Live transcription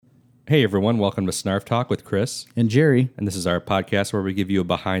Hey everyone, welcome to Snarf Talk with Chris. And Jerry. And this is our podcast where we give you a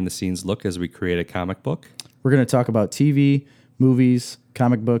behind-the-scenes look as we create a comic book. We're going to talk about TV, movies,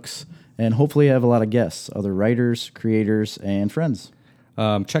 comic books, and hopefully have a lot of guests, other writers, creators, and friends.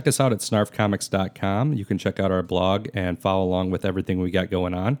 Check us out at snarfcomics.com. You can check out our blog and follow along with everything we got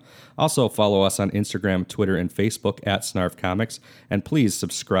going on. Also, follow us on Instagram, Twitter, and Facebook at Snarf Comics. And please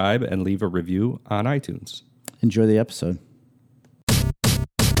subscribe and leave a review on iTunes. Enjoy the episode.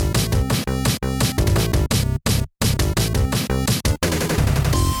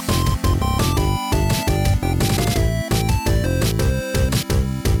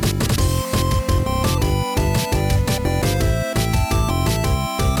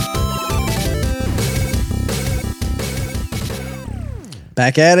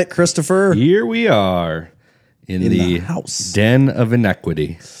 Back at it, Christopher. Here we are in the house. Den of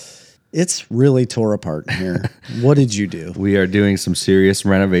Inequity. It's really tore apart in here. What did you do? We are doing some serious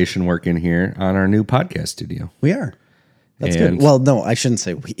renovation work in here on our new podcast studio. We are. That's And- good. Well, no, I shouldn't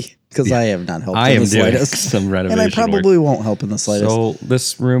say we, because I have not helped I in am the doing slightest. some renovation And I probably won't help in the slightest. So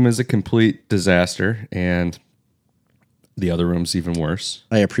this room is a complete disaster, and the other room's even worse.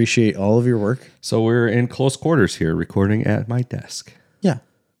 I appreciate all of your work. So we're in close quarters here, recording at my desk. Yeah.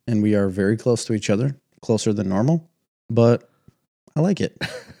 And we are very close to each other, closer than normal, but I like it.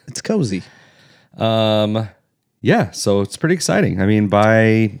 It's cozy. Yeah, so it's pretty exciting. I mean,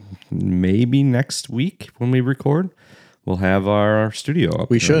 by maybe next week when we record, we'll have our studio up.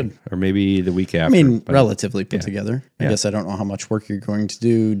 We should. Or maybe the week after. I mean, but relatively put together. I guess I don't know how much work you're going to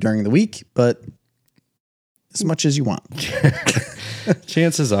do during the week, but as much as you want.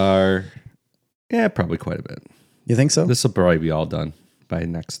 chances are, probably quite a bit. You think so? This will probably be all done by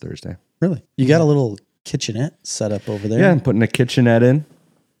next Thursday. Really? You got a little kitchenette set up over there? Yeah, I'm putting a kitchenette in.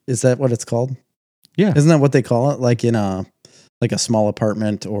 Is that what it's called? Yeah. Isn't that what they call it? Like in a small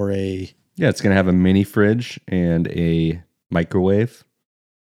apartment or a... Yeah, it's going to have a mini fridge and a microwave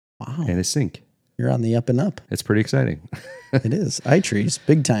Wow. and a sink. You're on the up and up. It's pretty exciting. It is. iTrees,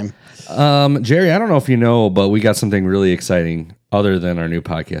 big time. Jerry, I don't know if you know, but we got something really exciting other than our new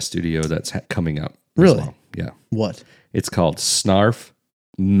podcast studio that's coming up. as Really? well. Yeah. What? It's called Snarf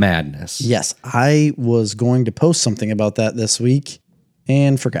Madness. Yes, I was going to post something about that this week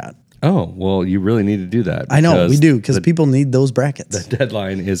and forgot. Oh, well, you really need to do that. I know, we do, because the people need those brackets.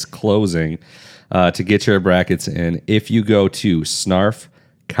 deadline is closing to get your brackets in. If you go to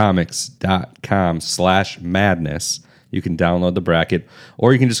snarfcomics.com/madness, you can download the bracket,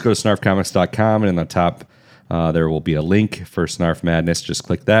 or you can just go to snarfcomics.com, and in the top there will be a link for Snarf Madness. Just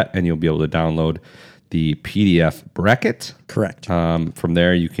click that, and you'll be able to download the PDF bracket. Correct. From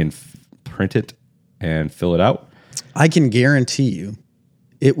there, you can print it and fill it out. I can guarantee you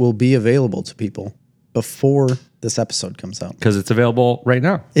it will be available to people before this episode comes out. Because it's available right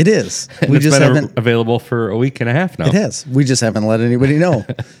now. It is. And We it's just been haven't. available for a week and a half now. It has. We just haven't let anybody know.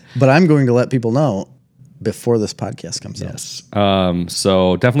 But I'm going to let people know before this podcast comes out. Yes.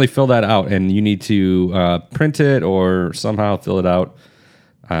 So definitely fill that out, and you need to print it or somehow fill it out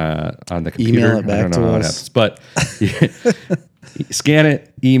on the computer. Email it back I don't know to how it us. happens, but scan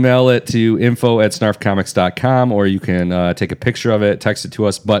it, email it to info@snarfcomics.com, or you can take a picture of it, text it to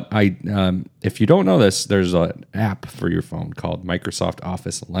us. But if you don't know this, there's an app for your phone called Microsoft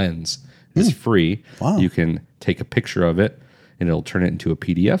Office Lens. It's free. Wow. You can take a picture of it, and it'll turn it into a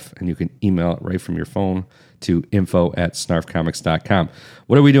PDF, and you can email it right from your phone to info@snarfcomics.com.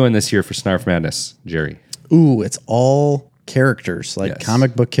 What are we doing this year for Snarf Madness, Jerry? Ooh, it's all characters, like Yes.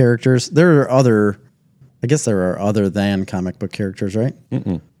 comic book characters. There are other than comic book characters, right?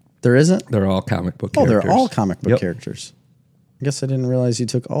 There isn't? They're all comic book Oh, characters. they're all comic book Yep. characters. I guess I didn't realize you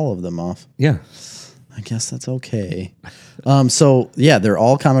took all of them off. Yeah. I guess that's okay. They're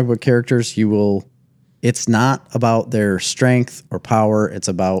all comic book characters. It's not about their strength or power. It's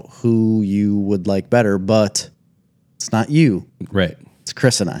about who you would like better, but it's not you. Right. It's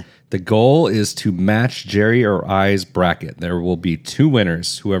Chris and I. The goal is to match Jerry or I's bracket. There will be two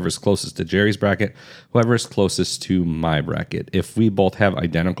winners, whoever's closest to Jerry's bracket, whoever's closest to my bracket. If we both have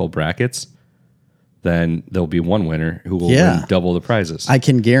identical brackets, then there'll be one winner who will win double the prizes. I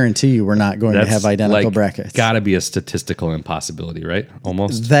can guarantee you we're not going to have identical brackets. Got to be a statistical impossibility, right?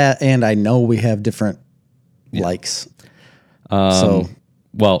 Almost. That, and I know we have different likes. So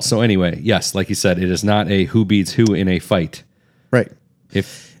Anyway, yes, like you said, it is not a who beats who in a fight. right.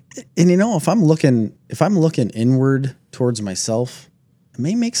 And if I'm looking inward towards myself, I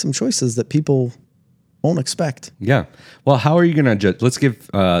may make some choices that people won't expect. Yeah. Well, how are you going to judge? Let's give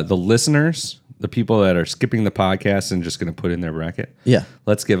the listeners, the people that are skipping the podcast and just going to put in their bracket. Yeah.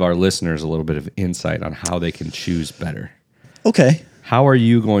 Let's give our listeners a little bit of insight on how they can choose better. Okay. how are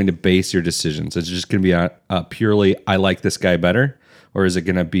you going to base your decisions? Is it just going to be a purely I like this guy better, or is it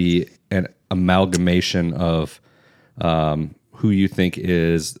going to be an amalgamation of who you think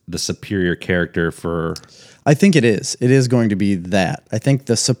is the superior character for? I think it is. It is going to be that. I think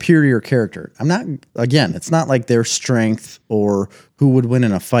the superior character. It's not like their strength or who would win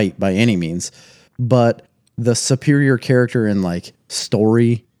in a fight by any means, but the superior character in like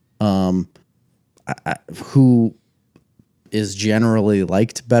story, who is generally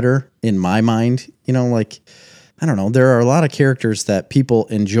liked better in my mind. You know, like, I don't know. There are a lot of characters that people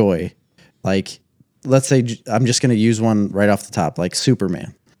enjoy. Like, let's say I'm just going to use one right off the top, like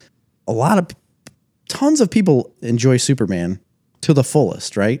Superman. Tons of people enjoy Superman to the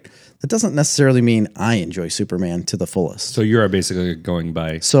fullest, right? That doesn't necessarily mean I enjoy Superman to the fullest. So you're basically going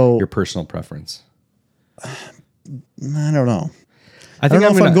by your personal preference. I don't know. I think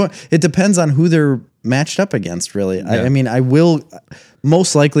I'm going. It depends on who they're matched up against, really. Yeah. I mean, I will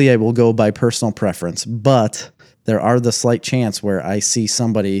go by personal preference, but there are the slight chance where I see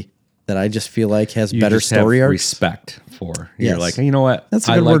somebody that I just feel like has better story arcs. Respect for. Yes. You're like, you know what? That's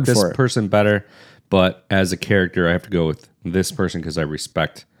a I good like word this for it. person better, but as a character, I have to go with this person because I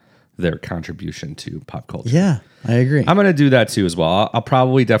respect their contribution to pop culture. Yeah, I agree. I'm going to do that too as well. I'll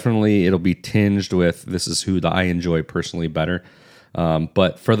probably it'll be tinged with this is who I enjoy personally better.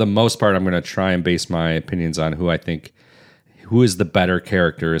 But for the most part, I'm going to try and base my opinions on who is the better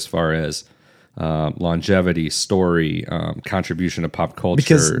character as far as longevity, story, contribution to pop culture.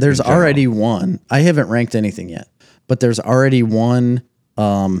 Because there's already one. I haven't ranked anything yet, but there's already one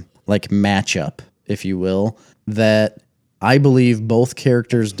like matchup, if you will, that I believe both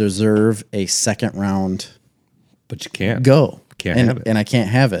characters deserve a second round. But you can't go. Have it. And I can't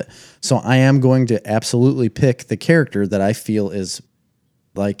have it. So I am going to absolutely pick the character that I feel is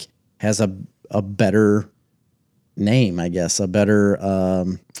like has a better name, I guess, a better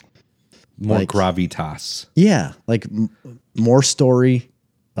more gravitas. Yeah, like more story,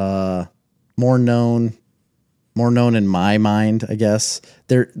 more known in my mind, I guess.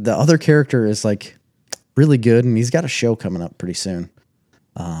 The other character is like really good, and he's got a show coming up pretty soon.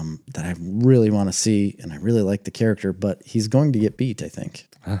 That I really want to see, and I really like the character, but he's going to get beat, I think.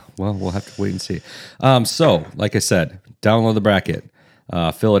 Well, we'll have to wait and see. So, like I said, download the bracket,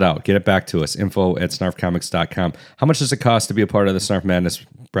 fill it out, get it back to us, info@snarfcomics.com. How much does it cost to be a part of the Snarf Madness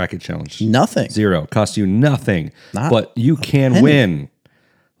Bracket Challenge? Nothing. Zero. Cost you nothing. But you can penny. win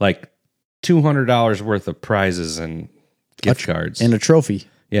like $200 worth of prizes and gift cards. And a trophy.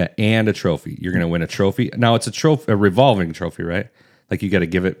 Yeah, and a trophy. You're going to win a trophy. Now, it's a revolving trophy, right? Like you got to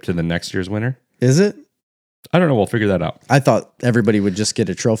give it to the next year's winner. Is it? I don't know. We'll figure that out. I thought everybody would just get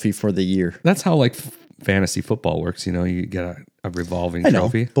a trophy for the year. That's how like fantasy football works. You know, you get a revolving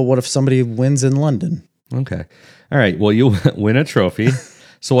trophy. But what if somebody wins in London? Okay. All right. Well, you'll win a trophy.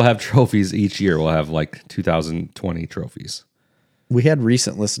 So we'll have trophies each year. We'll have like 2020 trophies. We had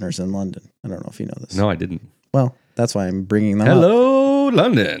recent listeners in London. I don't know if you know this. No, I didn't. Well, that's why I'm bringing them up. Hello,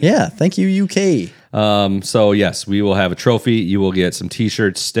 London. Yeah. Thank you, UK. So yes, we will have a trophy. You will get some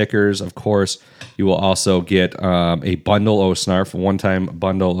T-shirts, stickers, of course. You will also get a bundle O Snarf, one-time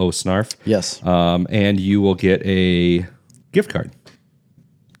bundle O Snarf. Yes. And you will get a gift card.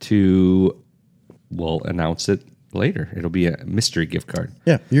 We'll announce it later. It'll be a mystery gift card.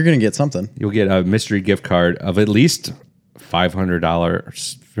 Yeah, you're gonna get something. You'll get a mystery gift card of at least $500,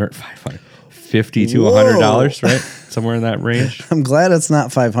 $50 to $100, right? Somewhere in that range. I'm glad it's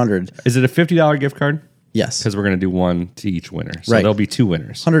not 500. Is it a $50 gift card? Yes. Because we're going to do one to each winner. So Right. there'll be two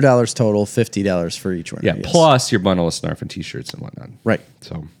winners. $100 total, $50 for each winner. Yeah, yes. plus your bundle of Snarf and T-shirts and whatnot. Right.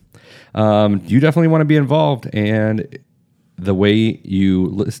 So you definitely want to be involved. And the way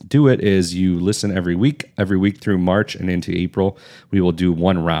you do it is you listen every week through March and into April. We will do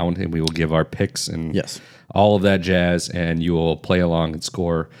one round and we will give our picks and Yes. all of that jazz. And you will play along and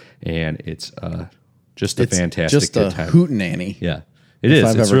score. And it's just a fantastic just good a time. hootenanny. Yeah. It is.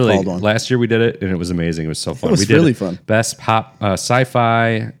 I've It's ever really. called one. Last year we did it, and it was amazing. It was so fun. was We did really it. fun. Best pop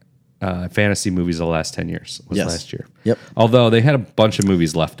sci-fi fantasy movies of the last 10 years was Yes. last year. Yep. Although they had a bunch of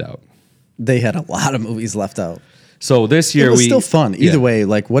movies left out. They had a lot of movies left out. So this year It was still fun. Yeah. Either way,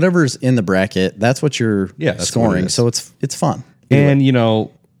 like whatever's in the bracket, that's what you're Yeah, that's scoring. what it is. So it's fun. And you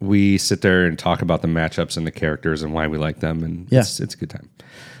know, we sit there and talk about the matchups and the characters and why we like them, and Yeah. it's a good time.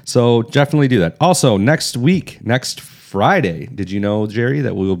 So definitely do that. Also, next Friday, did you know, Jerry,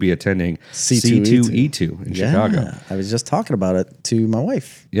 that we will be attending C2E2 in Chicago? I was just talking about it to my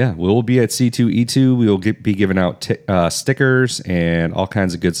wife. Yeah, we will be at C2E2. We will be giving out stickers and all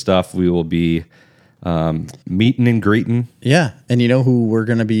kinds of good stuff. We will be meeting and greeting. Yeah. And you know who we're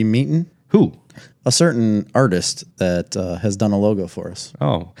going to be meeting? Who? a certain artist that has done a logo for us.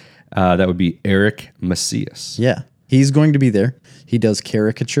 Oh, that would be Eric Macias. Yeah, he's going to be there. He does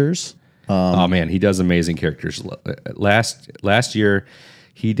caricatures. Oh man, he does amazing characters. Last year,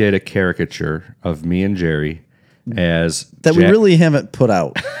 he did a caricature of me and Jerry as that we really haven't put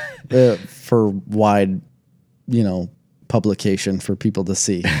out for wide, publication for people to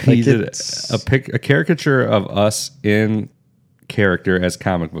see. He did a caricature of us in character as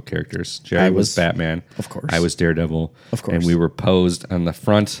comic book characters. Jerry was Batman. Of course. I was Daredevil. Of course. And we were posed on the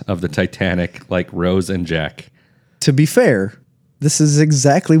front of the Titanic like Rose and Jack. To be fair, this is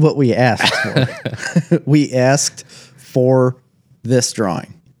exactly what we asked for. We asked for this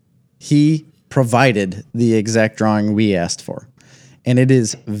drawing. He provided the exact drawing we asked for, and it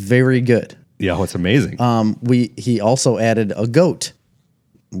is very good. Yeah, it's amazing. He also added a goat,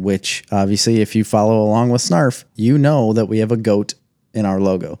 which obviously if you follow along with Snarf, you know that we have a goat in our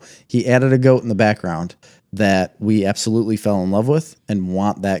logo. He added a goat in the background that we absolutely fell in love with and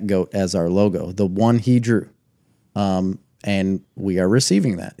want that goat as our logo, the one he drew. And we are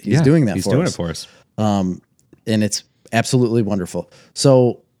receiving that. He's doing that for us. He's doing it for us. And it's absolutely wonderful.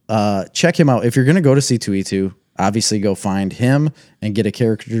 So check him out. If you're going to go to C2E2, obviously go find him and get a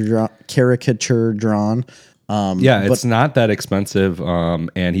caricature drawn. It's not that expensive.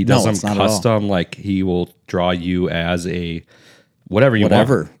 And he does them custom. Like he will draw you as a whatever you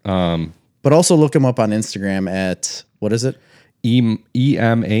want. But also look him up on Instagram at, what is it?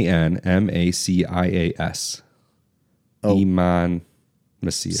 EMAN MACIAS. Oh. Iman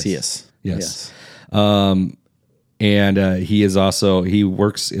Macias. Yes. And he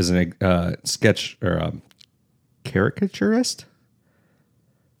works as a sketch or a caricaturist.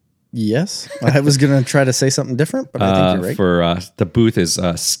 Yes. I was going to try to say something different, but I think you're right. For the booth is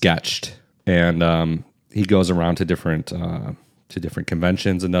Sketched, and he goes around to different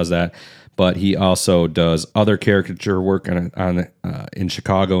conventions and does that. But he also does other caricature work in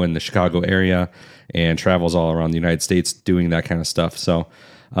Chicago, in the Chicago area, and travels all around the United States doing that kind of stuff. So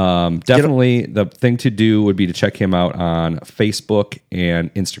definitely the thing to do would be to check him out on Facebook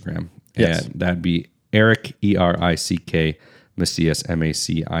and Instagram. Yes. And that'd be Eric, ERICK, Macias,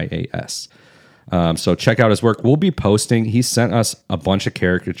 MACIAS. So check out his work. We'll be posting. He sent us a bunch of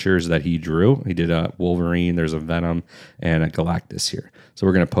caricatures that he drew. He did a Wolverine, there's a Venom, and a Galactus here. So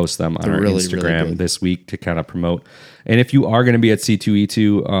we're going to post them on our Instagram this week to kind of promote. And if you are going to be at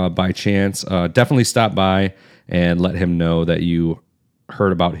C2E2 by chance, definitely stop by and let him know that you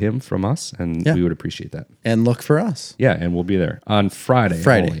heard about him from us, and we would appreciate that. And look for us. Yeah, and we'll be there on Friday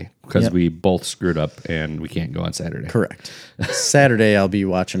only, because we both screwed up and we can't go on Saturday. Correct. Saturday I'll be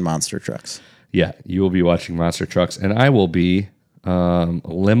watching Monster Trucks. Yeah, you will be watching Monster Trucks, and I will be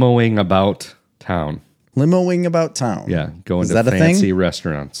limoing about town. Limoing about town. Yeah, going to fancy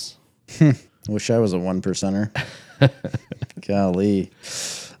restaurants. Wish I was a 1%er. Golly.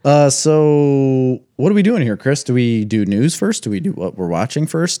 So what are we doing here, Chris? Do we do news first? Do we do what we're watching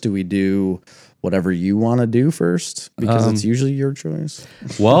first? Do we do whatever you want to do first? Because it's usually your choice.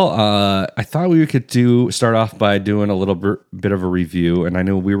 Well, I thought we could start off by doing a little bit of a review, and I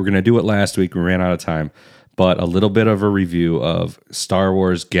knew we were going to do it last week. We ran out of time, but a little bit of a review of Star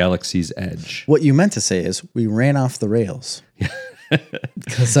Wars Galaxy's Edge. What you meant to say is we ran off the rails.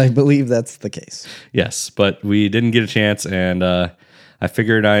 Because I believe that's the case. Yes, but we didn't get a chance, and I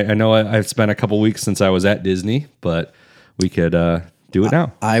figured I know I've spent a couple weeks since I was at Disney, but we could do it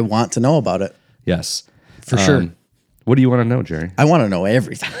now. I want to know about it. Yes. For sure. What do you want to know, Jerry? I want to know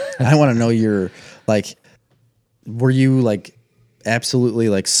everything. I want to know were you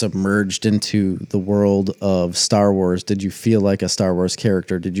absolutely submerged into the world of Star Wars? Did you feel like a Star Wars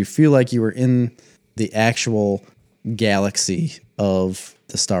character? Did you feel like you were in the actual galaxy of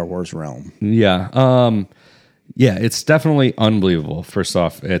the Star Wars realm? Yeah. Yeah, it's definitely unbelievable. First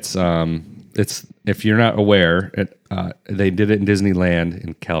off, it's if you're not aware, they did it in Disneyland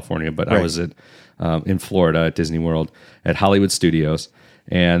in California, but I was in Florida at Disney World at Hollywood Studios,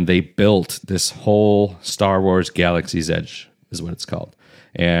 and they built this whole Star Wars Galaxy's Edge is what it's called,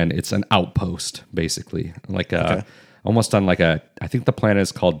 and it's an outpost basically, almost on I think the planet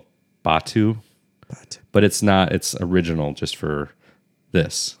is called Batu, but it's not. It's original just for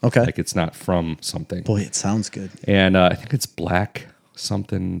this. Okay, it's not from something. Boy, it sounds good. And I think it's Black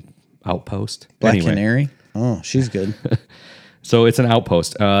something Outpost. Black Canary. Oh, she's good. So it's an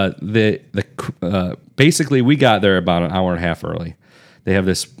outpost. Basically we got there about an hour and a half early. They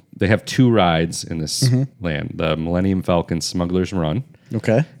have two rides in this land: the Millennium Falcon Smuggler's Run.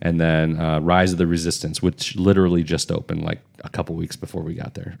 Okay. And then Rise of the Resistance, which literally just opened a couple weeks before we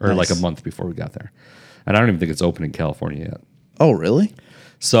got there, or a month before we got there. And I don't even think it's open in California yet. Oh, really?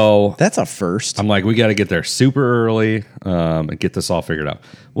 So That's a first. I'm like, we got to get there super early and get this all figured out.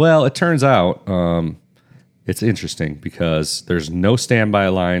 Well, it turns out it's interesting because there's no standby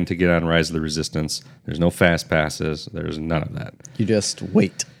line to get on Rise of the Resistance. There's no fast passes. There's none of that. You just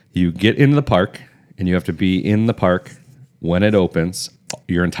wait. You get into the park, and you have to be in the park when it opens.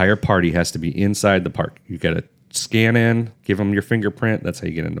 Your entire party has to be inside the park. You got to scan in, give them your fingerprint. That's how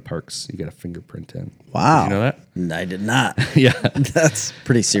you get into parks. You get a fingerprint in. Wow. Did you know that? I did not. Yeah. That's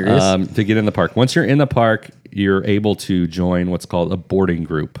pretty serious. To get in the park. Once you're in the park, you're able to join what's called a boarding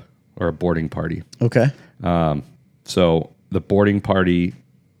group or a boarding party. Okay. So the boarding party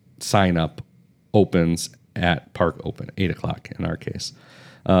sign up opens at park open, 8 o'clock in our case.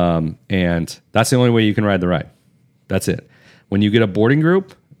 And that's the only way you can ride the ride. That's it. When you get a boarding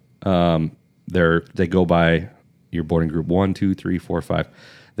group, they go by your boarding group 1, 2, 3, 4, 5.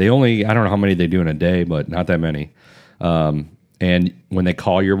 They only, I don't know how many they do in a day, but not that many. And when they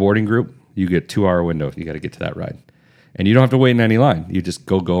call your boarding group, you get 2-hour window. You got to get to that ride. And you don't have to wait in any line. You just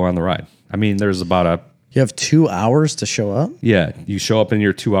go on the ride. I mean, there's about You have 2 hours to show up? you show up in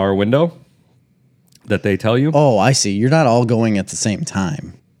your 2-hour window that they tell you. Oh, I see. You're not all going at the same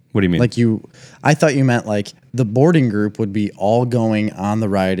time. What do you mean? Like I thought you meant like the boarding group would be all going on the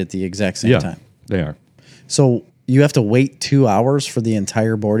ride at the exact same time. They are. So you have to wait 2 hours for the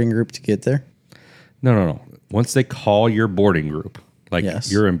entire boarding group to get there? No. Once they call your boarding group, like Yes.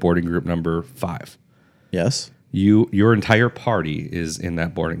 you're in boarding group number 5, Yes. your entire party is in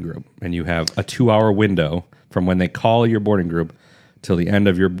that boarding group, and you have a 2-hour window from when they call your boarding group till the end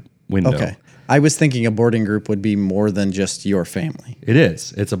of your window. Okay. I was thinking a boarding group would be more than just your family. It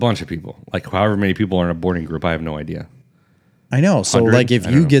is. It's a bunch of people. Like however many people are in a boarding group, I have no idea. I know. So 100? like if I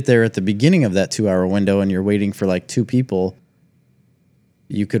don't you know. get there at the beginning of that 2-hour window and you're waiting for like 2 people,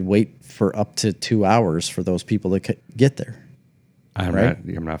 you could wait for up to 2 hours for those people to get there. I'm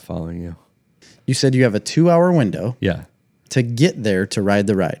not following you. You said you have a 2-hour window Yeah. to get there to ride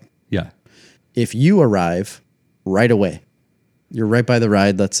the ride. Yeah. If you arrive right away, you're right by the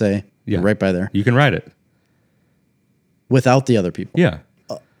ride, let's say, Yeah. you're right by there, You can ride it. without the other people. Yeah.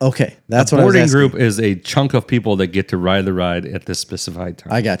 Okay, that's A what I was boarding asking. group is a chunk of people that get to ride the ride at this specified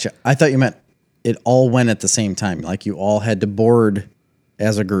time. I gotcha. I thought you meant it all went at the same time, like you all had to board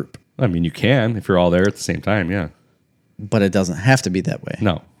as a group, I mean, you can if you're all there at the same time. Yeah. but it doesn't have to be that way.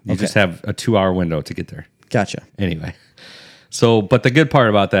 No, you Okay. just have a 2-hour window to get there. Gotcha. Anyway, so, but the good part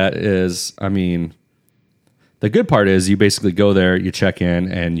about that is, I mean, the good part is you basically go there, you check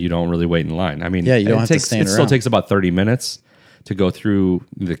in, and you don't really wait in line. I mean, Yeah, you don't it have to takes, stand It still around. takes about 30 minutes to go through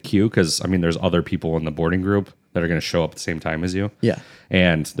the queue because, I mean, there's other people in the boarding group that are going to show up at the same time as you. Yeah.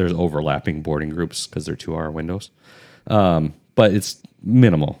 And there's overlapping boarding groups because they're 2-hour windows. But it's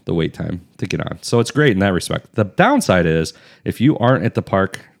minimal, the wait time to get on. So it's great in that respect. The downside is if you aren't at the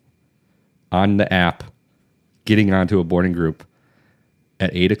park on the app getting onto a boarding group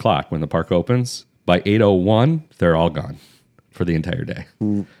at 8 o'clock when the park opens, by 8:01, they're all gone for the entire day.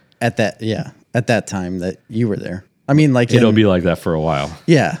 At that time that you were there. I mean, like It'll be like that for a while.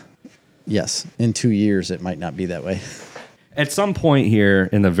 yeah, yes. In 2 years, it might not be that way. At some point here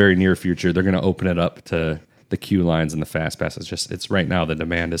in the very near future, they're going to open it up to the queue lines and the fast pass. It's right now the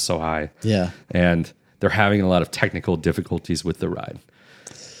demand is so high. Yeah. And they're having a lot of technical difficulties with the ride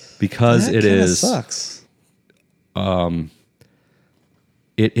because That it kinda is sucks.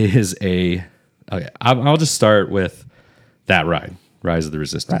 it is a okay. I'll just start with that ride, Rise of the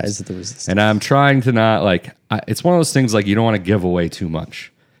Resistance. Rise of the Resistance. And I'm trying to not it's one of those things like you don't want to give away too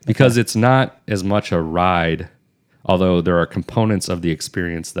much because it's not as much a ride, although there are components of the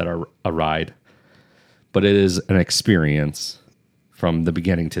experience that are a ride, but it is an experience from the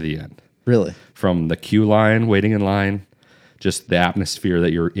beginning to the end. Really? From the queue line, waiting in line, just the atmosphere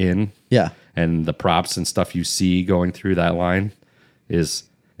that you're in, Yeah. and the props and stuff you see going through that line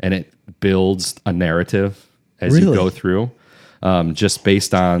and it builds a narrative as you Really? go through, just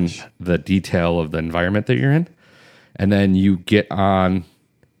based on the detail of the environment that you're in. And then you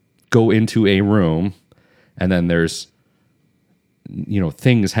go into a room, and then there's,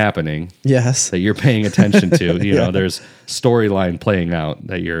 things happening Yes. that you're paying attention to. You know, there's storyline playing out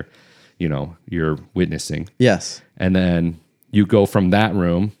that you're witnessing. Yes. And then you go from that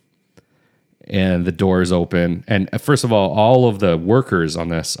room and the doors open. And first of all of the workers on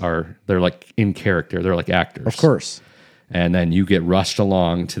this they're like in character. They're like actors. Of course. And then you get rushed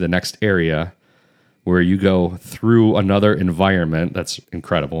along to the next area where you go through another environment that's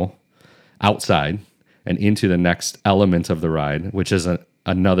incredible outside and into the next element of the ride, which is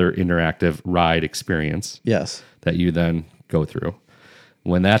another interactive ride experience Yes. that you then go through.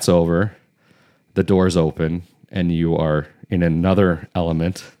 When that's over, the doors open and you are in another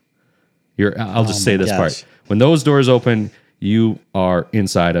element. I'll just say my this gosh. part. When those doors open, you are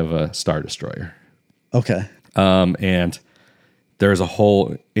inside of a Star Destroyer. Okay. And there's a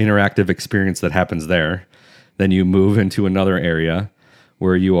whole interactive experience that happens there. Then you move into another area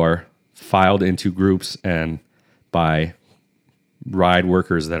where you are filed into groups and by ride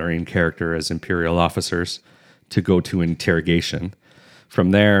workers that are in character as Imperial officers to go to interrogation.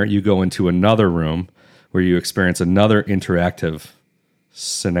 From there, you go into another room where you experience another interactive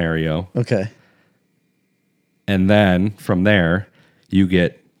scenario. Okay. And then from there, you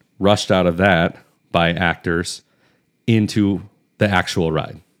get rushed out of that by actors into the actual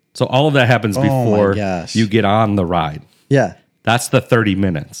ride. So all of that happens before gosh. you get on the ride. Yeah. That's the 30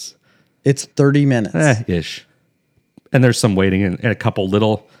 minutes It's 30 minutes. ish. And there's some waiting and a couple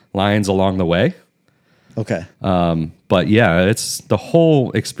little lines along the way. Okay. But yeah, it's the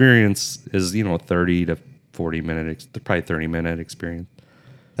whole experience is, 30 to 40 minute, probably 30-minute experience.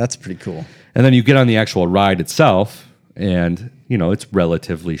 That's pretty cool. And then you get on the actual ride itself, and it's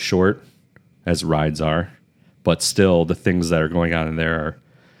relatively short, as rides are, but still the things that are going on in there are,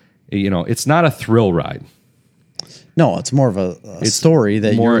 it's not a thrill ride. No, it's more of a story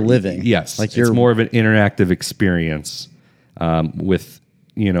that you're living. Yes, Like it's more of an interactive experience with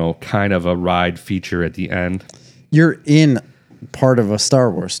kind of a ride feature at the end. you're in part of a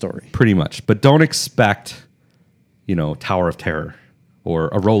Star Wars story. Pretty much, but don't expect Tower of Terror or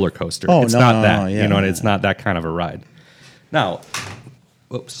a roller coaster. Oh, It's no, not no, that. no, yeah, And it's not that kind of a ride. Now,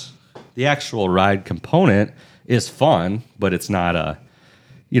 the actual ride component is fun, but it's not a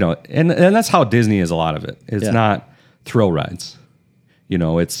and that's how Disney is a lot of it. It's Yeah. not thrill rides.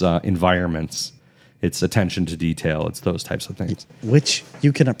 It's environments, it's attention to detail, it's those types of things. Which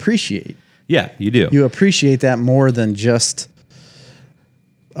you can appreciate. Yeah, you do. You appreciate that more than just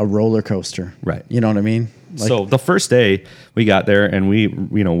a roller coaster. Right. You know what I mean? So the first day we got there, and we,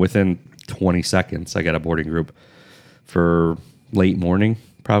 within 20 seconds, I got a boarding group for late morning,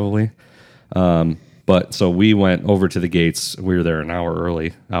 probably. But so we went over to the gates. We were there an hour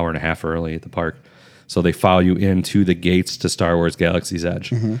and a half early at the park. So they file you into the gates to Star Wars Galaxy's Edge.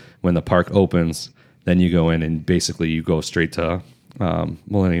 Mm-hmm. When the park opens, then you go in and basically you go straight to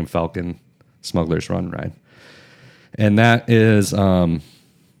Millennium Falcon Smuggler's Run ride. And that is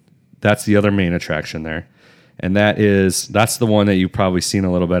that's the other main attraction there. And that's the one that you've probably seen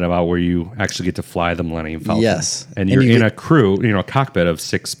a little bit about, where you actually get to fly the Millennium Falcon. Yes. And And you're you in get- a crew, a cockpit of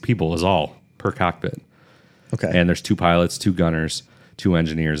 6 people is all per cockpit. Okay. And there's 2 pilots, 2 gunners, 2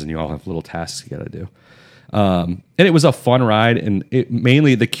 engineers, and you all have little tasks you got to do. And it was a fun ride, and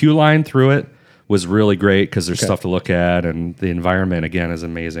mainly the queue line through it was really great because there's stuff to look at, and the environment again is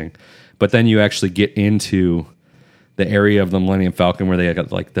amazing. But then you actually get into the area of the Millennium Falcon where they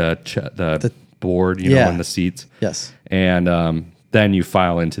got like the board, Yeah. and the seats. Yes. And then you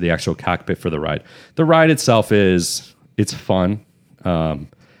file into the actual cockpit for the ride. The ride itself it's fun.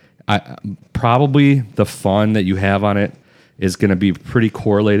 Probably the fun that you have on it is going to be pretty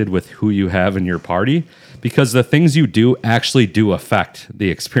correlated with who you have in your party, because the things you do actually do affect the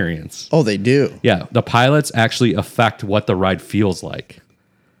experience. Oh, they do. Yeah, the pilots actually affect what the ride feels like.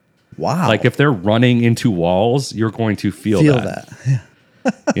 Wow. Like if they're running into walls, you're going to feel that.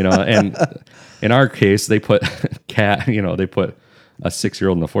 And in our case, they put they put a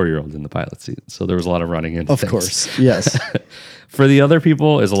 6-year-old and a 4-year-old in the pilot seat. So there was a lot of running into Of things. course. Yes. For the other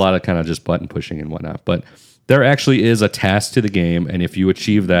people, is a lot of kind of just button pushing and whatnot. But there actually is a task to the game, and if you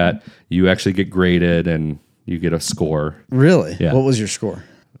achieve that, you actually get graded and you get a score. Really? Yeah. What was your score?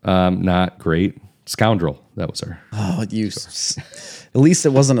 Not great. Scoundrel. That was our. Oh, at least it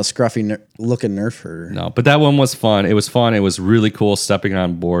wasn't a scruffy looking Nerf herder. No, but that one was fun. It was fun. It was really cool stepping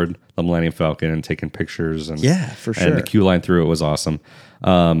on board the Millennium Falcon and taking pictures. And Yeah, for And the sure. queue line through it was awesome.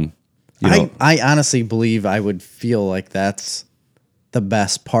 I honestly believe I would feel like that's the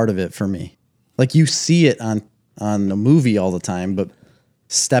best part of it for me. Like you see it on the movie all the time, but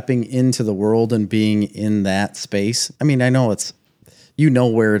stepping into the world and being in that space. I mean, I know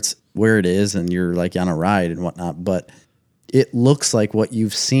where it is and you're like on a ride and whatnot, but it looks like what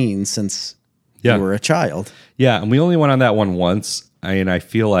you've seen since Yeah. you were a child. Yeah, and we only went on that one once, and I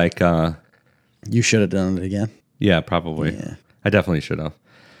feel like, You should have done it again. yeah, probably. Yeah. I definitely should have.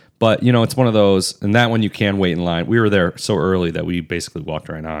 But, it's one of those, and that one you can wait in line. We were there so early that we basically walked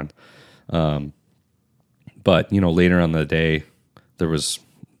right on. But, later on in the day,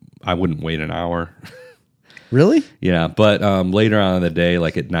 I wouldn't wait an hour. Really? Yeah, but later on in the day,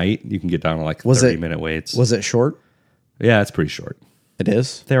 like at night, you can get down to like 30-minute waits. Was it short? Yeah, it's pretty short. It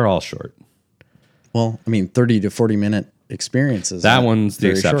is. They're all short. Well, I mean, 30 to 40 minute experiences. That one's the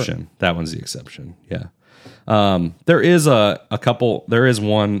very short. exception. That one's the exception. Yeah. There is a couple. There is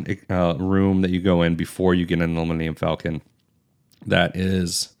one room that you go in before you get in the Millennium Falcon. That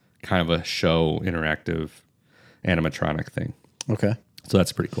is kind of a show interactive animatronic thing. Okay. So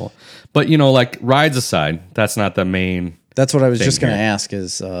that's pretty cool. But like rides aside, that's not the main. That's what I was just going to here. ask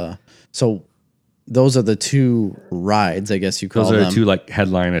is, so those are the two rides, I guess you call Those are them. the two like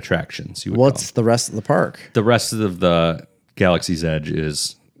headline attractions. You would call What's the rest of the park? them. The rest of the Galaxy's Edge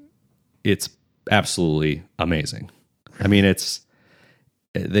it's absolutely amazing. I mean,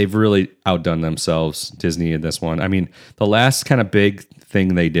 they've really outdone themselves, Disney, in this one. I mean, the last kind of big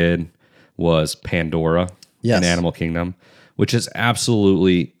thing they did was Pandora Yes. and Animal Kingdom, which is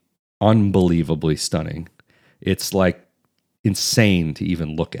absolutely unbelievably stunning. It's like insane to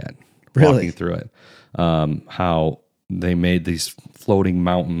even look at Really? walking through it. How they made these floating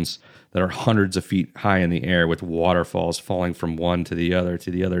mountains that are hundreds of feet high in the air with waterfalls falling from one to the other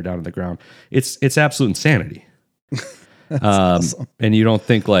down to the ground. It's absolute insanity. Awesome. And you don't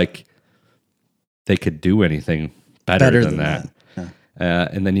think like they could do anything better than that.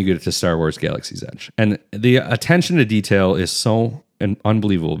 And then you get to Star Wars Galaxy's Edge. And the attention to detail is so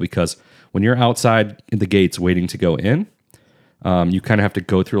unbelievable because when you're outside the gates waiting to go in, you kind of have to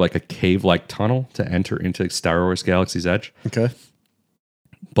go through like a cave-like tunnel to enter into Star Wars Galaxy's Edge. Okay.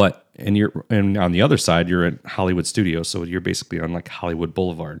 But and on the other side, you're at Hollywood Studios, so you're basically on like Hollywood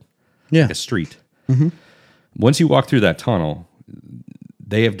Boulevard, Yeah. a street. Once you walk through that tunnel,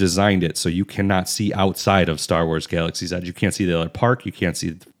 they have designed it so you cannot see outside of Star Wars Galaxy's Edge. You can't see the other park. You can't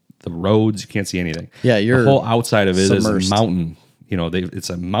see the roads. You can't see anything. Yeah, you're the whole outside of it submersed. is a mountain. It's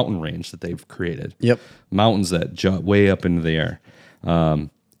a mountain range that they've created. Yep. Mountains that jump way up into the air.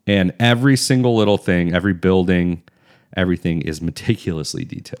 And every single little thing, every building, everything is meticulously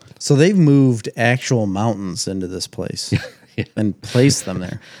detailed. So they've moved actual mountains into this place and placed them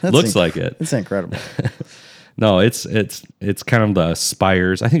there. Looks like it. It's incredible. No, it's kind of the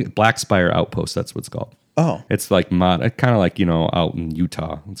spires. I think Black Spire Outpost. That's what it's called. Oh, It's like kind of like out in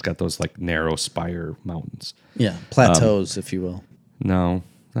Utah. It's got those like narrow spire mountains. yeah. Plateaus, if you will. No,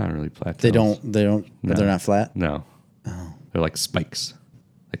 not really plateaus. They're not flat. No. They're like spikes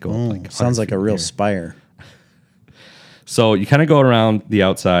that go up like 100 Sounds like feet a in real the air. spire. So you kind of go around the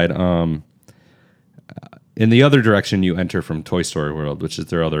outside. In the other direction, you enter from Toy Story World, which is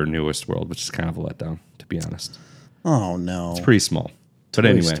their other newest world, which is kind of a letdown, to be honest. Oh no. Pretty small. But Toy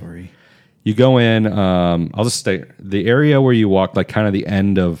anyway, Story. you go in. I'll just stay. The area where you walk, like kind of the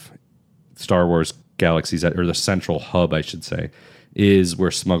end of Star Wars Galaxy's, or the central hub, I should say, is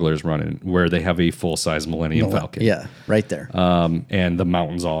where Smugglers run in, where they have a full-size Millennium Falcon. Yeah, right there. And the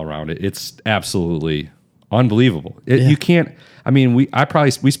mountains all around it. It's absolutely unbelievable. You can't. I mean, we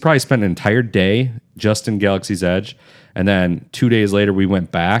probably spent an entire day just in Galaxy's Edge, and then 2 days later we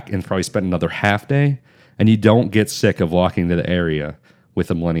went back and probably spent another half day. And you don't get sick of walking to the area with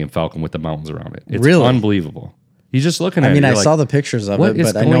the Millennium Falcon with the mountains around it. It's Really? unbelievable. You're just looking at it. I mean, I you're like, saw the pictures of what it,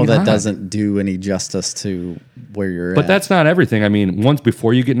 is but I know going that on? doesn't do any justice to where you're But at. that's not everything. I mean, once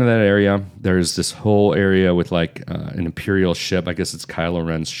before you get into that area, there's this whole area with like an Imperial ship. I guess it's Kylo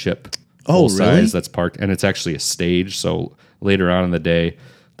Ren's ship. Oh, full really? size, that's parked, and it's actually a stage. So later on in the day,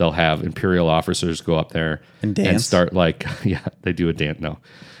 they'll have Imperial officers go up there And dance? start like, yeah, they do a dance. No,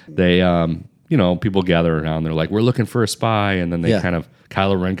 they, people gather around. They're like, we're looking for a spy, and then they Yeah. kind of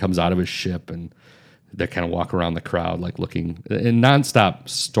Kylo Ren comes out of his ship and they kind of walk around the crowd, like looking, and nonstop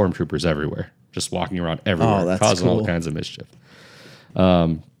stormtroopers everywhere, just walking around everywhere, Oh, that's causing all cool. kinds of mischief.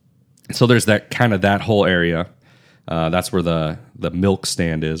 So there's that whole area. That's where the milk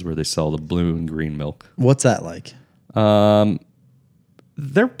stand is, where they sell the blue and green milk. What's that like?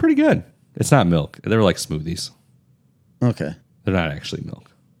 They're pretty good. It's not milk. They're like smoothies. Okay. They're not actually milk.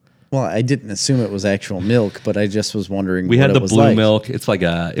 Well, I didn't assume it was actual milk, but I just was wondering. We what had it the was blue like. milk. It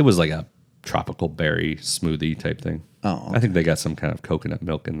was like a tropical berry smoothie type thing. Oh, okay. I think they got some kind of coconut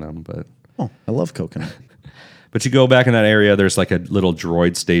milk in them, but I love coconut. But you go back in that area, there's like a little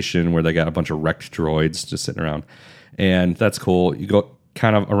droid station where they got a bunch of wrecked droids just sitting around. And that's cool. You go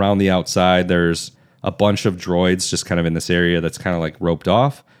kind of around the outside, there's a bunch of droids just kind of in this area that's kind of like roped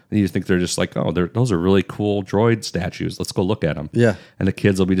off. And you think they're just like, oh, those are really cool droid statues. Let's go look at them. Yeah. And the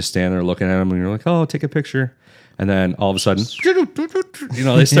kids will be just standing there looking at them, and you're like, oh, take a picture. And then all of a sudden,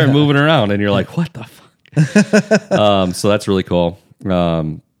 they start moving around, and you're like, what the fuck? So that's really cool.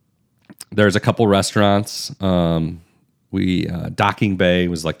 There's a couple restaurants. Docking Bay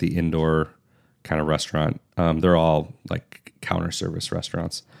was like the indoor kind of restaurant. They're all like counter service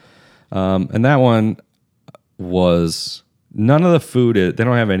restaurants. And that one was none of the food. They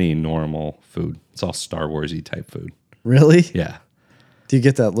don't have any normal food. It's all Star Wars-y type food. Really? Yeah. Do you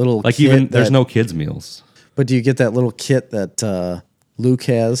get that little Like kit even there's that- no kids meals. But do you get that little kit that Luke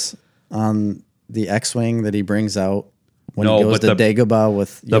has on the X-wing that he brings out when No, he goes but to Dagobah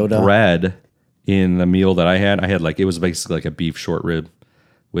with The Yoda? bread in the meal that I had like, it was basically like a beef short rib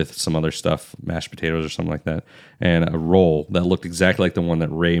with some other stuff, mashed potatoes or something like that, and a roll that looked exactly like the one that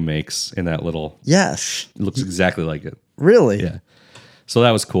Ray makes in that little. Yes, It looks exactly like it. really. Yeah. So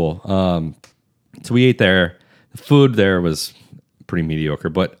that was cool. So we ate there. The food there was pretty mediocre,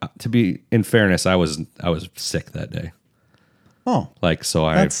 but to be in fairness, I was sick that day. Oh, Like, so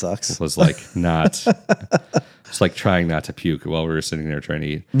I That sucks. was like not, just like trying not to puke while we were sitting there trying to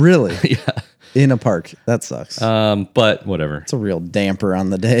eat. really? Yeah. In a park. That sucks. But whatever. It's a real damper on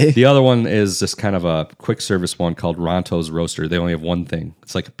the day. The other one is just kind of a quick service one called Ronto's Roaster. They only have one thing.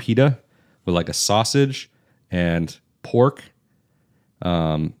 It's like a pita with like a sausage and pork,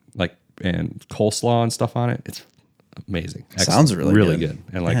 like and coleslaw and stuff on it. It's amazing. Sounds really really good.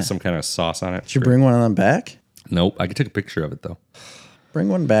 good. And like Yeah. some kind of sauce on it. Did you bring one of them back? Nope. I could take a picture of it though. Bring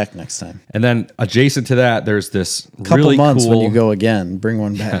one back next time. And then adjacent to that, there's this Couple really months cool. when you go again, bring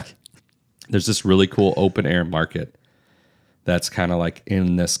one back. There's this really cool open air market that's kind of like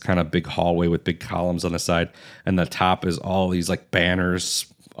in this kind of big hallway with big columns on the side, and the top is all these like banners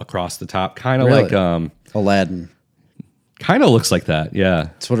across the top, kind of Really? like Aladdin. kind of looks like that. Yeah.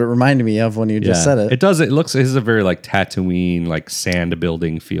 That's what it reminded me of when you just said it. It does. It looks. It has a very like Tatooine, like sand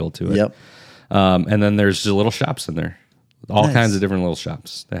building feel to it. Yep. And then there's just little shops in there, all Nice. kinds of different little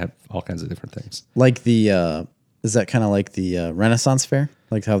shops that have all kinds of different things. Like the is that kind of like the Renaissance Fair?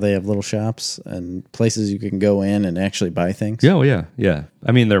 Like how they have little shops and places you can go in and actually buy things? Yeah, yeah.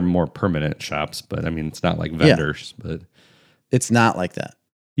 I mean, they're more permanent shops, but I mean, it's not like vendors, but It's not like that.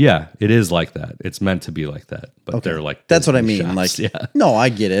 yeah, it is like that. It's meant to be like that, but they're like That's what I Disney mean. shops. Like yeah, no, I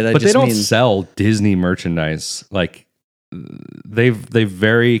get it. I but just they don't mean sell Disney merchandise. Like they've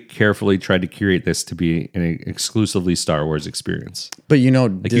very carefully tried to curate this to be an exclusively Star Wars experience. but you know you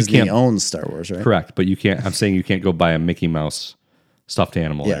Disney can't- owns Star Wars, right? Correct, but you can't. I'm saying you can't go buy a Mickey Mouse stuffed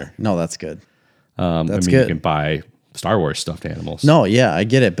animal Yeah. there. No, that's good. I That's mean, good. you can buy Star Wars stuffed animals. No, yeah, I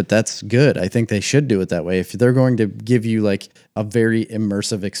get it, but that's good. I think they should do it that way. If they're going to give you like a very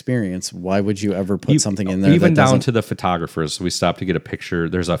immersive experience, why would you ever put something in there even that down doesn't? to the photographers. We stopped to get a picture.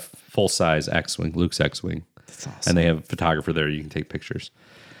 There's a full size X-wing, Luke's X-wing, That's awesome. and they have a photographer there. You can take pictures.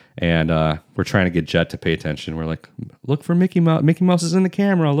 And we're trying to get Jet to pay attention. We're like, look for Mickey Mouse. Mickey Mouse is in the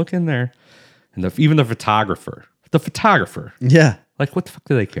camera. Look in there. And even the photographer, Yeah, like, what the fuck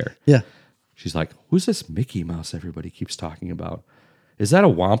do they care? yeah. She's like, who's this Mickey Mouse everybody keeps talking about? Is that a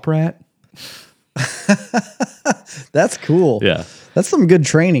Womp Rat? That's cool. Yeah. That's some good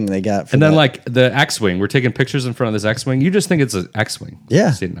training they got for And then that. like the X-wing, we're taking pictures in front of this X-wing. You just think it's an X-wing,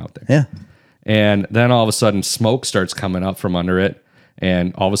 Yeah. sitting out there. Yeah. And then all of a sudden, smoke starts coming up from under it,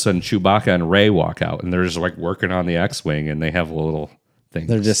 and all of a sudden, Chewbacca and Rey walk out, and they're just like working on the X-wing, and they have a little thing.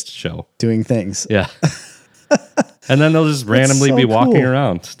 They're to just- show, Doing things. yeah. And then they'll just randomly so be walking cool.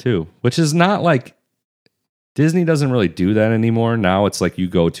 around too, which is not like Disney doesn't really do that anymore. Now it's like you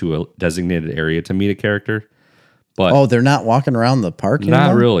go to a designated area to meet a character, but Oh, they're not walking around the park anymore?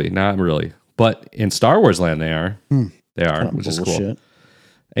 not really. But in Star Wars Land, they are. They are, which is cool. Bullshit.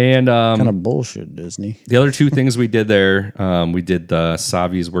 And Kind of bullshit, Disney. the other two things we did there, we did the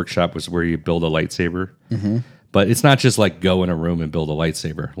Savi's workshop, was where you build a lightsaber. Mm-hmm. But it's not just like go in a room and build a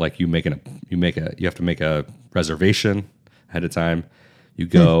lightsaber. Like you have to make a reservation ahead of time. You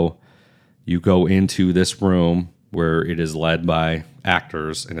go into this room where it is led by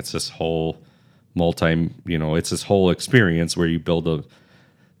actors, and it's this whole it's this whole experience where you build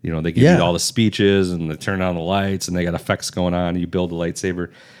they give Yeah. you all the speeches and they turn on the lights and they got effects going on. And you build a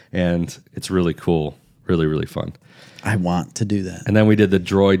lightsaber, and it's really cool, really really fun. I want to do that. And then we did the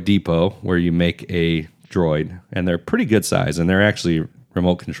Droid Depot where you make a droid, and they're pretty good size, and they're actually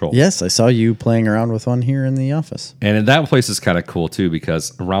remote control. Yes, I saw you playing around with one here in the office. And that place is kind of cool too,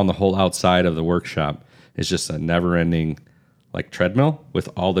 because around the whole outside of the workshop is just a never-ending like treadmill with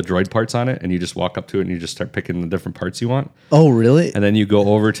all the droid parts on it, and you just walk up to it and you just start picking the different parts you want. Oh, really? And then you go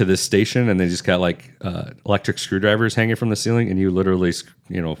over to this station, and they just got like electric screwdrivers hanging from the ceiling, and you literally Just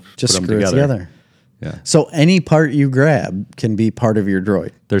put them screw it together. Yeah. So any part you grab can be part of your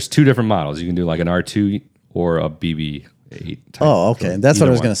droid. There's two different models. You can do like an R2 or a BB-8 type. Oh, okay. droid. That's what I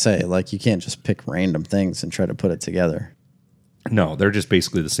Either was one. going to say. Like you can't just pick random things and try to put it together. No, they're just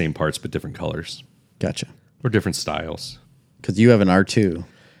basically the same parts but different colors Gotcha. or different styles. Because you have an R2.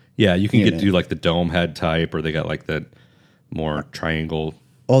 Yeah, you can Unit. do like the dome head type, or they got like the more triangle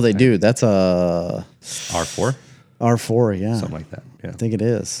Oh, they do. That's a R4, R4. Yeah, something like that. Yeah. I think it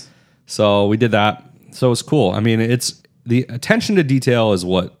is. So we did that. So it's cool. I mean, it's the attention to detail is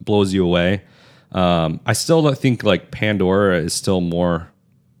what blows you away. I still don't think like Pandora is still more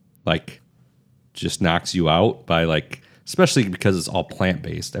like just knocks you out by like, especially because it's all plant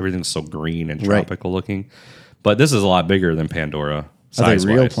based. Everything's so green and tropical looking. But this is a lot bigger than Pandora. Are they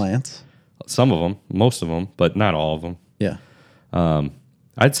real plants? Some of them, most of them, but not all of them. Yeah.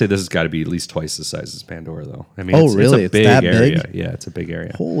 I'd say this has got to be at least twice the size as Pandora, though. I mean, really? It's a big that area. big? Yeah, it's a big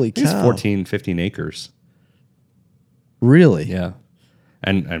area. Holy cow. It's 14, 15 acres. Really? Yeah.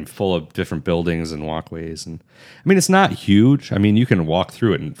 And full of different buildings and walkways. And I mean, it's not huge. I mean, you can walk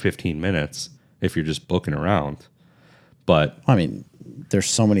through it in 15 minutes if you're just booking around. But I mean, there's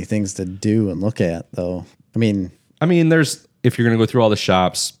so many things to do and look at, though. I mean, there's, if you're going to go through all the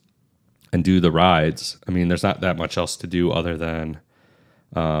shops and do the rides, I mean, there's not that much else to do other than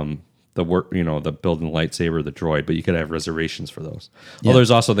the work, the building lightsaber, the droid, but you could have reservations for those. Yeah. Well,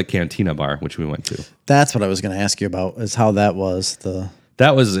 there's also the Cantina bar, which we went to. That's what I was going to ask you about, is how that was.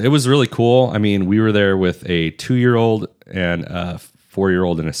 It was really cool. I mean, we were there with a 2-year-old and a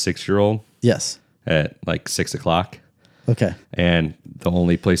 4-year-old and a 6-year-old. Yes. At like 6:00. Okay. And the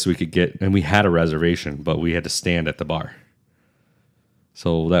only place we could get, and we had a reservation, but we had to stand at the bar.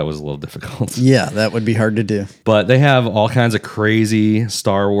 So that was a little difficult. Yeah, that would be hard to do. But they have all kinds of crazy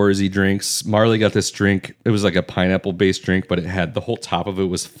Star Wars-y drinks. Marley got this drink. It was like a pineapple-based drink, but it had the whole top of it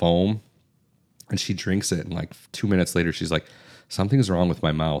was foam. And she drinks it, and like 2 minutes later, she's like, something's wrong with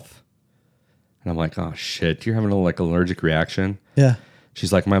my mouth. And I'm like, oh, shit, you're having a like allergic reaction? Yeah.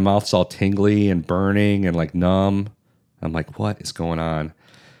 She's like, my mouth's all tingly and burning and like numb. I'm like, what is going on?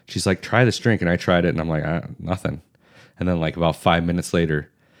 She's like, try this drink. And I tried it, and I'm like, nothing. And then like about 5 minutes later,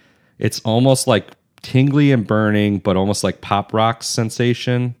 it's almost like tingly and burning, but almost like Pop Rocks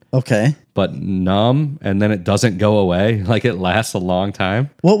sensation. Okay. But numb, and then it doesn't go away. Like it lasts a long time.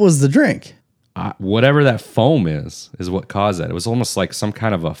 What was the drink? Whatever that foam is what caused that. It was almost like some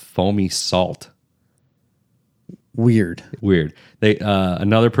kind of a foamy salt. Weird. They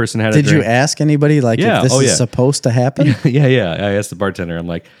another person had a drink. Did you ask anybody if this is supposed to happen? Yeah. I asked the bartender. I'm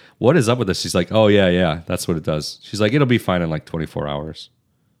like, what is up with this? She's like, oh yeah, that's what it does. She's like, it'll be fine in like 24 hours.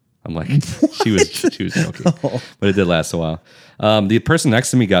 I'm like, she was joking, but it did last a while. The person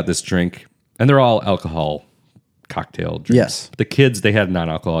next to me got this drink, and they're all alcohol cocktail drinks. Yes. The kids, they had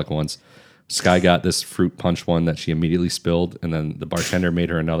non-alcoholic ones. Sky got this fruit punch one that she immediately spilled, and then the bartender made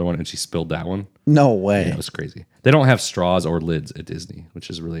her another one, and she spilled that one. No way. Yeah, it was crazy. They don't have straws or lids at Disney, which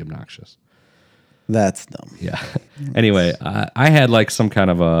is really obnoxious. That's dumb. Yeah. Anyway, I had like some kind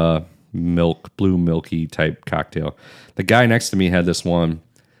of a blue milky type cocktail. The guy next to me had this one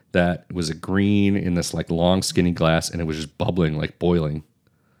that was a green in this like long skinny glass, and it was just bubbling, like boiling.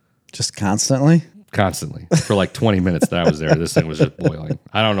 Just constantly? Constantly. For like 20 minutes that I was there, this thing was just boiling.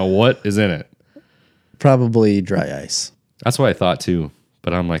 I don't know what is in it. Probably dry ice. That's what I thought too.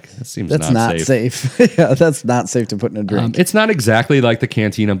 But I'm like, that seems that's not safe. Yeah, that's not safe to put in a drink. It's not exactly like the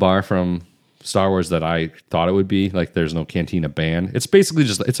Cantina bar from Star Wars that I thought it would be. Like there's no Cantina band. It's basically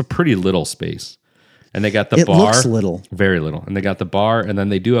just, it's a pretty little space. And they got the bar. It looks little. Very little. And they got the bar, and then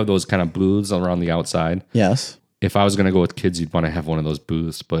they do have those kind of booths around the outside. Yes. If I was going to go with kids, you'd want to have one of those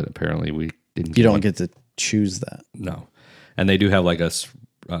booths, but apparently we didn't. You don't get to choose that. No. And they do have like a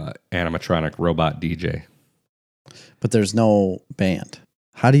animatronic robot DJ. But there's no band.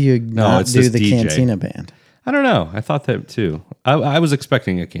 How do you not do the DJ. Cantina band? I don't know. I thought that too. I was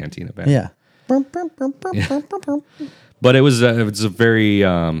expecting a Cantina band. Yeah. But it was a very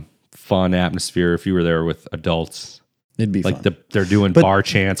fun atmosphere. If you were there with adults, it'd be like fun. They're doing bar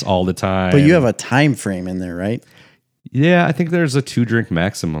chants all the time. But you have a time frame in there, right? Yeah, I think there's a 2-drink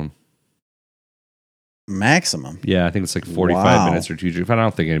maximum. Maximum? Yeah, I think it's like 45 minutes or 2 drinks. I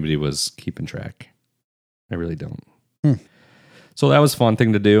don't think anybody was keeping track. I really don't. So that was a fun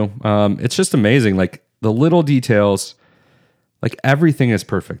thing to do. It's just amazing. Like the little details, like everything is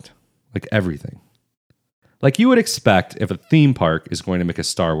perfect. Like everything. Like you would expect if a theme park is going to make a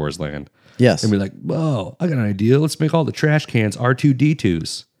Star Wars land. Yes. And be like, whoa, I got an idea. Let's make all the trash cans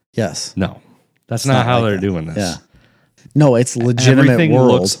R2-D2s. Yes. No, that's not how they're doing this. Yeah. No, it's legitimate. Everything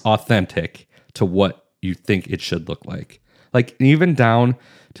world. looks authentic to what you think it should look like. Like even down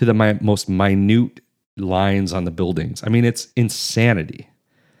to the most minute lines on the buildings. I mean, it's insanity.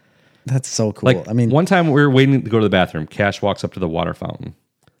 That's so cool. Like, one time we were waiting to go to the bathroom. Cash walks up to the water fountain, and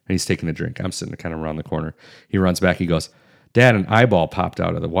he's taking a drink. I'm sitting kind of around the corner. He runs back. He goes, Dad, an eyeball popped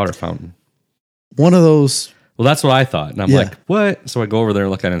out of the water fountain. One of those. Well, that's what I thought. And I'm like, what? So I go over there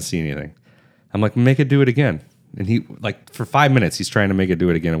and look. I didn't see anything. I'm like, make it do it again. And he, like, for 5 minutes, he's trying to make it do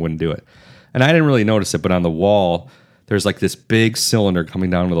it again and wouldn't do it. And I didn't really notice it, but on the wall, there's like this big cylinder coming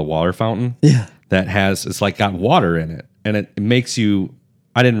down to the water fountain. Yeah. That has, it's like got water in it. and it makes you.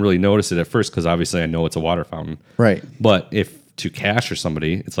 I didn't really notice it at first because obviously I know it's a water fountain. Right. But if to Cash or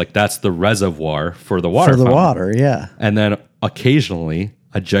somebody, it's like that's the reservoir for the water. For the fountain. water, yeah. And then occasionally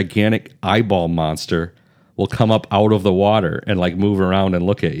a gigantic eyeball monster will come up out of the water and like move around and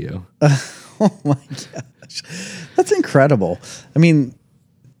look at you. Oh my gosh. That's incredible. I mean,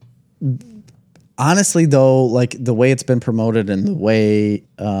 honestly though, like the way it's been promoted and the way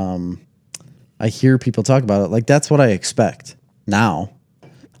I hear people talk about it, like that's what I expect now.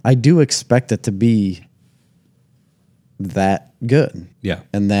 I do expect it to be that good. Yeah.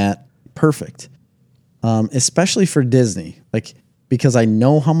 And that perfect. Especially for Disney. Like, because I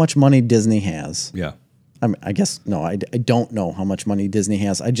know how much money Disney has. Yeah. I mean, I guess, no, I don't know how much money Disney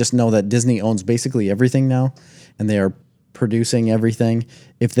has. I just know that Disney owns basically everything now, and they are producing everything.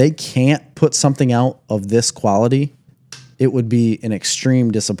 If they can't put something out of this quality, it would be an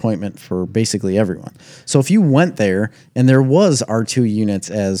extreme disappointment for basically everyone. So if you went there and there was R2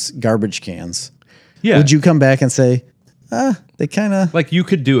 units as garbage cans, would you come back and say, they kind of... Like you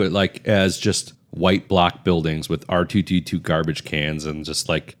could do it like as just white block buildings with R2D2 garbage cans and just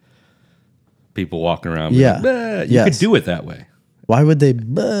like people walking around. Yeah. Like, you could do it that way. Why would they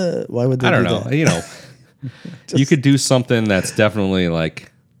do that? I don't know. You know, you could do something that's definitely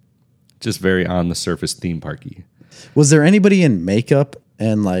like just very on the surface theme parky. Was there anybody in makeup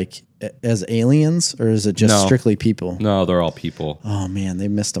and like as aliens, or is it just strictly people? No, they're all people. Oh man, they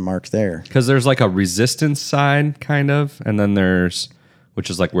missed a mark there. Because there's like a resistance side kind of, and then there's, which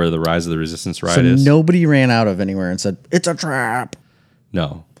is like where the Rise of the Resistance ride is. Nobody ran out of anywhere and said, it's a trap.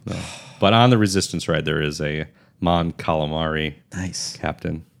 No. But on the Resistance ride, there is a Mon Calamari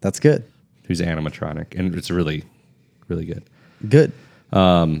captain. That's good. Who's animatronic, and it's really, really good. Good.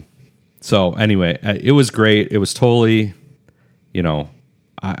 So anyway, it was great. It was totally, you know,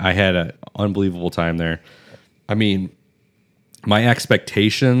 I had an unbelievable time there. I mean, my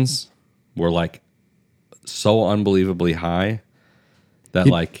expectations were like so unbelievably high that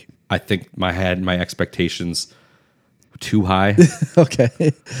like I think I had my expectations too high. Okay.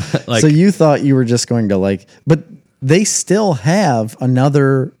 Like, so you thought you were just going to like, but they still have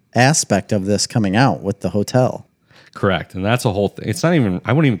another aspect of this coming out with the hotel. Correct. And that's a whole thing. It's not even,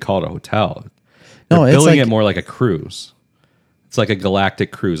 I wouldn't even call it a hotel. No, They're it's building like, it more like a cruise. It's like a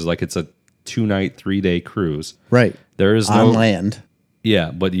galactic cruise. Like it's a 2-night, 3-day cruise. right. There is on no land.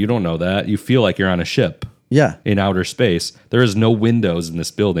 Yeah, but you don't know that. You feel like you're on a ship. Yeah. In outer space. There is no windows in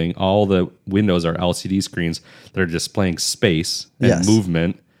this building. All the windows are LCD screens that are displaying space and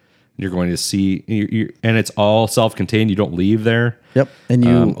movement. You're going to see, and it's all self-contained. You don't leave there. Yep. And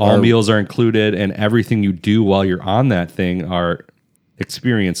you all meals are included, and everything you do while you're on that thing are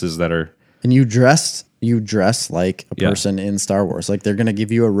experiences that are. And you dress like a person in Star Wars. Like they're going to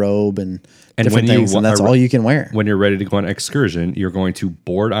give you a robe and different things, and that's all you can wear. When you're ready to go on an excursion, you're going to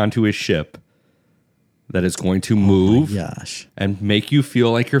board onto a ship that is going to move and make you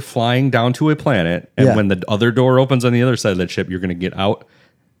feel like you're flying down to a planet. And when the other door opens on the other side of that ship, you're going to get out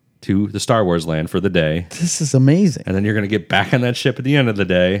to the Star Wars land for the day. This is amazing. And then you're going to get back on that ship at the end of the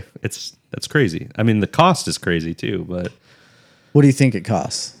day. That's crazy. I mean, the cost is crazy too, but what do you think it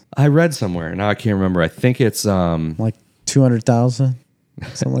costs? I read somewhere. Now I can't remember. I think it's like 200,000,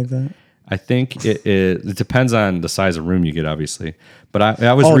 something like that. I think it depends on the size of room you get, obviously. But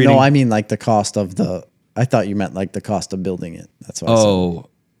I was reading. Oh, no, I mean like the cost of I thought you meant like the cost of building it. That's what I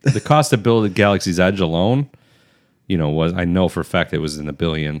said. The cost of building Galaxy's Edge alone, I know for a fact it was in the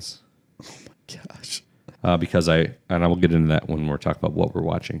billions. Oh my gosh. Because I will get into that when we're talking about what we're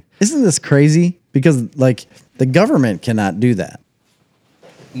watching. Isn't this crazy? Because like the government cannot do that.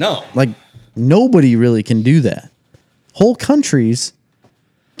 No. Like nobody really can do that. Whole countries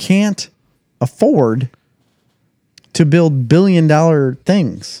can't afford to build billion-dollar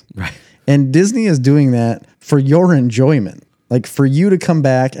things. Right. And Disney is doing that for your enjoyment. Like for you to come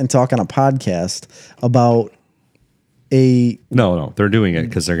back and talk on a podcast about No, they're doing it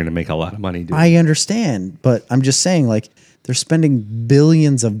because they're going to make a lot of money doing it. I understand, but I'm just saying like they're spending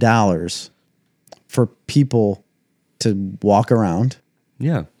billions of dollars for people to walk around.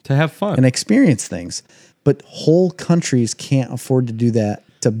 Yeah, to have fun. And experience things. But whole countries can't afford to do that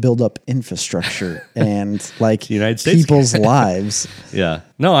to build up infrastructure and like the United States people's lives. Yeah.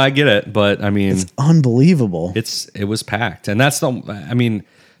 No, I get it, but I mean it's unbelievable. It was packed. And that's the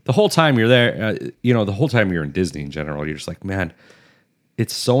whole time you're there, the whole time you're in Disney in general, you're just like, man,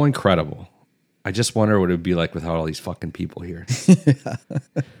 it's so incredible. I just wonder what it would be like without all these fucking people here.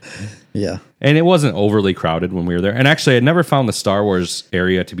 Yeah. And it wasn't overly crowded when we were there. And actually, I never found the Star Wars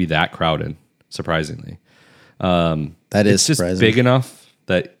area to be that crowded, surprisingly. That is just surprising. big enough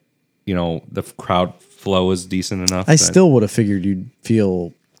that the crowd flow is decent enough. I still would have figured you'd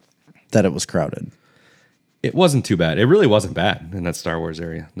feel that it was crowded. It wasn't too bad. It really wasn't bad in that Star Wars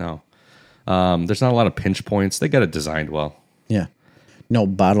area. No. There's not a lot of pinch points. They got it designed well. Yeah. No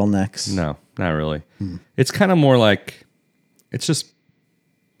bottlenecks. No, not really. It's kind of more like it's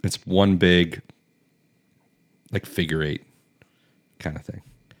one big like figure eight kind of thing.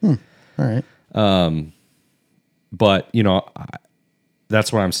 All right. But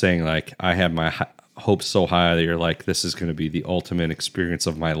that's what I'm saying. Like I have my hopes so high that you're like, this is going to be the ultimate experience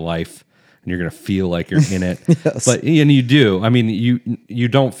of my life, and you're going to feel like you're in it. Yes. But and you do. I mean, you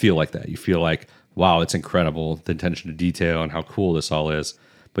don't feel like that. You feel like, wow, it's incredible, the attention to detail and how cool this all is.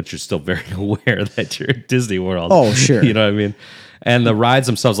 But you're still very aware that you're at Disney World. Oh, sure. You know what I mean? And the rides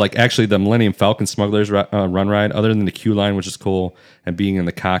themselves, like actually the Millennium Falcon Smuggler's Run ride, other than the queue line, which is cool, and being in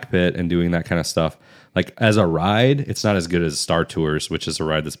the cockpit and doing that kind of stuff, like as a ride, it's not as good as Star Tours, which is a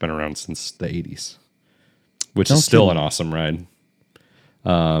ride that's been around since the 80s, which is still an awesome ride.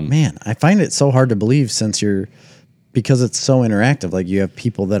 Man, I find it so hard to believe because it's so interactive. Like you have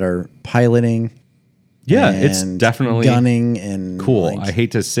people that are piloting. Yeah, it's definitely gunning and cool. I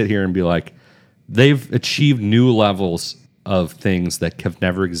hate to sit here and be like, they've achieved new levels of things that have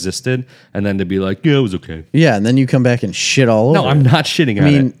never existed, and then to be like, yeah, it was okay. Yeah, and then you come back and shit all over. No, I'm not shitting on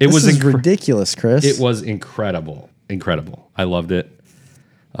it. It was ridiculous, Chris. It was incredible. I loved it.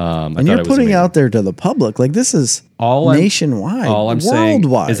 And you're putting out there to the public, like this is nationwide, all I'm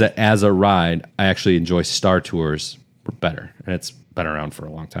worldwide. saying is that as a ride, I actually enjoy Star Tours better, and it's been around for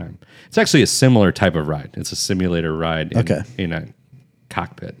a long time. It's actually a similar type of ride. It's a simulator ride in a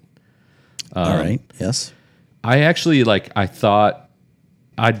cockpit. All right. Yes. I actually I thought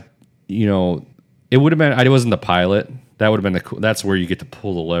it would have been, I wasn't the pilot. That would have been that's where you get to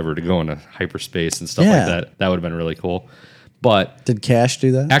pull the lever to go into hyperspace and stuff like that. That would have been really cool. But did Cash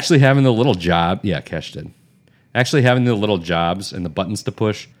do that? Actually having the little job, yeah, Cash did. Actually having the little jobs and the buttons to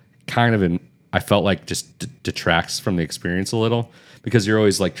push I felt like just detracts from the experience a little, because you're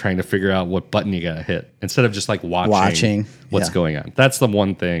always like trying to figure out what button you got to hit instead of just like watching what's going on. That's the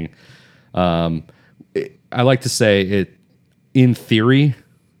one thing. I like to say it, in theory,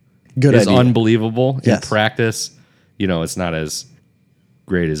 is unbelievable. Yes. In practice, it's not as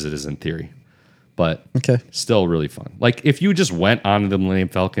great as it is in theory, but still really fun. Like if you just went on the Millennium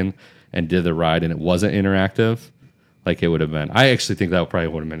Falcon and did the ride and it wasn't interactive, like it would have been. I actually think that probably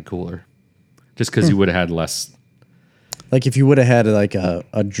would have been cooler, just because you would have had less. Like if you would have had like a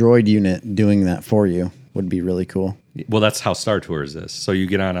droid unit doing that for you, would be really cool. Well, that's how Star Tours is. So you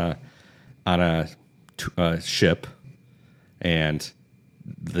get on a ship, and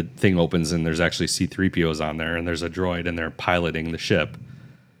the thing opens, and there's actually C-3POs on there, and there's a droid, and they're piloting the ship.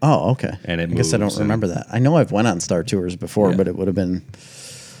 Oh, okay. And I guess I don't remember that. I know I've went on Star Tours before, but it would have been,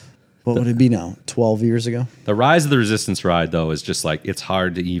 what would it be now? 12 years ago? The Rise of the Resistance ride, though, is just like, it's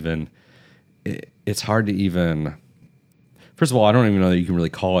hard to even. First of all, I don't even know that you can really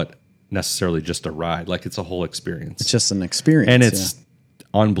call it necessarily just a ride. Like it's a whole experience. It's just an experience. And it's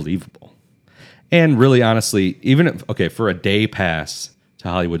unbelievable. And really, honestly, for a day pass to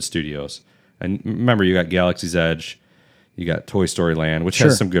Hollywood Studios, and remember, you got Galaxy's Edge, you got Toy Story Land, which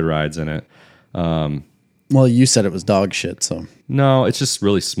has some good rides in it. Well, you said it was dog shit, so. No, it's just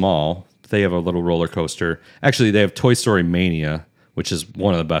really small. They have a little roller coaster. Actually, they have Toy Story Mania, which is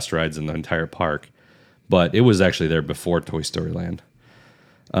one of the best rides in the entire park. But it was actually there before Toy Story Land.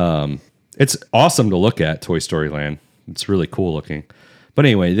 It's awesome to look at, Toy Story Land. It's really cool looking. But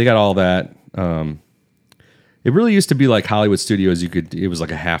anyway, they got all that. It really used to be like Hollywood Studios. It was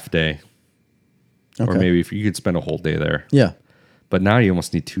like a half day, or maybe if you could spend a whole day there. Yeah. But now you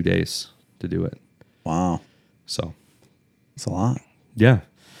almost need 2 days to do it. Wow. So it's a lot. Yeah.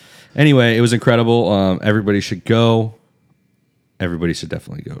 Anyway, it was incredible. Everybody should go. Everybody should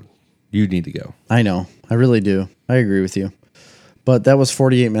definitely go. You need to go. I know. I really do. I agree with you. But that was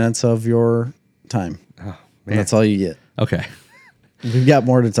 48 minutes of your time. Oh, man. That's all you get. Okay. We've got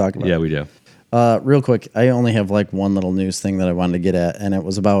more to talk about. Yeah, we do. Real quick, I only have like one little news thing that I wanted to get at, and it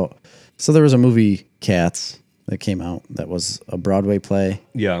was about, so there was a movie, Cats, that came out that was a Broadway play.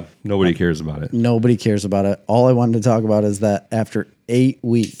 Yeah, nobody cares about it. Nobody cares about it. All I wanted to talk about is that after 8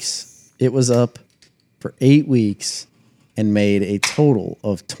 weeks, it was up for 8 weeks and made a total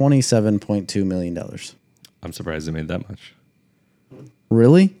of $27.2 million. I'm surprised they made that much.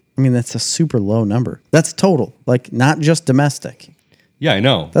 Really? I mean, that's a super low number. That's total, like not just domestic. Yeah, I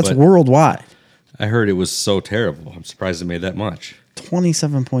know. That's worldwide. I heard it was so terrible. I'm surprised they made that much.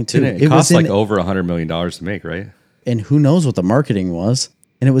 27.2. It cost like over $100 million to make, right? And who knows what the marketing was.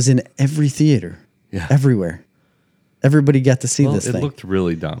 And it was in every theater. Yeah. Everywhere. Everybody got to see Well, this it thing. looked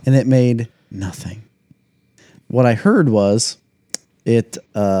really dumb. And it made nothing. What I heard was it,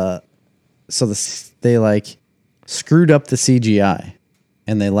 they like screwed up the CGI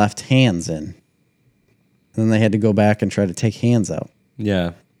and they left hands in. And then they had to go back and try to take hands out.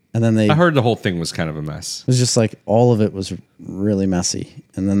 Yeah. And then I heard the whole thing was kind of a mess. it was just like all of it was really messy.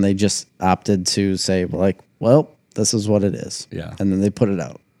 And then they just opted to say, like, well, this is what it is. Yeah. And then they put it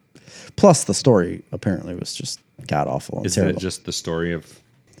out. Plus, the story apparently was just god awful and Isn't terrible. it just the story of...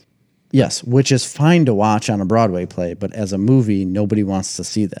 Yes, which is fine to watch on a Broadway play, but as a movie, nobody wants to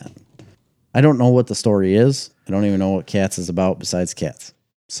see that. I don't know what the story is. I don't even know what Cats is about besides cats.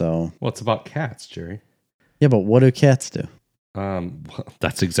 So, Well, it's about cats, Jerry. yeah, but what do cats do? Well,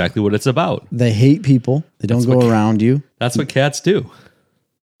 that's exactly what it's about. They hate people. They don't go around you. That's what cats do.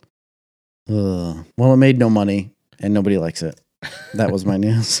 Well, it made no money, and nobody likes it. That was my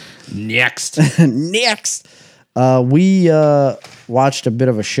news. Next. Next, we watched a bit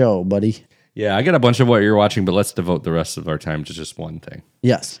of a show, buddy. Yeah, I got a bunch of what you're watching, but let's devote the rest of our time to just one thing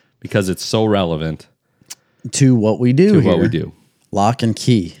Yes, because it's so relevant to what we do to here. what we do. Lock and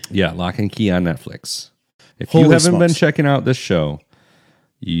Key. Yeah, Lock and Key on Netflix. If Holy you haven't been smokes. checking out this show,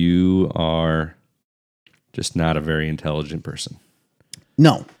 you are just not a very intelligent person.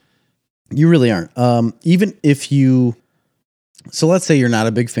 No, you really aren't. Even if you, so let's say you're not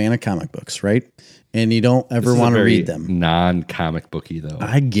a big fan of comic books, right? And you don't ever want to read them. Non-comic booky though.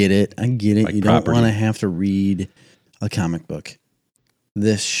 I get it. Like you don't property. want to have to read a comic book.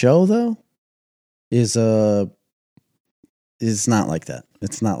 This show though is not like that.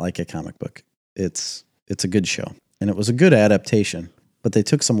 It's not like a comic book. It's a good show, and it was a good adaptation, but they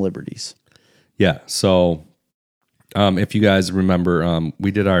took some liberties. Yeah. So, if you guys remember,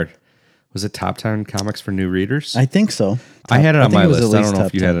 we did was it top 10 comics for new readers? I think so. I had it on think my was at list. I least don't know top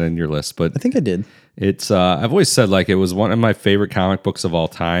if you 10. had it in your list, but I think I did. it's, I've always said like it was one of my favorite comic books of all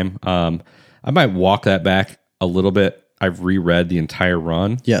time. I might walk that back a little bit. I've reread the entire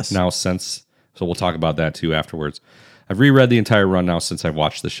run. Yes. Now so we'll talk about that too afterwards. I've reread the entire run now since I've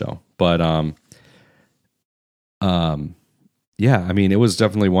watched the show, but, yeah, I mean, it was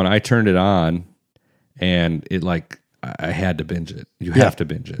definitely one I turned it on and it like, I had to binge it. You have to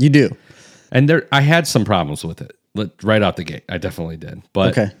binge it. You do. And I had some problems with it right out the gate. I definitely did.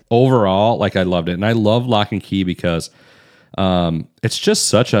 But Okay. overall, like I loved it. And I love Lock and Key because it's just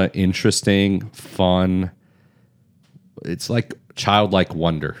such an interesting, fun, it's like childlike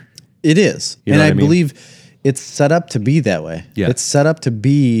wonder. It is. You And know I what I mean? believe it's set up to be that way. Yeah. It's set up to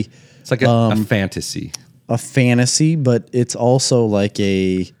be It's like a fantasy. a fantasy, but it's also like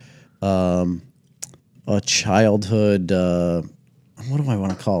a childhood, what do I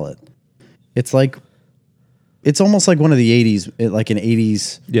want to call it? It's almost like one of the 80s, like an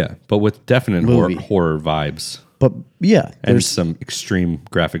 80s, Yeah, but with definite Movie. horror vibes but yeah, and there's, some extreme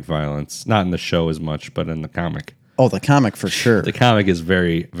graphic violence. Not in the show as much, but in the comic. the comic for sure. The comic is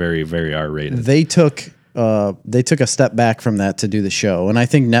very, very, very R-rated. They took a step back from that to do the show. And I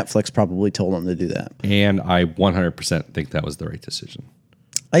think Netflix probably told them to do that. And I 100% think that was the right decision.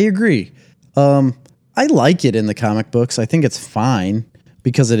 I agree. I like it in the comic books. I think it's fine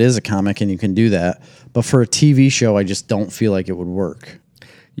because it is a comic and you can do that. But for a TV show, I just don't feel like it would work.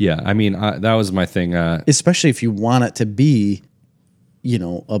 Yeah, I mean, that was my thing. Especially if you want it to be,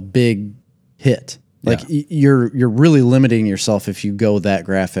 a big hit. Like you're really limiting yourself if you go that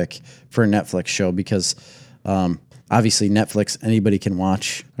graphic for a Netflix show because obviously Netflix anybody can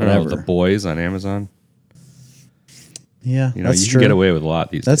watch I don't know, whatever. The Boys on Amazon. Yeah, You know, that's you true. can get away with a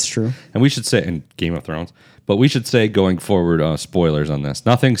lot these That's days. true. And we should say, in Game of Thrones, but we should say going forward, spoilers on this.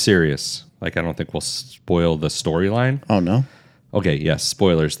 Nothing serious. Like, I don't think we'll spoil the storyline. Oh no. Okay, yes,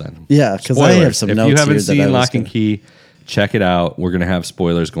 spoilers then. Yeah, 'cause I have Spoilers. some If notes you haven't here that I seen was Lock and gonna- Key, check it out. We're going to have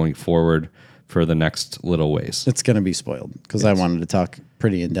spoilers going forward for the next little ways. It's going to be spoiled because I wanted to talk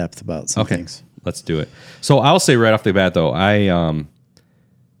pretty in depth about some Okay, things. let's do it. So I'll say right off the bat, though, I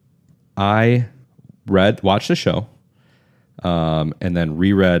watched the show, and then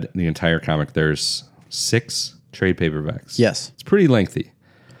reread the entire comic. There's 6 trade paperbacks. Yes. It's pretty lengthy.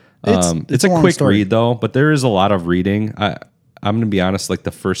 It's a long quick story. read though, but there is a lot of reading. I'm going to be honest, like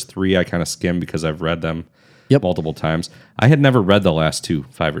the first 3 I kind of skimmed because I've read them Yep. multiple times. I had never read the last 2,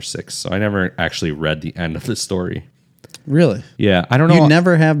 5 or 6, so I never actually read the end of the story. Really? Yeah, I don't know. You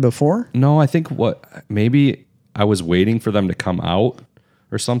never have before? No, I think maybe I was waiting for them to come out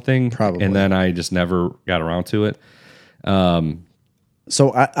or something. Probably. And then I just never got around to it.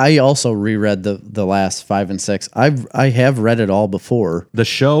 So I also reread the last 5 and 6. I have read it all before. The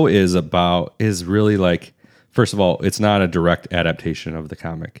show is really like, first of all, it's not a direct adaptation of the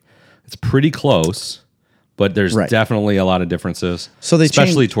comic. It's pretty close, but there's Right. definitely a lot of differences. So they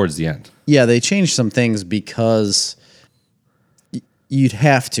especially towards the end. Yeah, they changed some things because you'd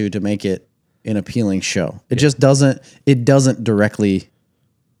have to make it an appealing show. It just doesn't. It doesn't directly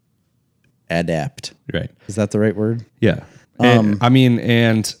adapt. Right. Is that the right word? Yeah. And, I mean,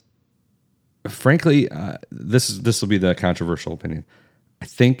 and frankly, this will be the controversial opinion. I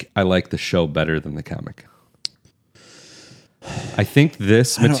think I like the show better than the comic. I think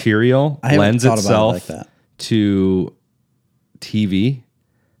this material lends itself like that. to TV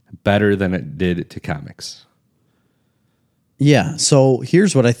better than it did to comics. Yeah. So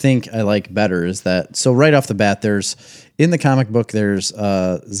here's what I think I like better is that, so right off the bat, in the comic book, there's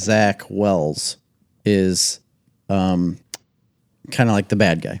Zach Wells is kind of like the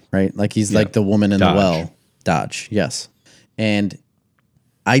bad guy, right? Like he's like the woman in the well. Dodge, yes. And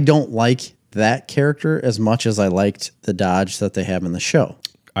I don't like that character as much as I liked the Dodge that they have in the show.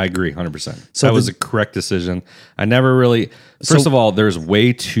 I agree 100%. So that was a correct decision. I never really, first of all, there's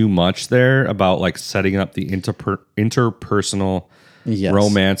way too much there about like setting up the interpersonal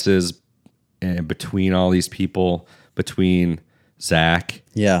romances between all these people, between Zach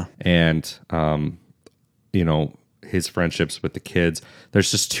and, his friendships with the kids. There's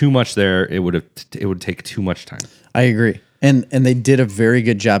just too much there. It would take too much time. I agree. And they did a very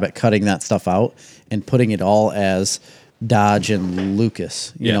good job at cutting that stuff out and putting it all as Dodge and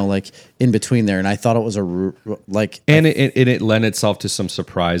Lucas, you know, like in between there. And I thought it was it lent itself to some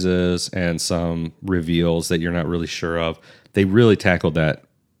surprises and some reveals that you're not really sure of. They really tackled that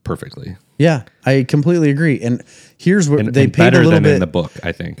perfectly. Yeah, I completely agree. And here's where they paid better a little than bit in the book,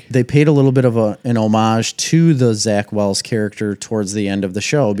 I think. They paid a little bit of an homage to the Zach Wells character towards the end of the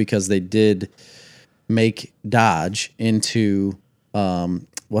show because they did make Dodge into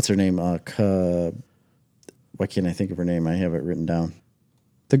what's her name? Why can't I think of her name? I have it written down.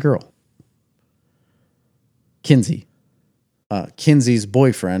 The girl. Kinsey. Kinsey's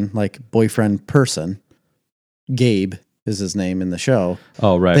boyfriend, like boyfriend person, Gabe is his name in the show.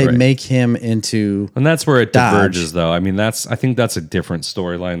 Oh, right. They make him into and that's where it Dodge. diverges, though. I mean, I think that's a different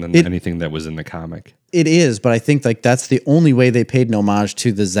storyline than anything that was in the comic. It is, but I think like that's the only way they paid an homage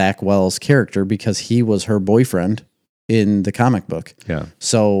to the Zach Wells character because he was her boyfriend in the comic book. Yeah.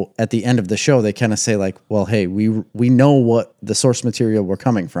 So at the end of the show, they kind of say like, well, hey, we know what the source material we're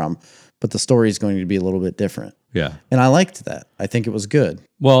coming from, but the story is going to be a little bit different. Yeah. And I liked that. I think it was good.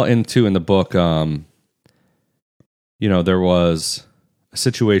 Well, in the book, there was a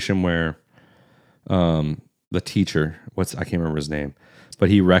situation where the teacher, I can't remember his name, but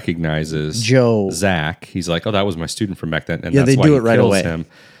he recognizes Joe. Zach. He's like, oh, that was my student from back then. And Yeah, that's they why do he it right kills away. him.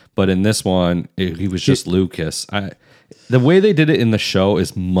 But in this one, he was just Lucas. The way they did it in the show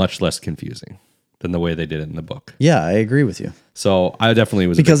is much less confusing than the way they did it in the book. Yeah, I agree with you. So I definitely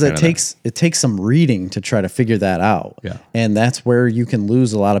was Because a big fan it takes some reading to try to figure that out. Yeah. And that's where you can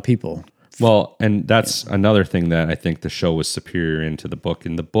lose a lot of people. Well, and that's another thing that I think the show was superior into the book.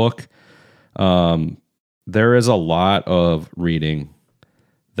 In the book, there is a lot of reading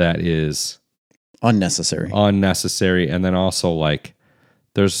that is unnecessary. And then also like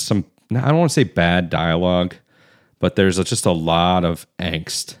there's some, I don't want to say bad dialogue, but there's just a lot of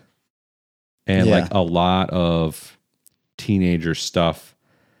angst and like a lot of teenager stuff,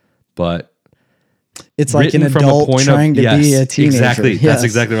 but it's like an written from a adult point trying to be a teenager. Exactly. Yes. That's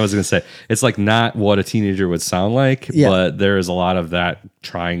exactly what I was going to say. It's like not what a teenager would sound like, but there is a lot of that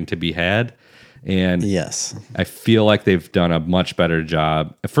trying to be had. And yes, I feel like they've done a much better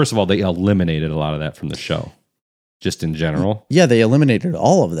job. First of all, they eliminated a lot of that from the show, just in general. Yeah, they eliminated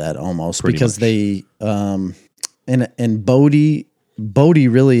all of that almost Pretty because much. they and Bodhi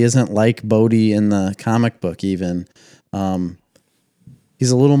really isn't like Bodhi in the comic book even. He's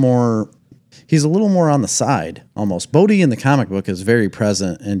a little more on the side almost. Bodhi in the comic book is very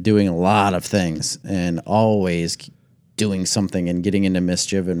present and doing a lot of things and always doing something and getting into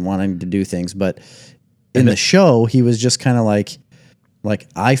mischief and wanting to do things. But in the show, he was just kind of like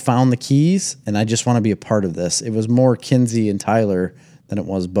I found the keys and I just want to be a part of this. It was more Kinsey and Tyler than it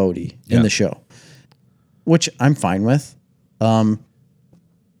was Bodhi in the show, which I'm fine with.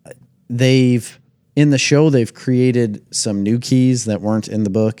 In the show, they've created some new keys that weren't in the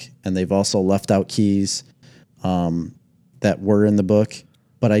book, and they've also left out keys that were in the book.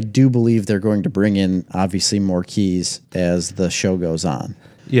 But I do believe they're going to bring in, obviously, more keys as the show goes on.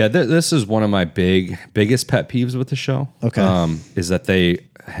 Yeah, this is one of my biggest pet peeves with the show. Okay. Is that they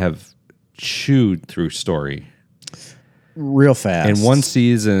have chewed through story. Real fast. In one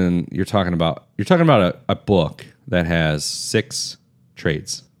season, you're talking about a book that has 6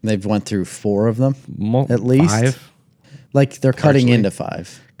 trades. They've went through 4 of them, at least. 5. Like they're cutting Partially. into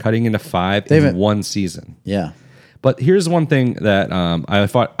 5. cutting into 5 They in haven't- one season. Yeah. But here's one thing that I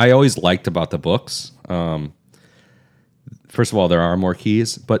thought I always liked about the books. First of all, there are more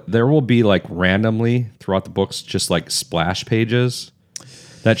keys, but there will be like randomly throughout the books, just like splash pages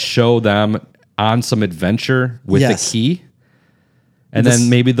that show them on some adventure with Yes. the key. And This- then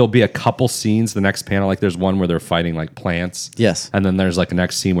maybe there'll be a couple scenes, the next panel, like there's one where they're fighting like plants. Yes. And then there's like a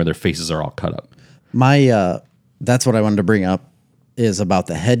next scene where their faces are all cut up. That's what I wanted to bring up is about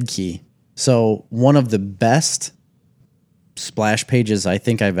the head key. So one of the best splash pages I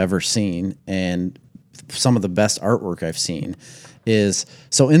think I've ever seen, and some of the best artwork I've seen, is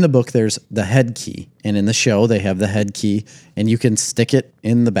so in the book there's the head key, and in the show they have the head key, and you can stick it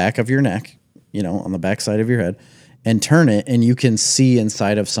in the back of your neck, on the back side of your head, and turn it, and you can see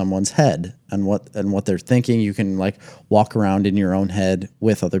inside of someone's head and what they're thinking. You can like walk around in your own head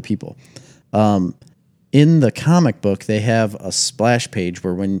with other people. In the comic book, they have a splash page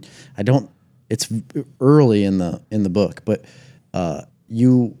where it's early in the book, but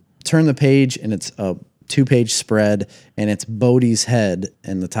you turn the page and it's a 2-page spread, and it's Bodhi's head,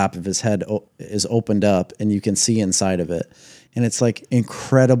 and the top of his head is opened up, and you can see inside of it. And it's like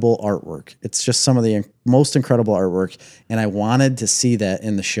incredible artwork. It's just some of the most incredible artwork. And I wanted to see that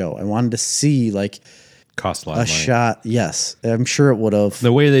in the show. I wanted to see like Cost a lot a of money. shot. Yes, I'm sure it would have.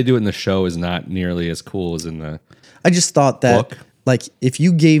 The way they do it in the show is not nearly as cool as in the I just thought that, book. like, if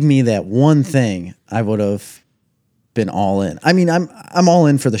you gave me that one thing, I would have been all in. I mean, I'm all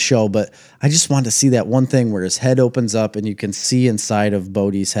in for the show, but I just wanted to see that one thing where his head opens up and you can see inside of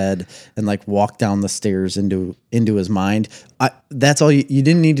Bodhi's head and like walk down the stairs into his mind. That's all. You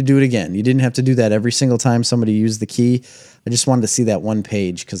didn't need to do it again. You didn't have to do that every single time somebody used the key. I just wanted to see that one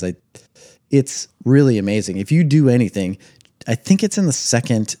page because it's really amazing. If you do anything, I think it's in the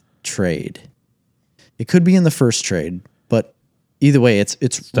second trade. It could be in the first trade, but either way, it's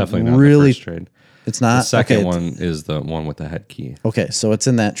definitely not really the first trade. It's not. The second okay, one is the one with the head key. Okay, so it's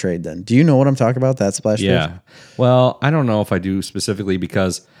in that trade then. Do you know what I'm talking about? That splash page? Yeah. Well, I don't know if I do specifically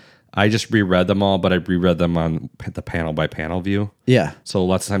because I just reread them all, but I reread them on the panel by panel view. Yeah, So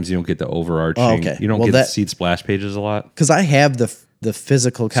lots of times you don't get the overarching. Oh, okay. You don't Well, get that- the seed splash pages a lot. because I have the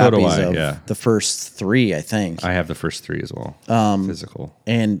physical So do copies I, of yeah. the first 3, I think. I have the first 3 as well. Physical.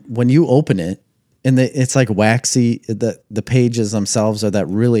 And when you open it, and it's like waxy. The pages themselves are that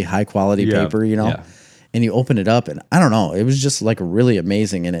really high quality Yeah, paper, yeah. And you open it up, and I don't know, it was just like really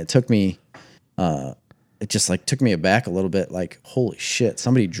amazing, and it took me, it just like took me aback a little bit. Like, holy shit,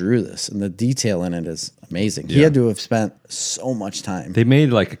 somebody drew this, and the detail in it is amazing. He Yeah. had to have spent so much time. They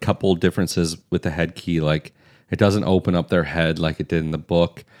made like a couple differences with the head key. Like it doesn't open up their head like it did in the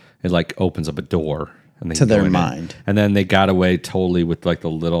book. It like opens up a door and they To can go their in it. mind. And then they got away totally with like the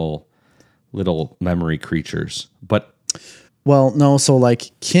little memory creatures. But Well, no, so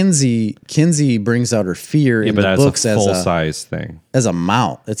like Kinsey brings out her fear in but the that's books a full as size thing. a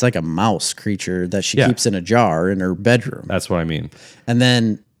mouse. It's like a mouse creature that she Yeah. keeps in a jar in her bedroom. That's what I mean. And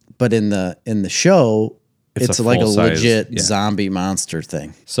then, but in the show, it's a like a full-size, legit yeah. zombie monster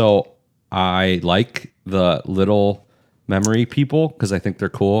thing. So I like the little memory people because I think they're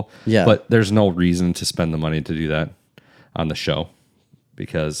cool. Yeah. But there's no reason to spend the money to do that on the show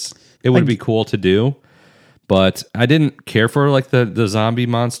because it would be cool to do. But I didn't care for like the zombie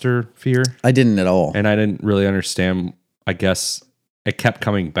monster fear, I didn't at all. and I didn't really understand. I guess it kept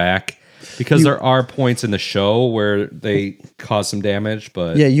coming back because there are points in the show where they cause some damage.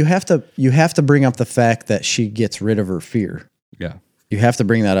 But Yeah, you have to bring up the fact that she gets rid of her fear. yeah. You have to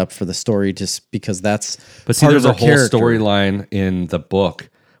bring that up for the story, just because that's. But see, part there's of a her whole character. storyline in the book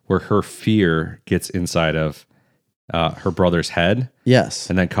where her fear gets inside of her brother's head Yes.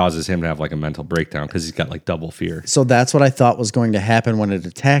 and then causes him to have like a mental breakdown because he's got like double fear. So that's what I thought was going to happen when it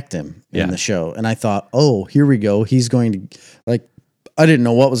attacked him in Yeah. the show. And I thought, oh, here we go. He's going to, like, I didn't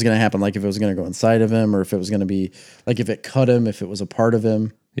know what was going to happen. Like, if it was going to go inside of him, or if it was going to be, like, if it cut him, if it was a part of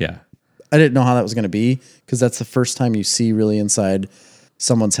him. Yeah. I didn't know how that was going to be, because that's the first time you see really inside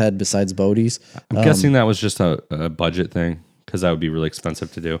someone's head besides Bodhi's. I'm guessing that was just a budget thing because that would be really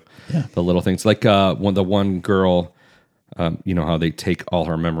expensive to do. Yeah. The little things like the one girl, you know how they take all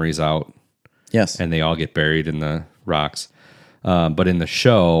her memories out Yes. and they all get buried in the rocks. But in the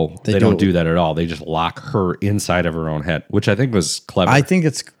show, they do don't it do that at all. They just lock her inside of her own head, which I think was clever. I think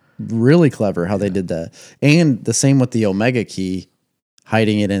it's really clever how they did that. And the same with the Omega key,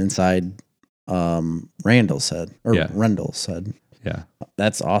 hiding it inside Randall's head, or Yeah. Rendell's head. yeah.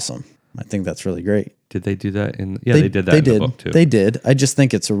 That's awesome. I think that's really great. Did they do that in? Yeah, they did that in the book too. They did. I just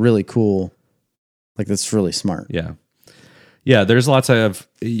think it's a really cool, like, that's really smart. Yeah. Yeah, there's lots of,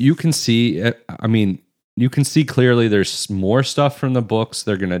 you can see, I mean, you can see clearly there's more stuff from the books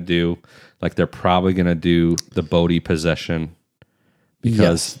they're gonna do. Like they're probably gonna do the Bodhi possession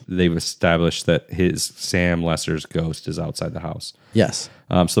because they've established that Sam Lesser's ghost is outside the house. Yes.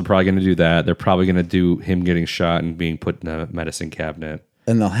 So they're probably gonna do that. They're probably gonna do him getting shot and being put in a medicine cabinet.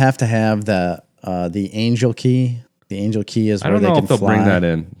 And they'll have to have the angel key. The angel key is where I don't know they if can they'll fly. bring that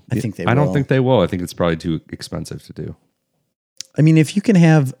in. I think they I don't will. think they will. I think it's probably too expensive to do. I mean, if you can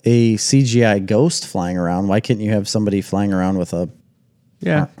have a CGI ghost flying around, why can't you have somebody flying around with a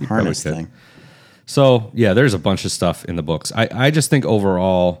Yeah, you probably harness could. thing? So yeah, there's a bunch of stuff in the books. I just think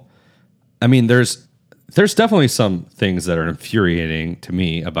overall, I mean, there's definitely some things that are infuriating to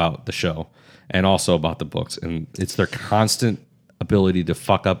me about the show and also about the books, and it's their constant ability to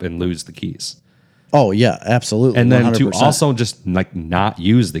fuck up and lose the keys. Oh yeah, absolutely. And then 100%. to also just like not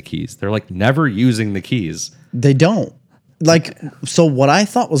use the keys. They're like never using the keys. They don't. Like, so what I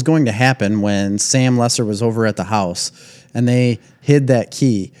thought was going to happen when Sam Lesser was over at the house and they hid that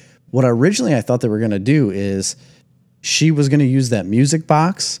key, what originally I thought they were going to do is she was going to use that music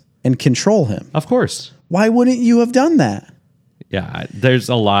box and control him. Of course. Why wouldn't you have done that? Yeah, there's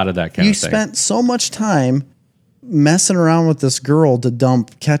a lot of that kind You of thing. spent so much time messing around with this girl to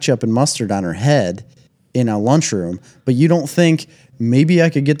dump ketchup and mustard on her head in a lunchroom, but you don't think maybe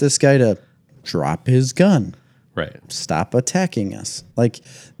I could get this guy to drop his gun. Right. Stop attacking us. Like,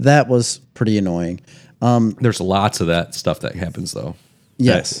 that was pretty annoying. There's lots of that stuff that happens though.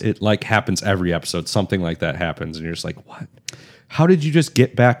 Yes. That it like happens every episode. Something like that happens and you're just like, what? How did you just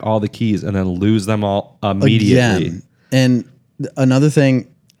get back all the keys and then lose them all immediately? Again. And another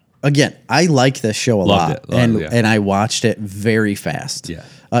thing, again, I like this show a lot. And I watched it very fast. Yeah.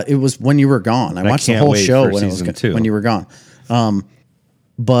 It was when you were gone. I watched the can't whole wait show for when season 2. when you were gone.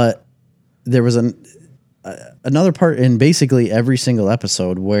 But there was another part in basically every single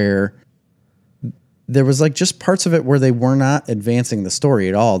episode where there was like just parts of it where they were not advancing the story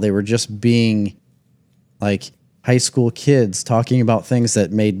at all. They were just being like high school kids talking about things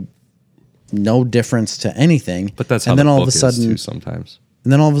that made no difference to anything. But that's how and then the all book of a sudden, is too sometimes.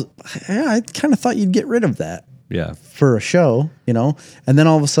 and then all of a, yeah, I kind of thought you'd get rid of that Yeah. for a show, you know, and then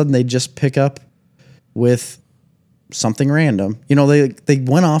all of a sudden they just pick up with something random. You know, they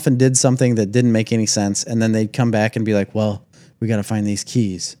went off and did something that didn't make any sense, and then they'd come back and be like, well, we got to find these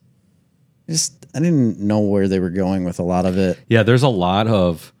keys. I didn't know where they were going with a lot of it. Yeah, there's a lot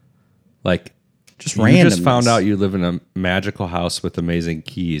of like Just you randomness. just found out you live in a magical house with amazing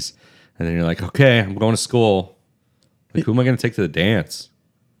keys, and then you're like, okay, I'm going to school. Like, who am I going to take to the dance?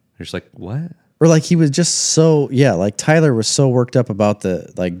 You're just like, what? Or like he was just so, yeah, like Tyler was so worked up about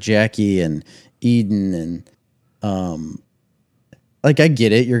the like Jackie and Eden and like I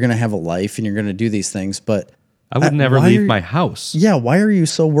get it, you're going to have a life and you're going to do these things, but I would never why leave are- my house. yeah, why are you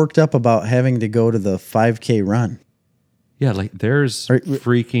so worked up about having to go to the 5K run? Yeah, like there's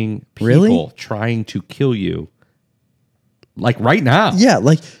freaking people Really? trying to kill you. Like right now. Yeah,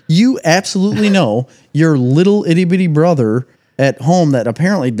 like you absolutely know your little itty bitty brother at home that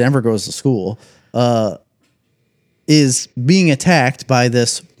apparently never goes to school is being attacked by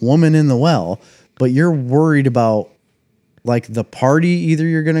this woman in the well, but you're worried about like the party either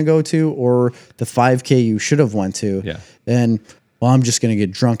you're going to go to or the 5K you should have went to. Yeah. And well, I'm just going to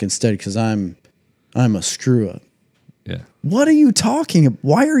get drunk instead because I'm a screw up. Yeah. What are you talking about?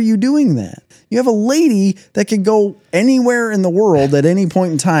 Why are you doing that? You have a lady that could go anywhere in the world at any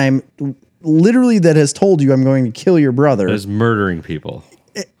point in time, literally that has told you I'm going to kill your brother. There's murdering people.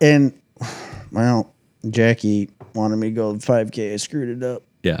 And, well, Jackie wanted me to go 5K. I screwed it up.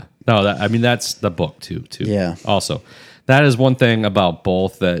 Yeah. No, I mean, that's the book too. Yeah. Also, that is one thing about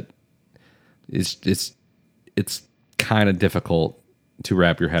both that it's kind of difficult to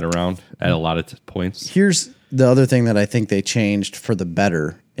wrap your head around at a lot of points. Here's the other thing that I think they changed for the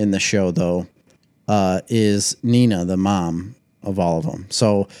better in the show, though, is Nina, the mom of all of them.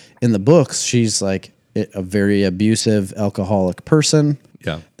 So in the books, she's like a very abusive, alcoholic person.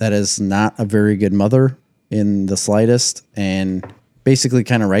 Yeah. That is not a very good mother in the slightest, and basically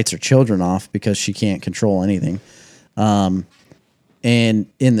kind of writes her children off because she can't control anything. And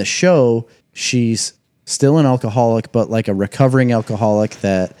in the show, she's still an alcoholic, but like a recovering alcoholic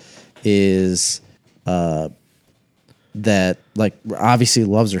that is that like obviously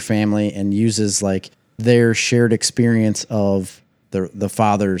loves her family and uses like their shared experience of the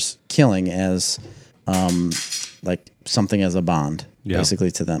father's killing as like something as a bond,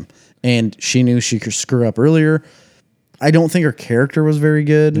 basically to them. And she knew she could screw up earlier. I don't think her character was very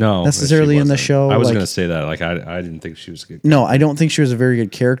good necessarily in the show. I was Like, going to say that. Like, I didn't think she was good. no, I don't think she was a very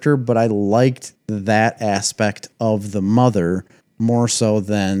good character, but I liked that aspect of the mother more so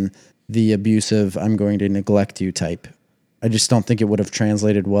than the abusive, I'm going to neglect you type. I just don't think it would have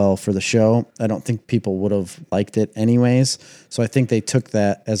translated well for the show. I don't think people would have liked it anyways. So I think they took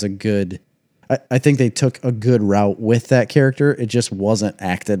that as a good, I think they took a good route with that character. It just wasn't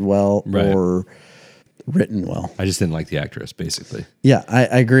acted well or written well. I just didn't like the actress, basically. Yeah, I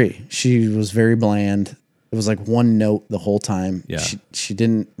agree. She was very bland. It was like one note the whole time. Yeah. She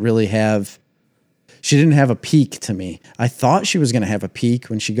didn't really have, she didn't have a peak to me. I thought she was going to have a peak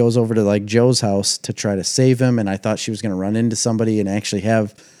when she goes over to like Joe's house to try to save him. And I thought she was going to run into somebody and actually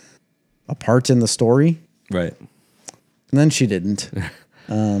have a part in the story. Right. And then she didn't.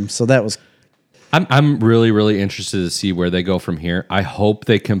 So that was, I'm really, really interested to see where they go from here. I hope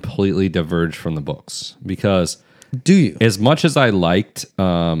they completely diverge from the books because do you? as much as I liked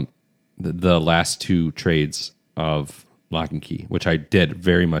the last two trades of Lock and Key, which I did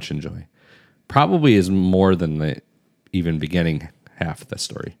very much enjoy, probably is more than the even beginning half of the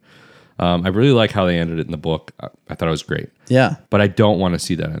story. I really like how they ended it in the book. I thought it was great. Yeah. But I don't want to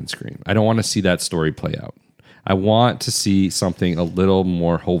see that on screen. I don't want to see that story play out. I want to see something a little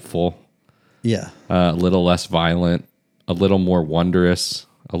more hopeful. Yeah. A little less violent, a little more wondrous,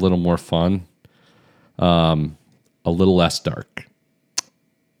 a little more fun, a little less dark.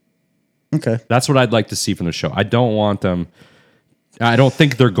 Okay. That's what I'd like to see from the show. I don't want them. I don't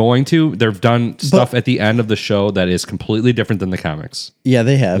think they're going to. They've done stuff at the end of the show that is completely different than the comics. Yeah,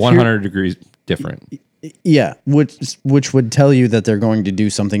 they have 100 degrees different. Yeah, which would tell you that they're going to do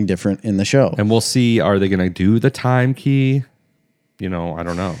something different in the show. And we'll see. Are they going to do the time key? I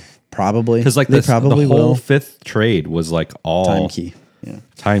don't know. Probably, Because like they probably the whole will. fifth trade was like all Time key. Yeah.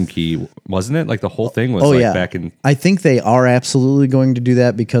 Time key, wasn't it? Like the whole thing was back in. I think they are absolutely going to do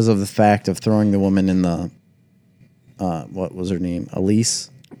that because of the fact of throwing the woman in the. What was her name? Elise.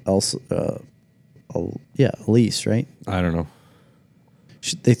 Elise, right? I don't know.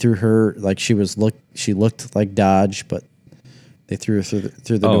 They threw her like she looked like Dodge, but they threw her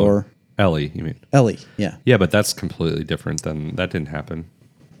through the door. Ellie, you mean? Ellie, yeah. Yeah, but that's completely different than that didn't happen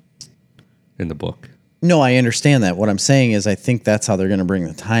in the book. No, I understand that. What I'm saying is I think that's how they're going to bring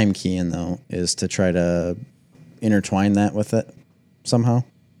the time key in, though, is to try to intertwine that with it somehow.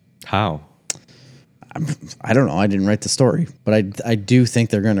 How? I don't know. I didn't write the story, but I do think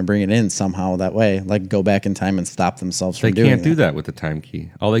they're going to bring it in somehow that way, like go back in time and stop themselves from doing it. They can't do that with the time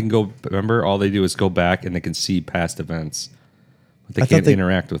key. All they do is go back and they can see past events. But they can't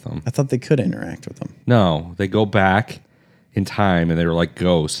interact with them. I thought they could interact with them. No, they go back in time and they're like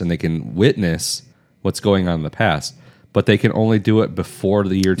ghosts and they can witness what's going on in the past. But they can only do it before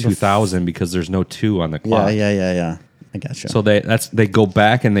the year 2000 because there's no 2 on the clock. Yeah. I gotcha. So they go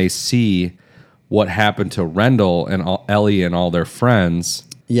back and they see what happened to Rendell and Ellie and all their friends.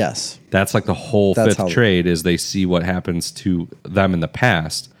 Yes. That's like the whole fifth trade is they see what happens to them in the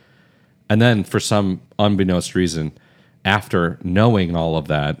past. And then for some unbeknownst reason, after knowing all of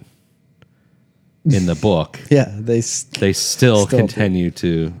that in the book, yeah, they still continue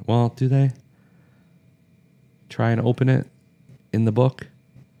to, well, do they try and open it in the book?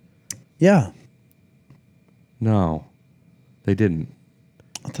 Yeah. No, they didn't.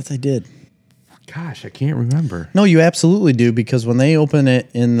 I thought they did. Gosh, I can't remember. No, you absolutely do, because when they open it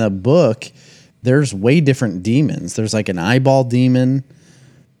in the book, there's way different demons. There's like an eyeball demon.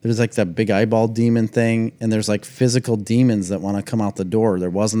 There's like that big eyeball demon thing, and there's like physical demons that want to come out the door. There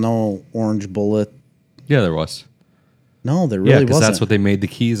was no orange bullet. Yeah, there was. No, there really wasn't. Because that's what they made the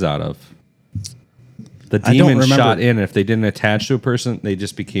keys out of. The demon shot in, and if they didn't attach to a person, they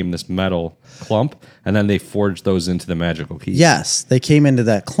just became this metal clump, and then they forged those into the magical keys. Yes, they came into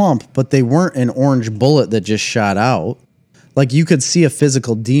that clump, but they weren't an orange bullet that just shot out. Like you could see a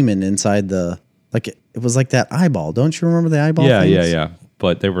physical demon inside the, like it was like that eyeball. Don't you remember the eyeball things? Yeah.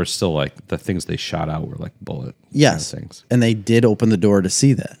 But they were still like, the things they shot out were like bullet yes, kind of things. And they did open the door to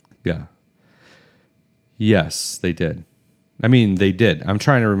see that. Yeah. Yes, they did. I mean, they did. I'm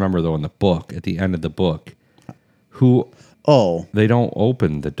trying to remember, though, in the book, at the end of the book, they don't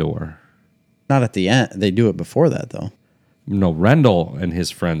open the door. Not at the end. They do it before that, though. No, Rendell and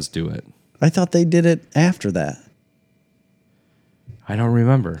his friends do it. I thought they did it after that. I don't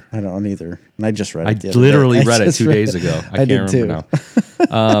remember. I don't either. And I just read it. I literally read it 2 days ago. I can't remember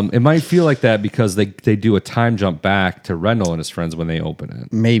now. It might feel like that because they do a time jump back to Rendell and his friends when they open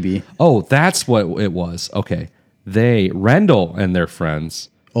it. Maybe. Oh, that's what it was. Okay. Rendell and their friends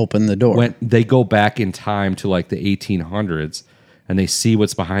open the door. They go back in time to like the 1800s and they see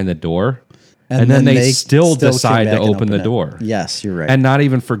what's behind the door. And then they still decide to open the door. Yes, you're right. And not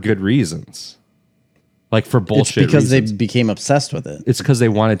even for good reasons. Like for bullshit it's because reasons. They became obsessed with it. It's because they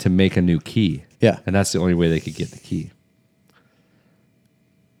wanted to make a new key. Yeah. And that's the only way they could get the key.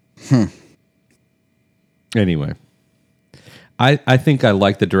 Anyway, I think I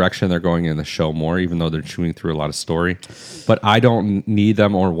like the direction they're going in the show more, even though they're chewing through a lot of story. But I don't need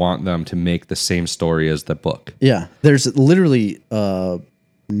them or want them to make the same story as the book. Yeah, there's literally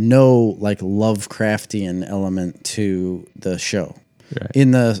no like Lovecraftian element to the show. Right.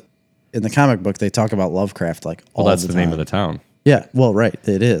 In the comic book, they talk about Lovecraft like all Well, that's the the time. name of the town. Yeah, well, right,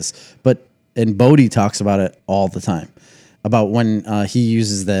 it is. And Bodhi talks about it all the time. About when he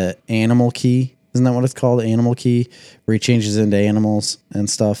uses the animal key. Isn't that what it's called? Animal key, where he changes into animals and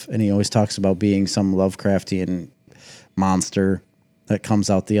stuff. And he always talks about being some Lovecraftian monster that comes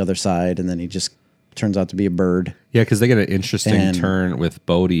out the other side, and then he just turns out to be a bird. Yeah, because they get an interesting And- turn with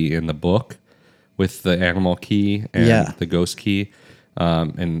Bodhi in the book with the animal key and Yeah. the ghost key.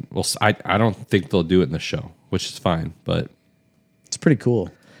 And I don't think they'll do it in the show, which is fine, but It's pretty cool.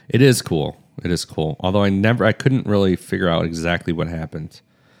 it is cool. It is cool. Although I couldn't really figure out exactly what happened.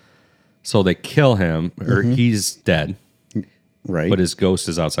 So they kill him, or he's dead, Right. but his ghost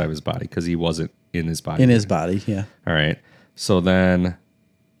is outside of his body because he wasn't in his body. in his body, yeah. All right. So then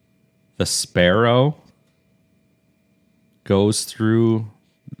the sparrow goes through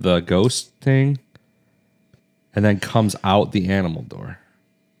the ghost thing and then comes out the animal door.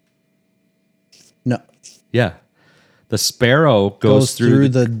 No. Yeah. The sparrow goes through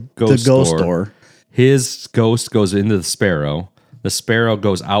the ghost door. His ghost goes into the sparrow. The sparrow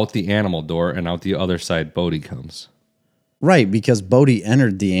goes out the animal door, and out the other side, Bodhi comes. Right, because Bodhi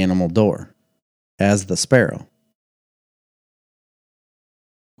entered the animal door as the sparrow.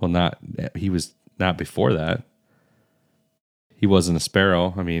 Well, he was not before that. He wasn't a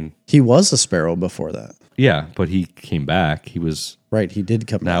sparrow. I mean, He was a sparrow before that. yeah, but he came back. He was Right, he did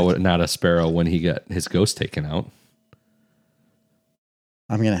come back. not a sparrow when he got his ghost taken out.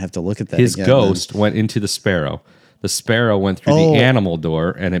 I'm going to have to look at that His again. ghost went into the sparrow. The sparrow went through Oh. the animal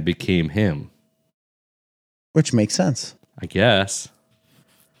door, and it became him. Which makes sense. I guess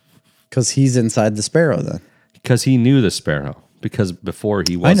Because he's inside the sparrow then. because he knew the sparrow. Because before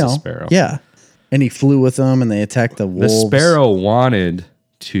he I was know. a sparrow. Yeah. And he flew with them and they attacked the The wolves. sparrow wanted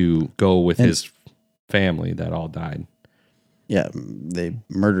to go with his family that all died. Yeah, they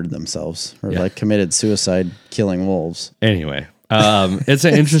murdered themselves or Yeah. like committed suicide killing wolves. Anyway, it's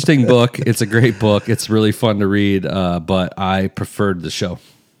an interesting book. It's a great book. It's really fun to read, but I preferred the show.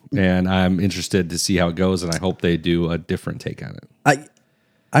 And I'm interested to see how it goes, and I hope they do a different take on it.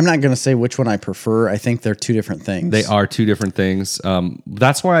 I'm not going to say which one I prefer. I think they're two different things. They are two different things.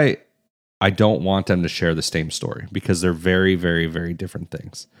 That's why I don't want them to share the same story, because they're very, very, very different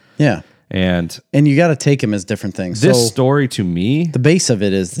things. Yeah. And And you got to take them as different things. this So story, to me, the base of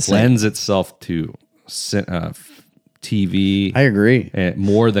it is the same. lends itself to TV I agree. and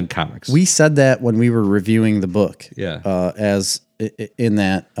more than comics. We said that when we were reviewing the book. Yeah. In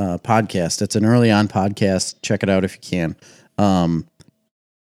that podcast. It's an early on podcast. Check it out if you can.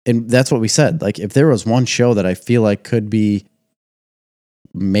 And that's what we said. Like, if there was one show that I feel like could be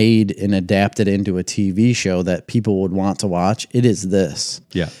made and adapted into a TV show that people would want to watch, it is this.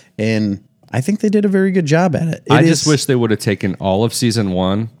 Yeah. And I think they did a very good job at it. I just wish they would have taken all of season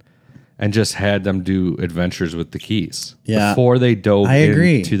 1 and just had them do adventures with the keys. Yeah. Before they dove I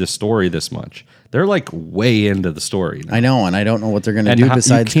agree. into the story this much. They're like way into the story now. I know, and I don't know what they're going to And do how- you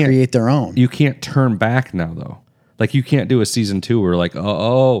besides can't- create their own. You can't turn back now, though. Like, you can't do a season 2 where like,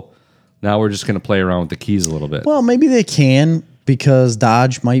 oh, now we're just going to play around with the keys a little bit. Well, maybe they can, because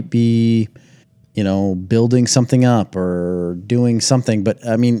Dodge might be, building something up or doing something. But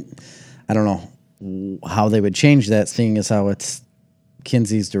I mean, I don't know how they would change that, seeing as how it's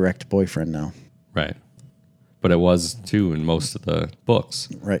Kinsey's direct boyfriend now. Right. But it was too in most of the books.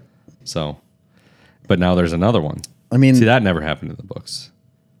 Right. So, but now there's another one. I mean, See, that never happened in the books.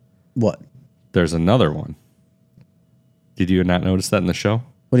 what? There's another one. Did you not notice that in the show?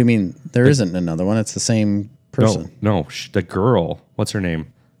 What do you mean? There isn't another one. It's the same person. No, the girl. What's her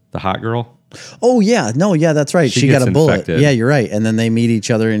name? The hot girl? Oh, yeah. No, yeah, that's right. She got gets a bullet. infected. Yeah, you're right. And then they meet each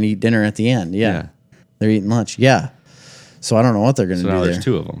other and eat dinner at the end. Yeah. Yeah. They're eating lunch. Yeah. So I don't know what they're going to So do now there. there's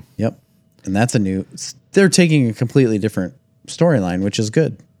two of them. Yep. And that's they're taking a completely different storyline, which is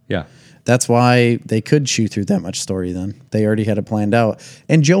good. Yeah. That's why they could chew through that much story then. They already had it planned out.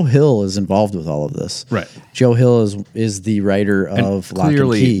 And Joe Hill is involved with all of this. Right. Joe Hill is the writer of Lock and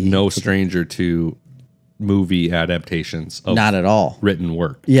Clearly Key. no stranger to movie adaptations of Not at all. written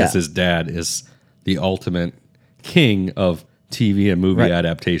work. Yeah. Because his dad is the ultimate king of TV and movie Right.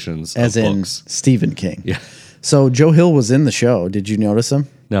 adaptations As of in books. Stephen King. Yeah. So Joe Hill was in the show. Did you notice him?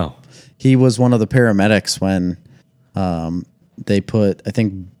 No. He was one of the paramedics when they put, I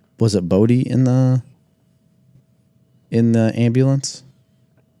think, was it Bodhi in the ambulance?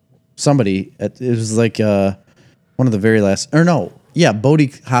 somebody. It was like one of the very last, or no, yeah,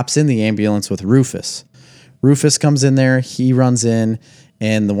 Bodhi hops in the ambulance with Rufus. Rufus comes in there, he runs in,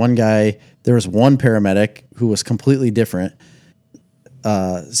 and the one guy, there was one paramedic who was completely different,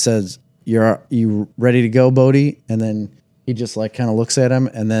 says, you ready to go, Bodhi? And then he just like kind of looks at him,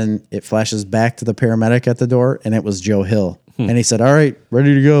 and then it flashes back to the paramedic at the door, and it was Joe Hill. And he said, all right,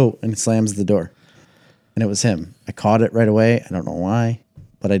 ready to go, and he slams the door. And it was him. I caught it right away. I don't know why,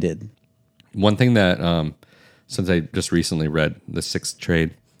 but I did. One thing that, since I just recently read The Sixth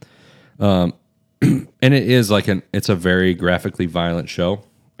Trade, and it is like it's a very graphically violent show,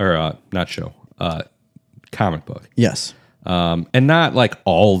 or not show, comic book. Yes. And not like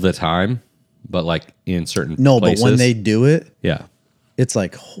all the time, but like in certain places. But when they do it, yeah. it's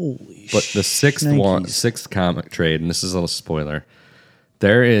like, holy shit. But the sixth comic trade, and this is a little spoiler,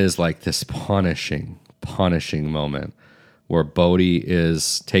 there is like this punishing moment where Bodhi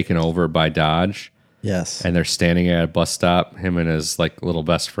is taken over by Dodge. Yes. And they're standing at a bus stop, him and his like little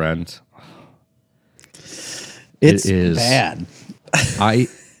best friend. It's bad. I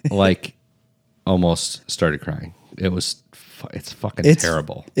like almost started crying. It's fucking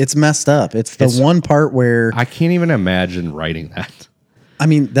terrible. It's messed up. It's the one part where I can't even imagine writing that. I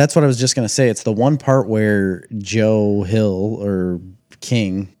mean, that's what I was just going to say. It's the one part where Joe Hill or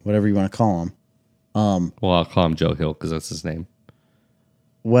King, whatever you want to call him. Well, I'll call him Joe Hill because that's his name.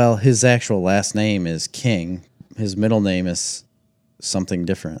 Well, his actual last name is King. His middle name is something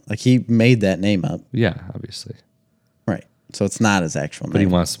different. Like he made that name up. Yeah, obviously. Right. So it's not his actual name. But he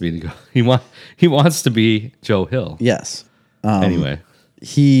wants to be he wants to be Joe Hill. Yes. Anyway,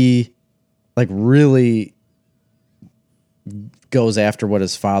 he like really goes after what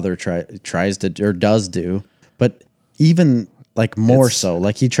his father tries to or does do, but even like more so,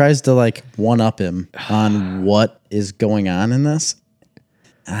 like he tries to like one up him on what is going on in this,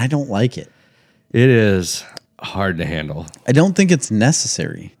 and I don't like it. It is hard to handle. I don't think it's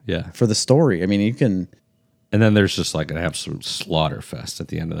necessary. Yeah, for the story. I mean, you can, and then there's just like an absolute slaughter fest at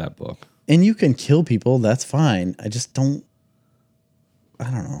the end of that book. And you can kill people. That's fine. I just don't. I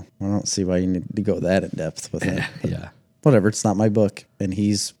don't know. I don't see why you need to go that in depth with it. Yeah. Whatever. It's not my book, and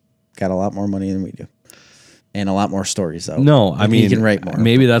he's got a lot more money than we do, and a lot more stories. Though. No, I mean, he can write more.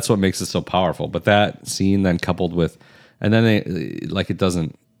 Maybe that's what makes it so powerful. But that scene then coupled with, and then it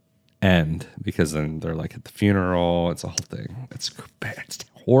doesn't end because then they're like at the funeral. It's a whole thing. It's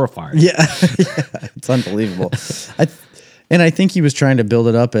horrifying. Yeah, it's unbelievable. I think he was trying to build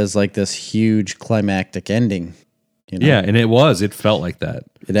it up as like this huge climactic ending. You know? Yeah, and it was. It felt like that.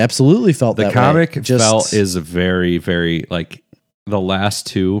 It absolutely felt that way. The comic is very, very, like, the last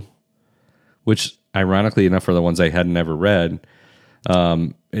two, which, ironically enough, are the ones I had never read.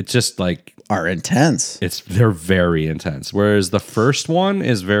 It's just, like... are intense. They're very intense. Whereas the first one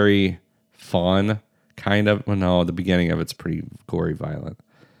is very fun, kind of. Well, no, the beginning of it's pretty gory, violent.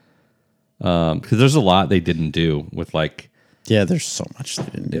 Because there's a lot they didn't do with, like... Yeah, there's so much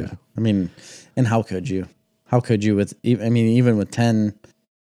they didn't do. I mean, and how could you? How could you with, I mean, even with 10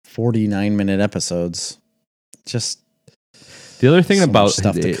 49-minute episodes, just the other thing so about much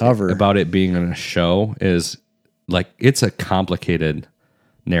stuff to cover about it being on a show is like it's a complicated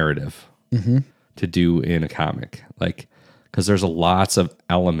narrative to do in a comic, like because there's lots of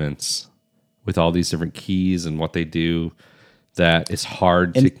elements with all these different keys and what they do that it's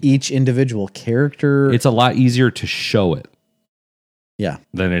hard and to each individual character. It's a lot easier to show it. Yeah.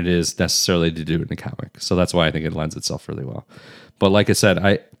 Than it is necessarily to do it in a comic. So that's why I think it lends itself really well. But like I said,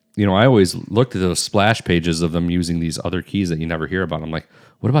 I always looked at those splash pages of them using these other keys that you never hear about. I'm like,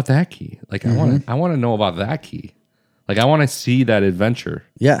 what about that key? Like I want to know about that key. Like I want to see that adventure.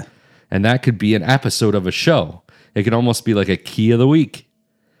 Yeah. And that could be an episode of a show. It could almost be like a key of the week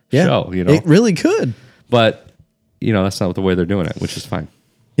show, you know. It really could. But that's not the way they're doing it, which is fine.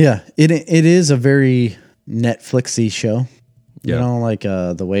 Yeah. It is a very Netflixy show. Yeah. You know, like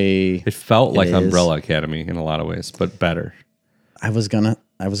the way it felt like Umbrella Academy in a lot of ways, but better. I was gonna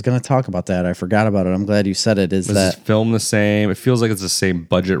talk about that. I forgot about it. I'm glad you said it. Is that film the same? It feels like it's the same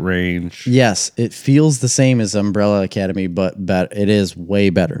budget range. Yes, it feels the same as Umbrella Academy, but it is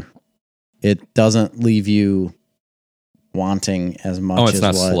way better. It doesn't leave you wanting as much. Oh, it's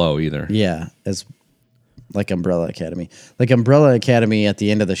not slow either. Yeah, as like Umbrella Academy. Like Umbrella Academy at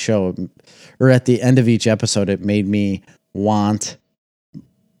the end of the show, or at the end of each episode, it made me want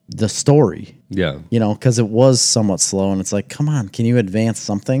the story. Yeah. Because it was somewhat slow, and it's like, come on, can you advance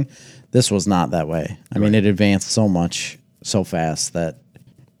something? This was not that way. I mean, it advanced so much so fast that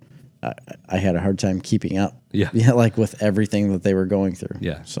I had a hard time keeping up. Yeah. Like with everything that they were going through.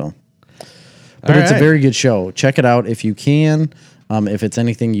 Yeah. So, but it's a very good show. Check it out if you can. If it's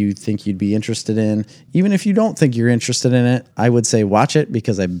anything you think you'd be interested in, even if you don't think you're interested in it, I would say watch it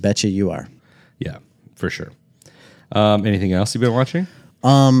because I bet you are. Yeah, for sure. Anything else you've been watching?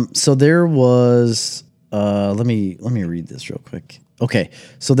 So there was let me read this real quick. Okay.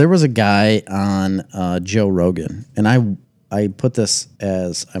 So there was a guy on Joe Rogan, and I put this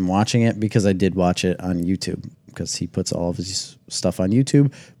as I'm watching it because I did watch it on YouTube because he puts all of his stuff on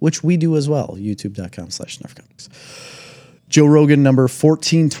YouTube, which we do as well, youtube.com/nerfcomics. Joe Rogan number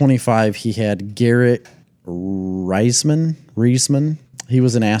 1425, he had Garrett Reisman. He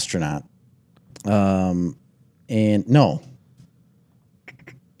was an astronaut. And no,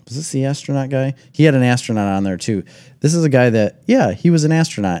 was this the astronaut guy? He had an astronaut on there too. This is a guy that, yeah, he was an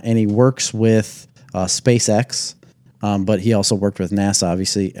astronaut and he works with SpaceX, but he also worked with NASA,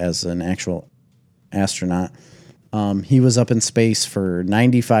 obviously, as an actual astronaut. He was up in space for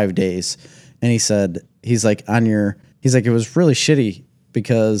 95 days, and he said, he's like, it was really shitty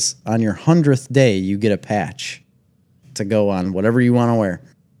because on your 100th day, you get a patch to go on whatever you want to wear.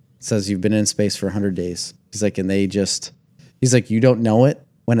 It says you've been in space for 100 days. He's like, and he's like, you don't know it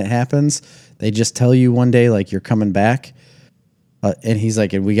when it happens. They just tell you one day, like, you're coming back. And he's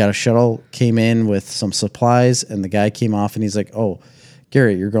like, and we got a shuttle came in with some supplies, and the guy came off, and he's like, oh,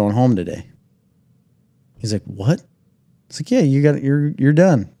 Garrett, you're going home today. He's like, what? It's like, yeah, you're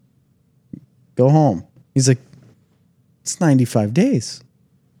done. Go home. He's like, it's 95 days.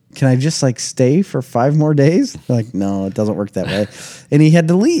 Can I just like stay for 5 more days? They're like, no, it doesn't work that way. And he had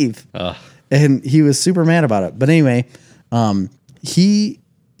to leave. And he was super mad about it. But anyway,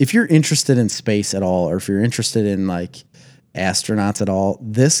 if you're interested in space at all, or if you're interested in like astronauts at all,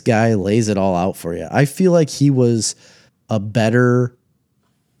 this guy lays it all out for you. I feel like he was a better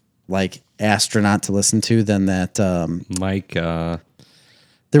like astronaut to listen to than that Mike.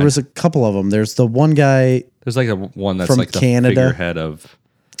 There was a couple of them. There's the one guy. There's like one that's from like the Canada. figurehead of.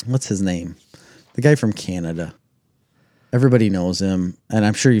 What's his name? The guy from Canada. Everybody knows him, and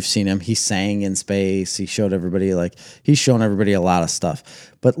I'm sure you've seen him. He sang in space. He showed everybody, like, he's shown everybody a lot of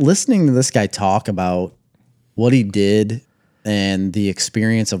stuff. But listening to this guy talk about what he did and the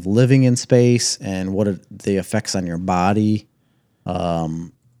experience of living in space and the effects on your body,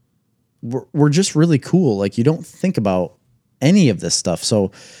 were just really cool. Like, you don't think about any of this stuff.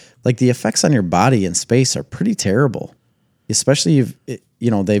 So, like, the effects on your body in space are pretty terrible, especially if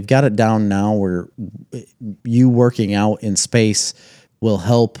they've got it down now where you working out in space will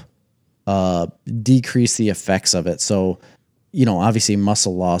help decrease the effects of it. So, obviously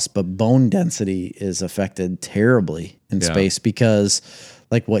muscle loss, but bone density is affected terribly in space because,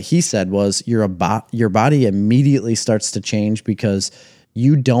 like what he said was, your body immediately starts to change because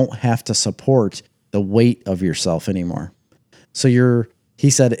you don't have to support the weight of yourself anymore. So he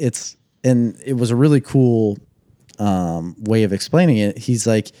said it was a really cool way of explaining it. He's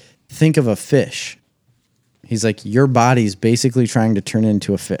like, think of a fish. He's like, your body's basically trying to turn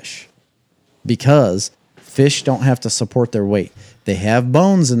into a fish because fish don't have to support their weight. They have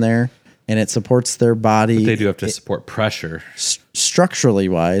bones in there and it supports their body. But they do have to support pressure. Structurally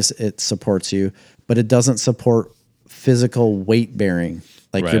wise, it supports you, but it doesn't support physical weight bearing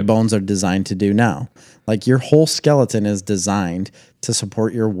like your bones are designed to do now. Like, your whole skeleton is designed to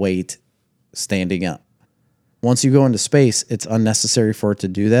support your weight standing up. Once you go into space, it's unnecessary for it to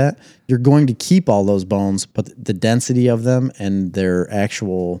do that. You're going to keep all those bones, but the density of them and their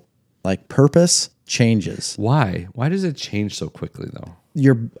actual like purpose changes. Why? Why does it change so quickly though?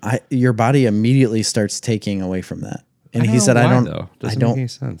 Your body immediately starts taking away from that. And he said, Doesn't make any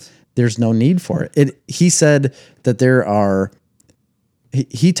sense. There's no need for it. He said that there are.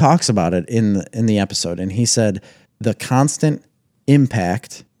 He talks about it in the episode, and he said the constant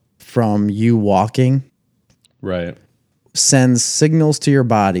impact from you walking sends signals to your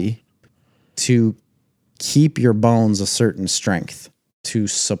body to keep your bones a certain strength to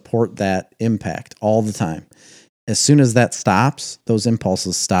support that impact all the time. As soon as that stops, those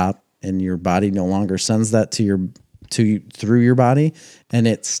impulses stop, and your body no longer sends that through your body, and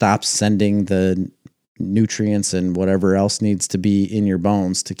it stops sending the nutrients and whatever else needs to be in your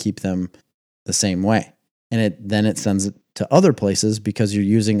bones to keep them the same way. And then it sends it to other places because you're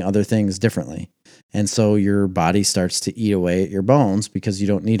using other things differently. And so your body starts to eat away at your bones because you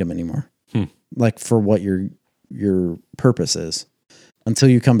don't need them anymore. Like, for what your purpose is, until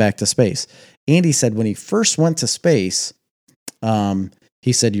you come back to space. Andy said when he first went to space,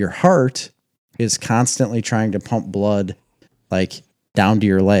 he said your heart is constantly trying to pump blood like down to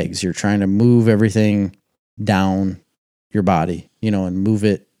your legs. You're trying to move everything down your body, and move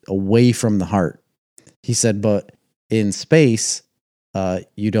it away from the heart. He said, but in space,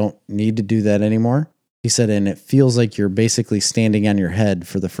 you don't need to do that anymore. He said, and it feels like you're basically standing on your head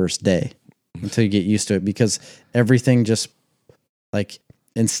for the first day until you get used to it, because everything just like,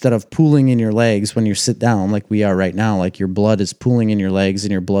 instead of pooling in your legs when you sit down like we are right now, like your blood is pooling in your legs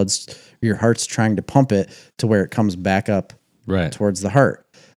and your heart's trying to pump it to where it comes back up towards the heart.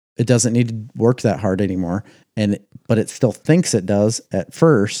 It doesn't need to work that hard anymore. But it still thinks it does at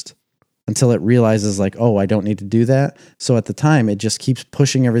first until it realizes like, oh, I don't need to do that. So at the time it just keeps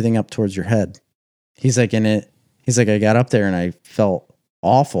pushing everything up towards your head. He's like, I got up there and I felt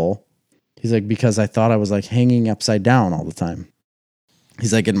awful. He's like, because I thought I was like hanging upside down all the time.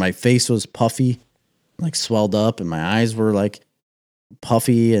 He's like, and my face was puffy, like swelled up, and my eyes were like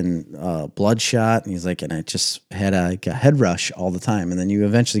puffy and bloodshot. And he's like, and I just had a head rush all the time. And then you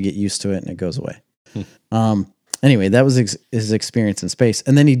eventually get used to it and it goes away. Anyway, that was his experience in space.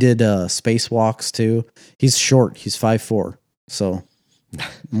 And then he did spacewalks too. He's short. He's 5'4". So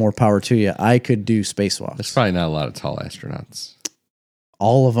more power to you. I could do spacewalks. There's probably not a lot of tall astronauts.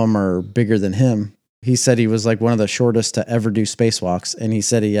 All of them are bigger than him. He said he was like one of the shortest to ever do spacewalks. And he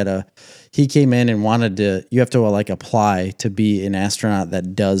said he came in and wanted to, you have to like apply to be an astronaut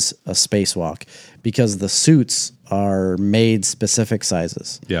that does a spacewalk, because the suits are made specific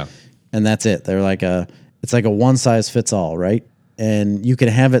sizes. Yeah. And that's it. They're like it's like a one size fits all, right? And you can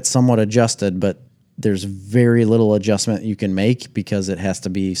have it somewhat adjusted, but there's very little adjustment you can make because it has to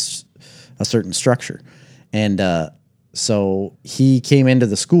be a certain structure. And so he came into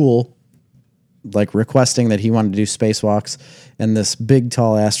the school like requesting that he wanted to do spacewalks, and this big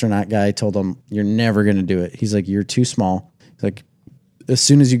tall astronaut guy told him, you're never going to do it. He's like, you're too small. He's like, as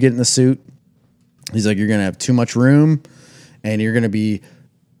soon as you get in the suit, he's like, you're going to have too much room and you're going to be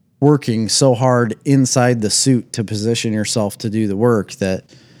working so hard inside the suit to position yourself to do the work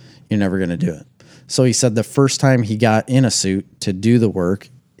that you're never going to do it. So he said the first time he got in a suit to do the work,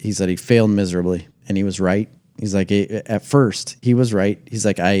 he said he failed miserably, and he was right. He's like, at first he was right. He's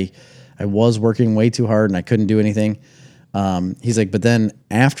like, I was working way too hard and I couldn't do anything. He's like, but then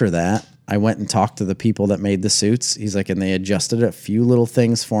after that, I went and talked to the people that made the suits. He's like, and they adjusted a few little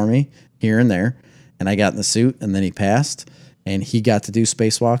things for me here and there. And I got in the suit, and then he passed and he got to do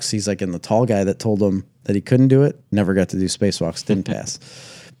spacewalks. He's like, and the tall guy that told him that he couldn't do it never got to do spacewalks, didn't pass.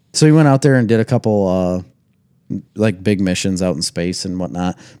 So he went out there and did a couple, like big missions out in space and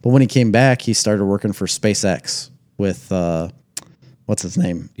whatnot. But when he came back, he started working for SpaceX with, what's his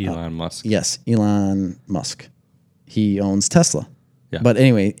name? Elon Musk. Yes, Elon Musk. He owns Tesla. Yeah. But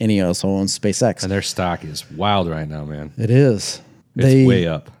anyway, and he also owns SpaceX. And their stock is wild right now, man. It is. It's way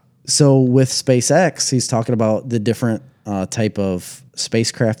up. So with SpaceX, he's talking about the different type of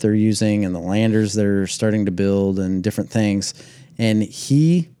spacecraft they're using and the landers they're starting to build and different things. And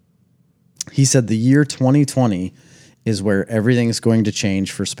he said the year 2020 is where everything's going to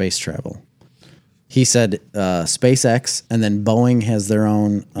change for space travel. He said SpaceX, and then Boeing has their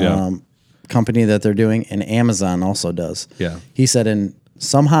own company that they're doing, and Amazon also does. Yeah. He said, and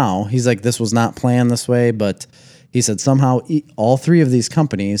somehow, he's like, this was not planned this way, but he said somehow all three of these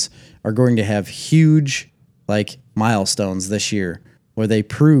companies are going to have huge like milestones this year where they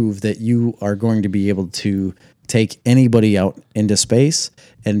prove that you are going to be able to take anybody out into space,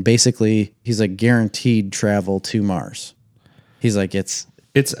 and basically he's like guaranteed travel to Mars. He's like, it's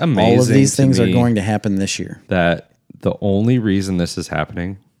amazing. All of these things are going to happen this year. That the only reason this is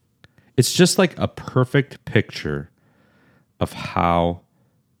happening, it's just like a perfect picture of how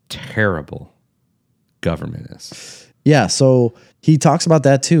terrible government is. Yeah, so he talks about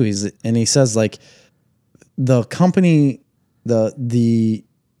that too. He says like the company, the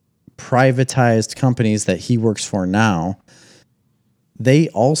privatized companies that he works for now, they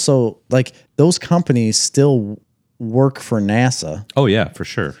also like those companies still work for NASA. Oh yeah, for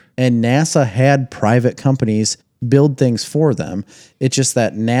sure. And NASA had private companies build things for them. It's just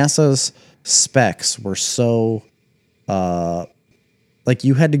that NASA's specs were so like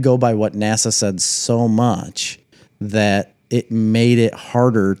you had to go by what NASA said so much that it made it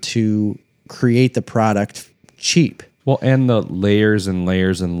harder to create the product cheap. Well, and the layers and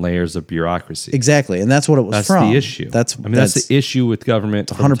layers and layers of bureaucracy. Exactly, and that's what it was from. That's the issue. That's the issue with government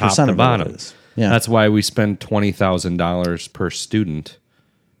from 100% top to bottom. Yeah. That's why we spend $20,000 per student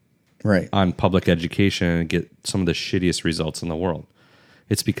right on public education and get some of the shittiest results in the world.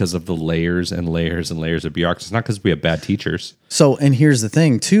 It's because of the layers and layers and layers of bureaucracy. It's not because we have bad teachers. So, and here's the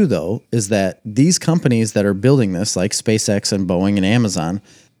thing too, though, is that these companies that are building this, like SpaceX and Boeing and Amazon,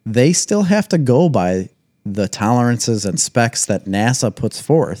 they still have to go by the tolerances and specs that NASA puts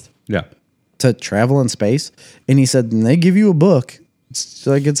forth. Yeah. To travel in space. And he said, and they give you a book. It's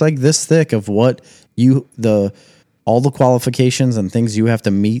like this thick of what the all the qualifications and things you have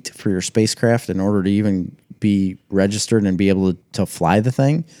to meet for your spacecraft in order to even be registered and be able to fly the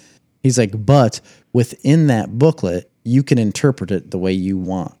thing. He's like, but within that booklet, you can interpret it the way you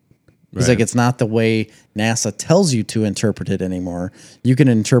want. He's like, it's not the way NASA tells you to interpret it anymore. You can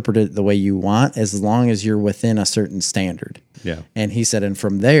interpret it the way you want as long as you're within a certain standard. Yeah. And he said, and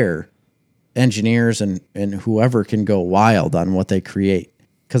from there, engineers and whoever can go wild on what they create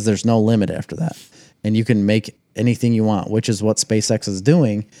because there's no limit after that. And you can make anything you want, which is what SpaceX is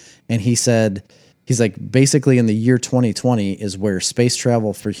doing. And he said, he's like, basically in the year 2020 is where space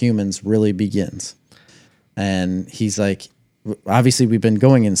travel for humans really begins. And he's like, obviously we've been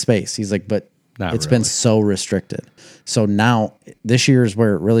going in space. He's like, but it's been so restricted. So now this year is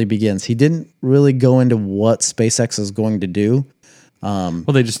where it really begins. He didn't really go into what SpaceX is going to do. Well,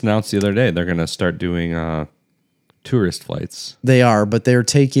 they just announced the other day they're going to start doing tourist flights. They are, but they're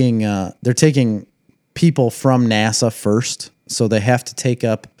taking people from NASA first. So they have to take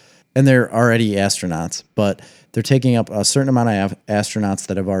up, and they're already astronauts, but they're taking up a certain amount of astronauts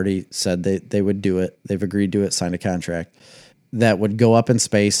that have already said they would do it. They've agreed to it, signed a contract that would go up in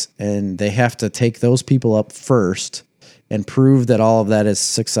space, and they have to take those people up first and prove that all of that is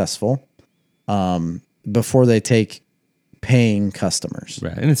successful before they take paying customers.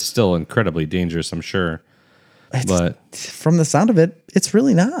 Right. And it's still incredibly dangerous, I'm sure. But from the sound of it, it's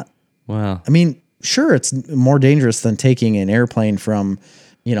really not. Wow. I mean, sure, it's more dangerous than taking an airplane from,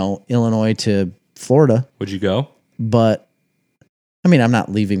 Illinois to Florida. Would you go? But, I mean, I'm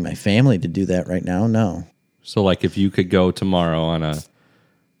not leaving my family to do that right now, no. So, like, if you could go tomorrow on a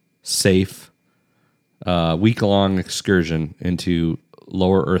safe, week-long excursion into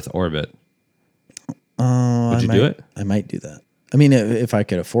lower Earth orbit, would you do it? I might do that. I mean, if I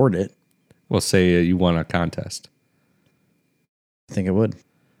could afford it. Well, say you won a contest. I think I would.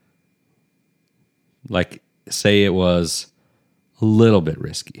 Like, say it was a little bit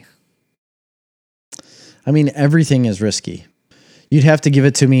risky. I mean, everything is risky. You'd have to give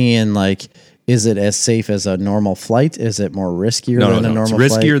it to me in, like, is it as safe as a normal flight? Is it more riskier than a normal flight?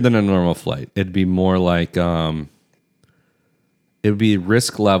 It's riskier than a normal flight. It'd be more like, it would be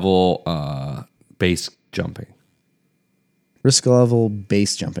risk level base jumping. Risk level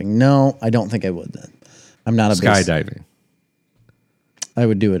base jumping. No, I don't think I would then. I'm not a skydiving. I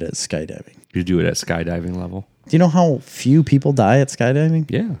would do it as skydiving. You do it at skydiving level? Do you know how few people die at skydiving?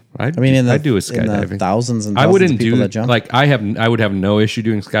 Yeah, I mean, I do a skydiving. In the thousands and thousands of people that jump. Like I would have no issue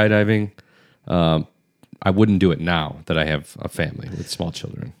doing skydiving. I wouldn't do it now that I have a family with small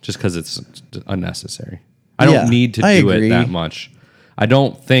children, just because it's unnecessary. I don't need to do it that much. I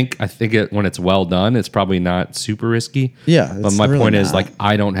think it when it's well done, it's probably not super risky. Yeah, but my point is, like,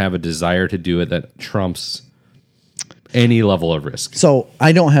 I don't have a desire to do it that trumps any level of risk. So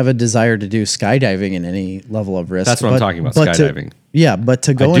I don't have a desire to do skydiving in any level of risk. That's what I'm talking about. Skydiving. But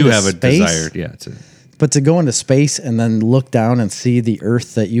to go into space, a desire. Yeah. But to go into space and then look down and see the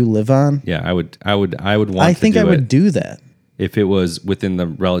Earth that you live on. Yeah, I would want. I think I would do that if it was within the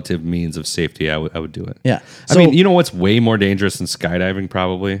relative means of safety. I would do it. Yeah. I mean, you know what's way more dangerous than skydiving?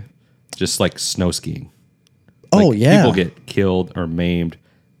 Probably just like snow skiing. Oh, yeah. People get killed or maimed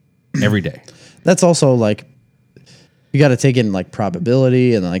every day. That's also like, you got to take in like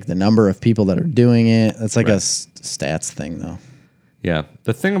probability and like the number of people that are doing it. That's like a stats thing, though. Yeah.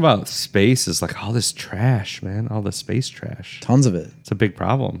 The thing about space is like all this trash, man. All the space trash. Tons of it. It's a big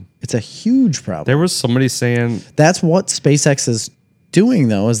problem. It's a huge problem. There was somebody saying... That's what SpaceX is doing,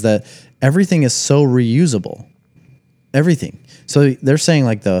 though, is that everything is so reusable. Everything. So they're saying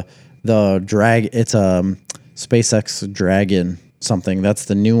like the drag... It's a SpaceX Dragon something. That's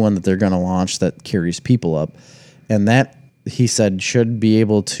the new one that they're going to launch that carries people up. And that, he said, should be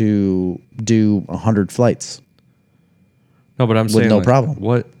able to do 100 flights. No, but I'm saying no problem.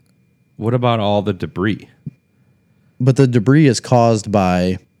 What about all the debris? But the debris is caused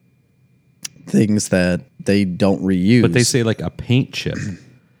by things that they don't reuse. But they say like a paint chip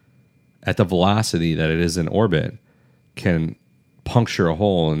at the velocity that it is in orbit can puncture a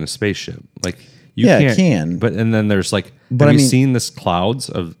hole in a spaceship. Like it can. But and then there's like, have you seen this clouds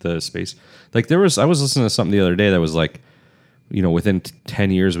of the space? Like I was listening to something the other day that was like, within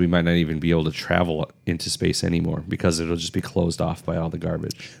 10 years, we might not even be able to travel into space anymore because it'll just be closed off by all the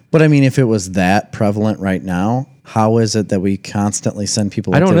garbage. But I mean, if it was that prevalent right now, how is it that we constantly send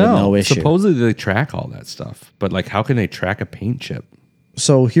people up there with no issue? Supposedly they track all that stuff, but like, how can they track a paint chip?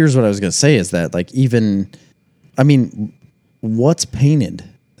 So here's what I was going to say is that like what's painted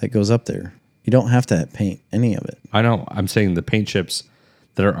that goes up there? You don't have to paint any of it. I know. I'm saying the paint chips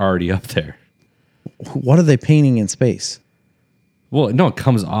that are already up there. What are they painting in space? Well, no, it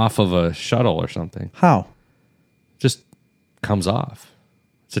comes off of a shuttle or something. How? just comes off.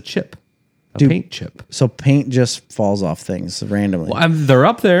 It's a chip, a Dude. paint chip. So paint just falls off things randomly. Well, they're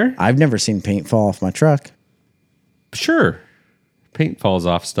up there. I've never seen paint fall off my truck. Sure, paint falls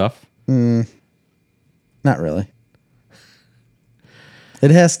off stuff. Not really.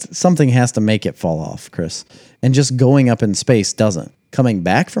 Something has to make it fall off, Chris. And just going up in space doesn't. Coming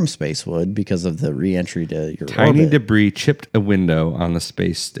back from space would because of the re-entry to your Tiny orbit. debris chipped a window on the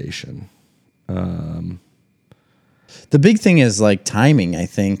space station. The big thing is like timing, I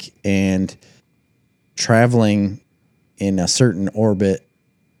think, and traveling in a certain orbit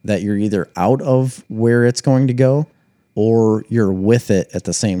that you're either out of where it's going to go or you're with it at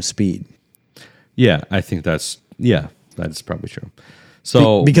the same speed. Yeah, I think that's probably true.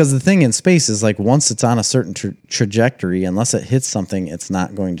 So Because the thing in space is like once it's on a certain trajectory, unless it hits something, it's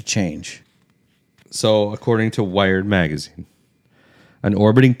not going to change. So, according to Wired magazine, an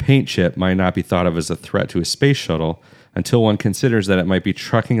orbiting paint chip might not be thought of as a threat to a space shuttle until one considers that it might be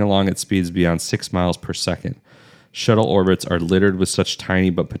trucking along at speeds beyond 6 miles per second. Shuttle orbits are littered with such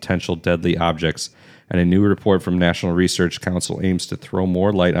tiny but potential deadly objects, and a new report from National Research Council aims to throw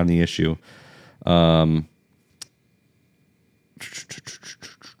more light on the issue.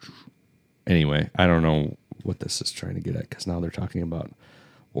 Anyway, I don't know what this is trying to get at because now they're talking about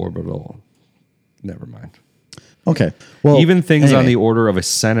orbital. Never mind. Okay. Well, Even things on anyway. the order of a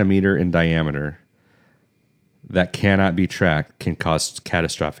centimeter in diameter that cannot be tracked can cause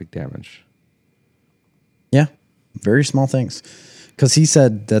catastrophic damage. Yeah, very small things. Because he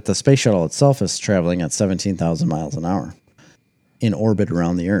said that the space shuttle itself is traveling at 17,000 miles an hour in orbit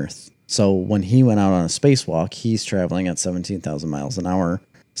around the Earth. So when he went out on a spacewalk, he's traveling at 17,000 miles an hour,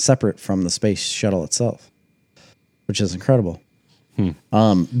 separate from the space shuttle itself, which is incredible.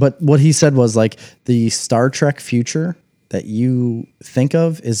 But what he said was like the Star Trek future that you think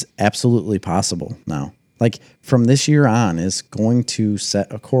of is absolutely possible now. Like from this year on is going to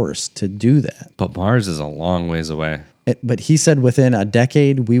set a course to do that. But Mars is a long ways away. But he said within a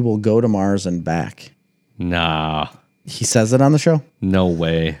decade, we will go to Mars and back. Nah, He says it on the show. no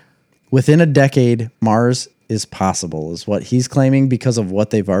way. Within a decade, Mars is possible, is what he's claiming because of what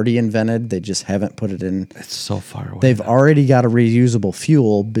they've already invented. They just haven't put it in. It's so far away. They've already got a reusable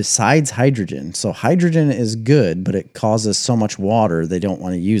fuel besides hydrogen. So hydrogen is good, but it causes so much water, they don't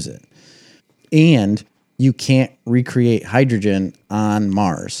want to use it. And you can't recreate hydrogen on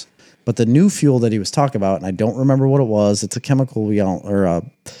Mars. But the new fuel that he was talking about, and I don't remember what it was, it's a chemical we all, or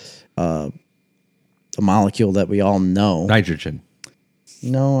a molecule that we all know. Nitrogen.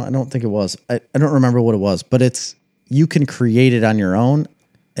 No, I don't think it was. I don't remember what it was, but you can create it on your own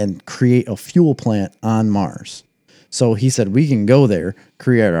and create a fuel plant on Mars. So he said we can go there,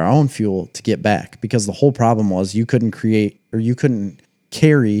 create our own fuel to get back because the whole problem was you couldn't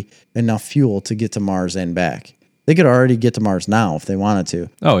carry enough fuel to get to Mars and back. They could already get to Mars now if they wanted to.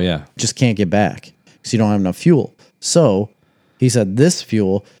 Oh, yeah. Just can't get back because you don't have enough fuel. So he said this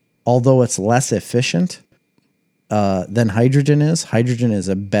fuel, although it's less efficient than hydrogen is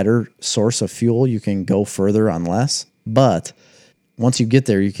a better source of fuel. You can go further on less, but once you get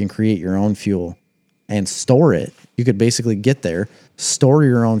there, you can create your own fuel and store it. You could basically get there, store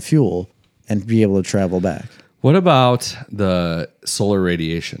your own fuel, and be able to travel back. What about the solar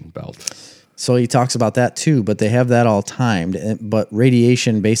radiation belt? So he talks about that too, but they have that all timed. But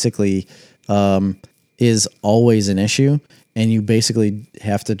radiation basically is always an issue, and you basically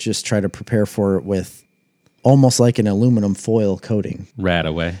have to just try to prepare for it with almost like an aluminum foil coating. Rat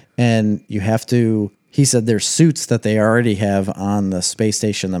away. And you have to, he said there's suits that they already have on the space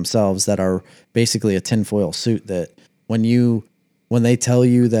station themselves that are basically a tinfoil suit that when they tell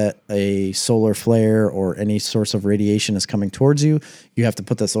you that a solar flare or any source of radiation is coming towards you, you have to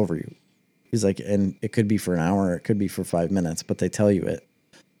put this over you. He's like, and it could be for an hour, it could be for 5 minutes, but they tell you it.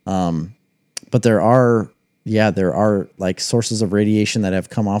 But there are like sources of radiation that have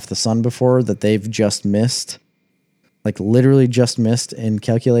come off the sun before that they've just missed, like literally just missed in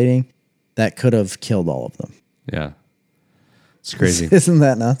calculating, that could have killed all of them. Yeah. It's crazy. Isn't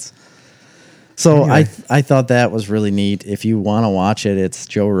that nuts? So Anyway. I thought that was really neat. If you want to watch it, it's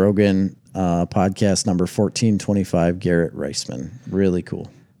Joe Rogan podcast number 1425, Garrett Reisman. Really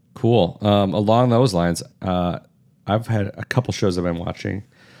cool. Cool. Along those lines, I've had a couple shows I've been watching,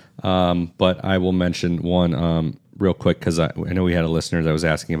 but I will mention one real quick because I know we had a listener that was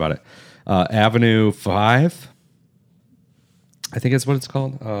asking about it. Avenue 5, I think that's what it's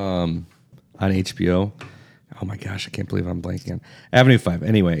called, on HBO. Oh my gosh, I can't believe I'm blanking on Avenue 5.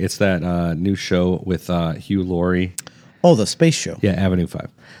 Anyway, it's that new show with Hugh Laurie. Oh, the space show. Yeah, Avenue 5.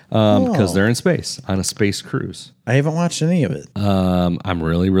 Because they're in space on a space cruise. I haven't watched any of it. I'm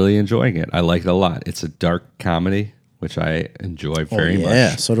really, really enjoying it. I like it a lot. It's a dark comedy, which I enjoy very much.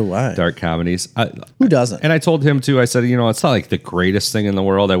 Yeah, so do I. Dark comedies. Who doesn't? And I told him too. I said, it's not like the greatest thing in the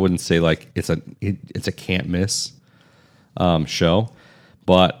world. I wouldn't say like it's a can't miss show,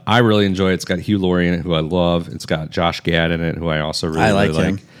 but I really enjoy it. It's got Hugh Laurie in it, who I love. It's got Josh Gad in it, who I also really like really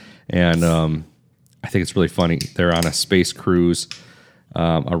him. like. And I think it's really funny. They're on a space cruise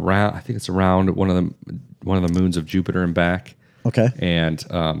around. I think it's around one of the moons of Jupiter and back. Okay. And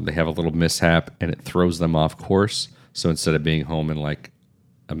they have a little mishap, and it throws them off course. So instead of being home in like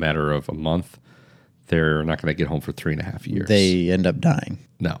a matter of a month, they're not going to get home for 3.5 years. They end up dying.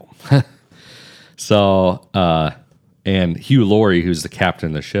 No. So, and Hugh Laurie, who's the captain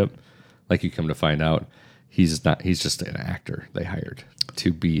of the ship, like you come to find out, he's just an actor they hired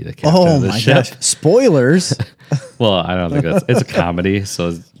to be the captain of the ship. Gosh. Spoilers. Well, I don't think it's a comedy, so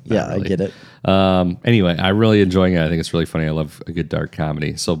it's not I really. get it. Anyway, I'm really enjoying it. I think it's really funny. I love a good dark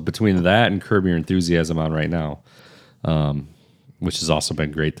comedy. So between that and Curb Your Enthusiasm on right now, which has also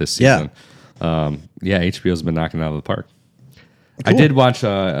been great this season. HBO's been knocking it out of the park. Cool. I did watch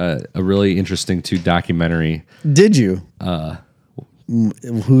a really interesting documentary. Did you?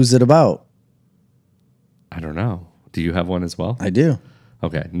 Who's it about? I don't know. Do you have one as well? I do.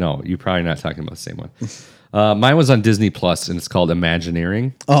 Okay. No, you're probably not talking about the same one. Mine was on Disney Plus, and it's called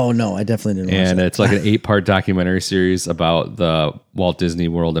Imagineering. Oh, no, I definitely didn't watch And that. it's like an 8-part documentary series about the Walt Disney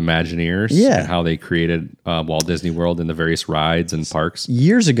World Imagineers and how they created Walt Disney World and the various rides and parks.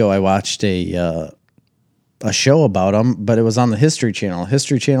 Years ago, I watched a show about them, but it was on the History Channel.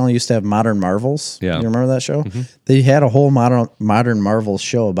 History Channel used to have Modern Marvels. Yeah. You remember that show? Mm-hmm. They had a whole Modern Marvels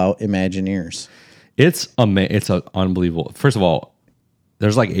show about Imagineers. It's an unbelievable. First of all,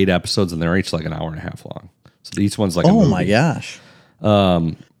 there's like 8 episodes, and they're each like an hour and a half long. So each one's like a movie. Oh my gosh.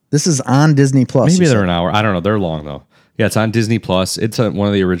 This is on Disney Plus. Maybe they're an hour. I don't know. They're long though. Yeah, it's on Disney Plus. It's one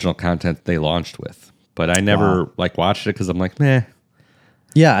of the original content they launched with, but I never watched it because I'm like, meh.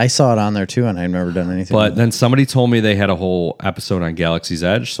 Yeah, I saw it on there too, and I've never done anything. But then somebody told me they had a whole episode on Galaxy's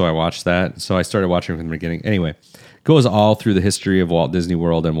Edge, so I watched that. So I started watching from the beginning. Anyway, goes all through the history of Walt Disney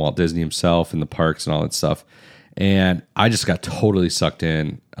World and Walt Disney himself and the parks and all that stuff. And I just got totally sucked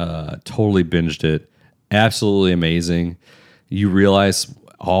in, totally binged it. Absolutely amazing. You realize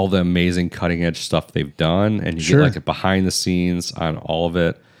all the amazing cutting edge stuff they've done, and you get like a behind the scenes on all of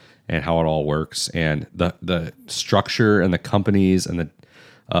it and how it all works, and the structure and the companies and the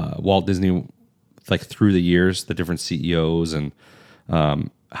Walt Disney, like through the years, the different CEOs and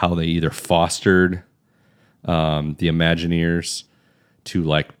how they either fostered the Imagineers to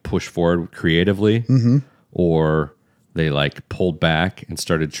like push forward creatively, or they like pulled back and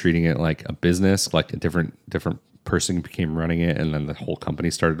started treating it like a business, like a different person became running it, and then the whole company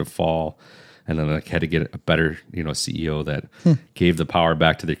started to fall, and then like had to get a better CEO that gave the power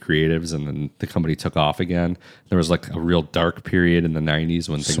back to the creatives, and then the company took off again. There was like a real dark period in the 90s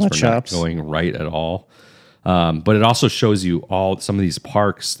when things were not going right at all. But it also shows you some of these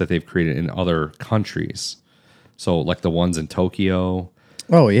parks that they've created in other countries. So like the ones in Tokyo.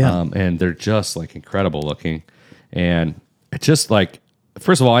 Oh yeah. And they're just like incredible looking. And it's just like,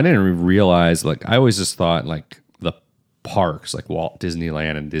 first of all, I didn't even realize, like, I always just thought like the parks, like Walt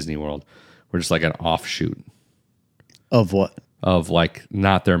Disneyland and Disney World, were just like an offshoot Of what? of like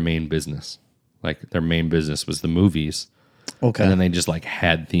not their main business. Like their main business was the movies. Okay. And then they just like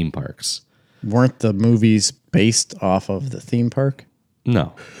had theme parks. Weren't the movies based off of the theme park?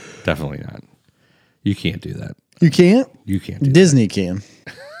 No, definitely not. You can't do that. You can't? You can't do Disney can.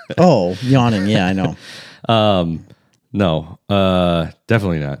 Oh, yawning. Yeah, I know. that. No,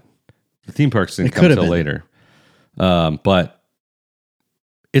 definitely not. The theme parks didn't come could've until been. later. But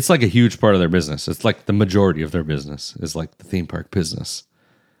it's like a huge part of their business. It's like the majority of their business is like the theme park business.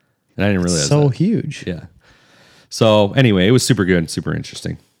 And I didn't realize So that. huge. Yeah. So anyway, it was super good and super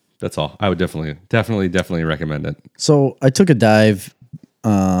interesting. That's all. I would definitely recommend it. So I took a dive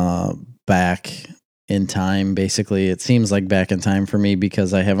back in time. Basically, it seems like back in time for me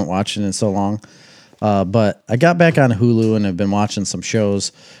because I haven't watched it in so long. But I got back on Hulu and have been watching some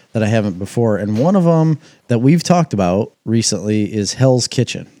shows that I haven't before. And one of them that we've talked about recently is Hell's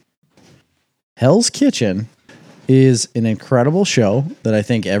Kitchen. Hell's Kitchen is an incredible show that I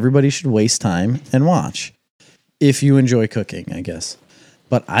think everybody should waste time and watch if you enjoy cooking, I guess.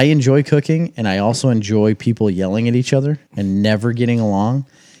 But I enjoy cooking, and I also enjoy people yelling at each other and never getting along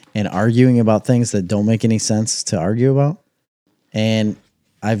and arguing about things that don't make any sense to argue about. And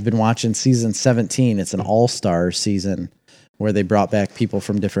I've been watching season 17. It's an all-star season where they brought back people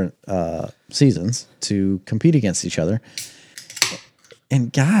from different seasons to compete against each other.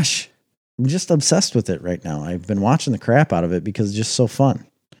 And gosh, I'm just obsessed with it right now. I've been watching the crap out of it because it's just so fun.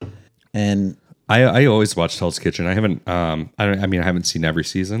 And I always watched Hell's Kitchen. I haven't I haven't seen every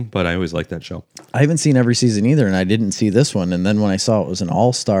season, but I always liked that show. I haven't seen every season either, and I didn't see this one. And then when I saw it was an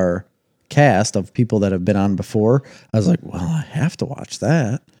all-star cast of people that have been on before, I was like, well, I have to watch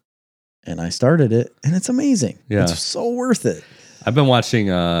that. And I started it, and it's amazing. Yeah. It's so worth it. I've been watching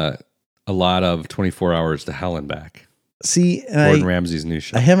a lot of 24 Hours to Hell and Back. See, Gordon Ramsay's new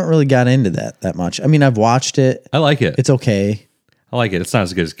show. I haven't really got into that much. I mean, I've watched it. I like it. It's okay. I like it. It's not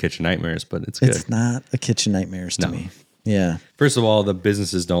as good as Kitchen Nightmares, but it's good. It's not a Kitchen Nightmares to me. Yeah. First of all, the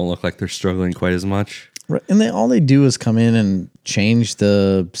businesses don't look like they're struggling quite as much. Right. And all they do is come in and change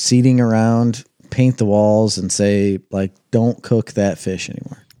the seating around, paint the walls, and say, like, don't cook that fish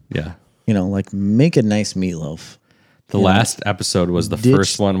anymore. Yeah. You know, like, make a nice meatloaf. The last episode was the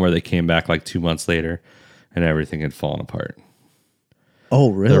first one where they came back like 2 months later and everything had fallen apart.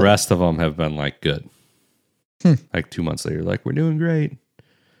 Oh, really? The rest of them have been like good. Like 2 months later, like, we're doing great.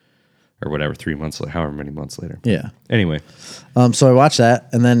 Or whatever, 3 months later, however many months later. Yeah. Anyway. So I watched that,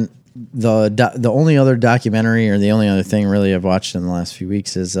 and then the only other documentary or the only other thing really I've watched in the last few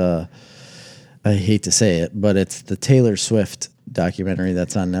weeks is I hate to say it, but it's the Taylor Swift documentary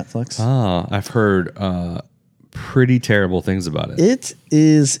that's on Netflix. I've heard pretty terrible things about it. It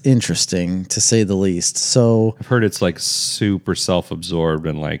is interesting to say the least. So I've heard it's like super self-absorbed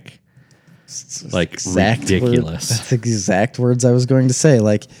and like ridiculous. That's the exact words I was going to say.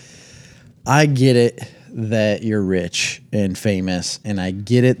 Like, I get it that you're rich and famous, and I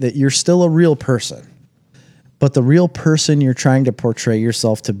get it that you're still a real person. But the real person you're trying to portray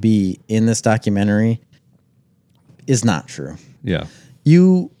yourself to be in this documentary is not true. Yeah.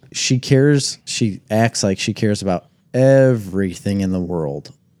 She acts like she cares about everything in the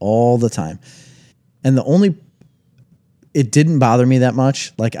world all the time. And it didn't bother me that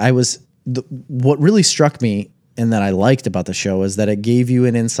much. Like, what really struck me and that I liked about the show is that it gave you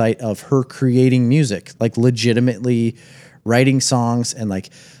an insight of her creating music, like legitimately writing songs and like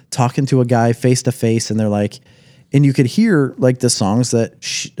talking to a guy face to face. And they're like, and you could hear like the songs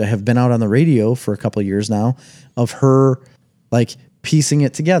that have been out on the radio for a couple of years now of her like piecing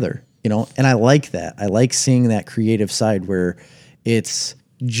it together, you know? And I like that. I like seeing that creative side where it's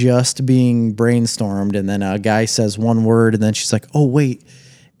just being brainstormed and then a guy says one word and then she's like, oh, wait,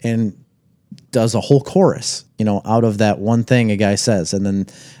 and does a whole chorus, you know, out of that one thing a guy says. And then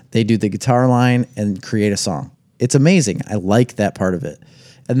they do the guitar line and create a song. It's amazing. I like that part of it.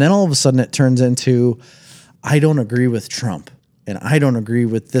 And then all of a sudden it turns into, I don't agree with Trump and I don't agree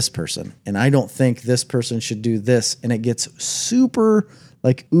with this person. And I don't think this person should do this. And it gets super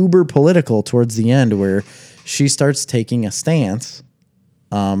like uber political towards the end where she starts taking a stance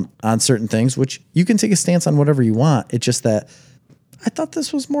on certain things, which you can take a stance on whatever you want. It's just that I thought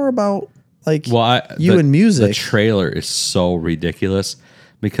this was more about like and music. The trailer is so ridiculous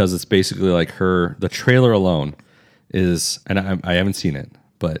because it's basically like the trailer alone is, and I haven't seen it,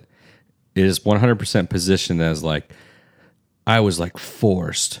 but it is 100% positioned as like, I was like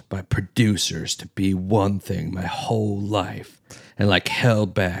forced by producers to be one thing my whole life and like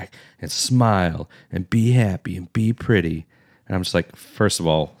held back and smile and be happy and be pretty. And I'm just like, first of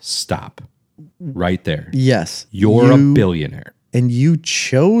all, stop right there. Yes. You're a billionaire. And you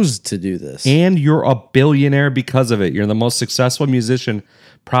chose to do this. And you're a billionaire because of it. You're the most successful musician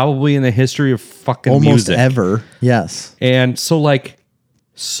probably in the history of fucking music. Almost ever. Yes. And so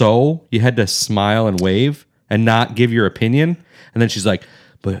you had to smile and wave and not give your opinion. And then she's like,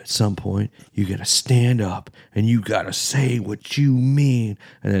 but at some point you got to stand up and you got to say what you mean.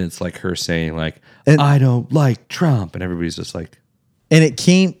 And then it's like her saying like, I don't like Trump. And everybody's just like. And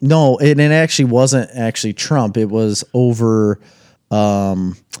it actually wasn't actually Trump. It was over,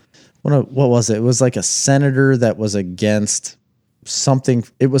 what was it? It was like a senator that was against something.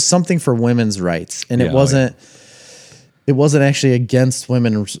 It was something for women's rights. And it wasn't actually against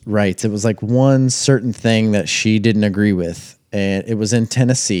women's rights. It was like one certain thing that she didn't agree with. And it was in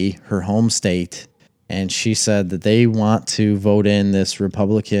Tennessee, her home state. And she said that they want to vote in this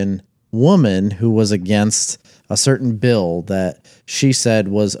Republican woman who was against a certain bill that she said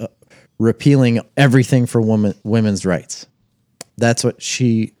was repealing everything for women's rights. That's what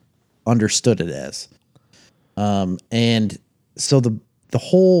she understood it as. And so the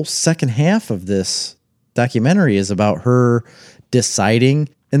whole second half of this documentary is about her deciding,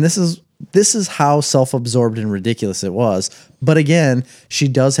 and this is how self-absorbed and ridiculous it was. But again, she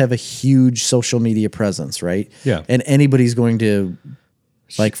does have a huge social media presence, right? Yeah. And anybody's going to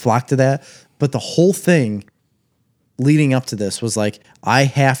like flock to that. But the whole thing leading up to this was like, I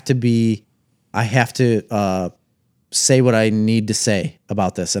have to say what I need to say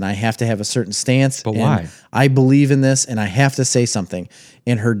about this, and I have to have a certain stance. But and why? I believe in this, and I have to say something.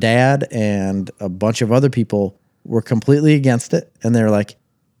 And her dad and a bunch of other people were completely against it, and they're like,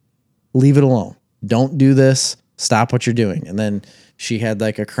 leave it alone. Don't do this. Stop what you're doing. And then she had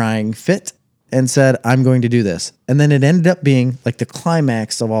like a crying fit and said, I'm going to do this. And then it ended up being like the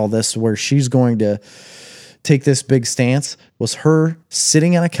climax of all this, where she's going to take this big stance, was her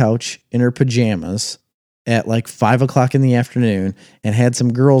sitting on a couch in her pajamas at like 5 o'clock in the afternoon and had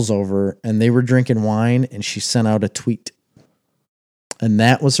some girls over, and they were drinking wine, and she sent out a tweet. And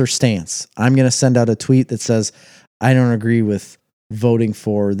that was her stance. I'm going to send out a tweet that says, I don't agree with voting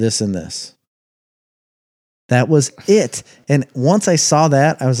for this and this. That was it. And once I saw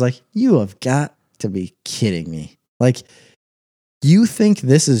that, I was like, you have got to be kidding me. Like, you think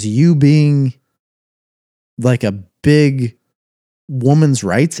this is you being like a big women's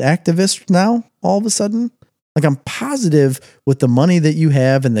rights activist now, all of a sudden? Like, I'm positive with the money that you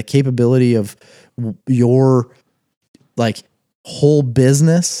have and the capability of your like whole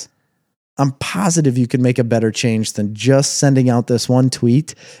business, I'm positive you could make a better change than just sending out this one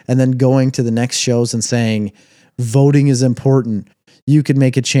tweet and then going to the next shows and saying, voting is important. You can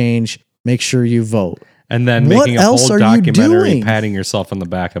make a change. Make sure you vote. And then What making a else whole are you documentary, doing? patting yourself on the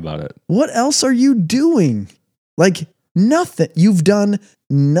back about it. What else are you doing? Like, nothing. You've done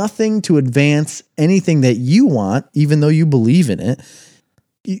nothing to advance anything that you want, even though you believe in it.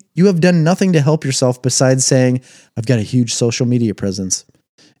 You have done nothing to help yourself besides saying, I've got a huge social media presence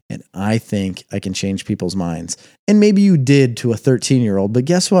and I think I can change people's minds. And maybe you did to a 13-year-old, but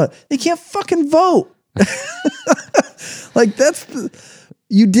guess what? They can't fucking vote. Like,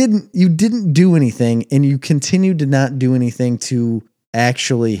 you didn't do anything, and you continue to not do anything to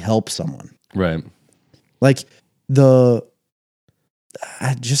actually help someone. Right. Like,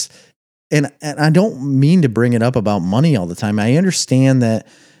 I don't mean to bring it up about money all the time. I understand that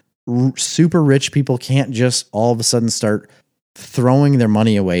super rich people can't just all of a sudden start throwing their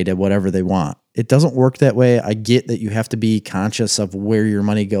money away to whatever they want. It doesn't work that way. I get that you have to be conscious of where your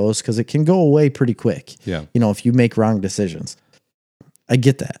money goes, because it can go away pretty quick. Yeah. If you make wrong decisions. I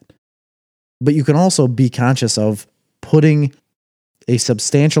get that. But you can also be conscious of putting a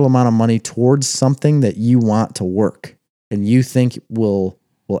substantial amount of money towards something that you want to work and you think will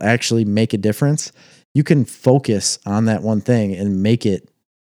actually make a difference. You can focus on that one thing and make it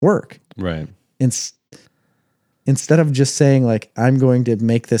work. Right. Instead of just saying, like, I'm going to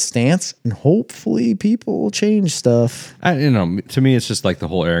make this stance and hopefully people will change stuff. To me, it's just like the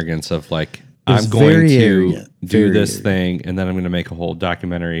whole arrogance of like, It's I'm going very to arrogant. do Very this arrogant. thing, and then I'm going to make a whole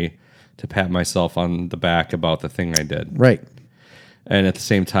documentary to pat myself on the back about the thing I did. Right. And at the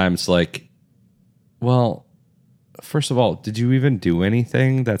same time, it's like, well, first of all, did you even do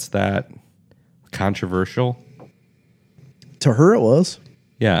anything that's that controversial? To her, it was.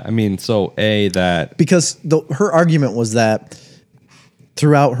 Yeah, I mean, so that Because her argument was that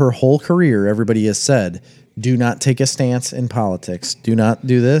throughout her whole career, everybody has said, do not take a stance in politics. Do not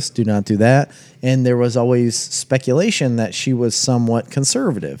do this. Do not do that. And there was always speculation that she was somewhat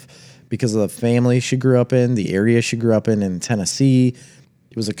conservative because of the family she grew up in, the area she grew up in Tennessee.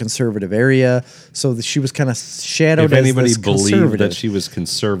 It was a conservative area. So she was kind of shadowed if anybody as this believed conservative. that she was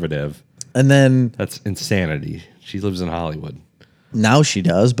conservative, And then that's insanity. She lives in Hollywood. now she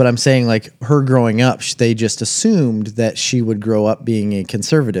does, but I'm saying, like, her growing up, they just assumed that she would grow up being a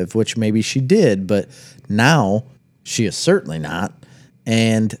conservative, which maybe she did, but now she is certainly not.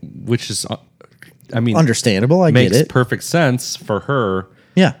 And Which is, I mean, understandable. I makes get it. perfect sense for her.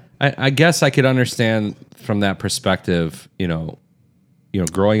 Yeah. I guess I could understand from that perspective,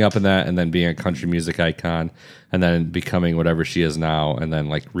 growing up in that and then being a country music icon and then becoming whatever she is now and then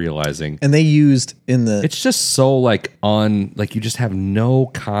like realizing And they used in the it's just so like you just have no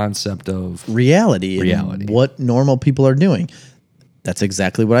concept of reality and what normal people are doing. That's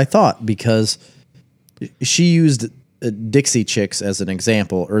exactly what I thought, because she used Dixie Chicks as an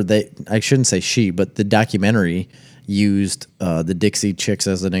example, or I shouldn't say she, but the documentary used the Dixie Chicks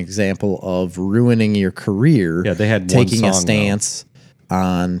as an example of ruining your career. Yeah, they had one taking a song, stance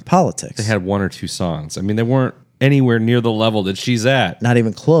on politics. they had one or two songs. I mean, they weren't anywhere near the level that she's at. Not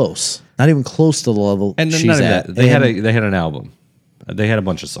even close. Not even close to the level And she's none of at. that. They And had an album. They had a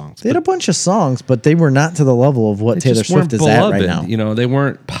bunch of songs. they had a bunch of songs, but they were not to the level of what They Taylor just weren't Swift is at right now. They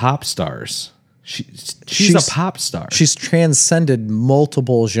weren't pop stars. She's She's- a pop star. She's transcended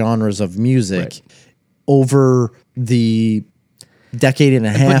multiple genres of music over the decade and a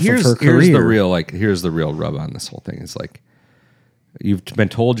half of her career. Here's the real rub on this whole thing. It's like you've been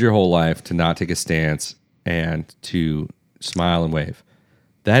told your whole life to not take a stance and to smile and wave.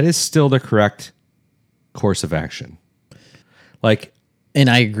 That is still the correct course of action. Like, And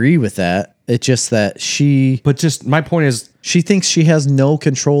I agree with that. It's just that but just my point is, she thinks she has no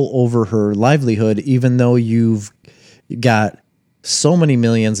control over her livelihood, even though you've got so many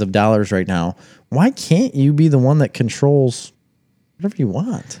millions of dollars right now. Why can't you be the one that controls whatever you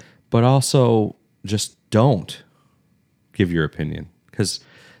want? but also just don't give your opinion, because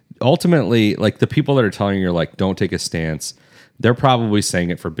ultimately, like, the people that are telling you, like, don't take a stance, they're probably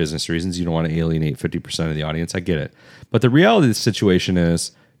saying it for business reasons. You don't want to alienate 50% of the audience. I get it. But the reality of the situation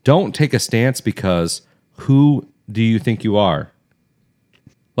is, don't take a stance, because who do you think you are?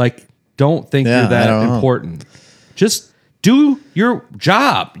 Like, don't think Yeah, you're I that don't know. important. Just do your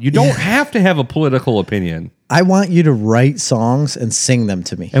job. You don't have to have a political opinion. I want you to write songs and sing them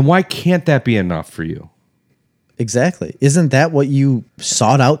to me. And why can't that be enough for you? Exactly. Isn't that what you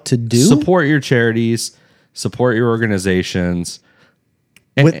sought out to do? Support your charities, support your organizations.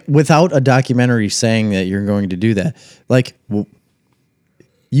 And Without a documentary saying that you're going to do that. Like,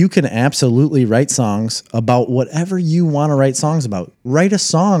 you can absolutely write songs about whatever you want to write songs about. Write a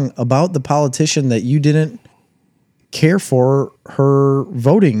song about the politician that you didn't care for her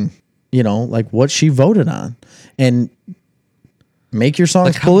voting, like what she voted on, and make your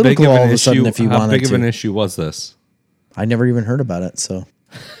songs political all of a sudden if you wanted to. How big of an issue was this? I never even heard about it, so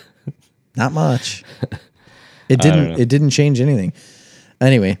not much. It don't know. didn't change anything.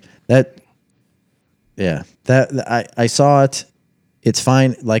 Anyway, I saw it. It's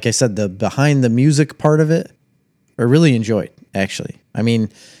fine. Like I said, the behind the music part of it, I really enjoyed, actually. I mean,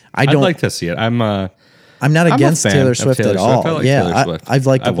 I'd like to see it. I'm not I'm a against fan Taylor of Swift Taylor at Swift. all. I like Taylor Swift. I've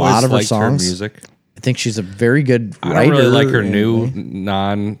liked a lot always of her liked songs. music. I think she's a very good writer. I don't really like her new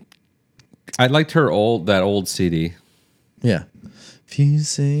and- I liked her old CD. Yeah. If you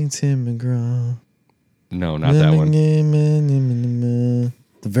sing Tim McGraw. No, not that one. The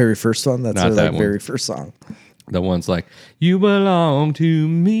very first one. That's Not her that one. very first song. The one's like, you belong to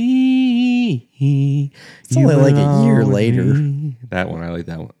me. It's only like a year later. That one, I like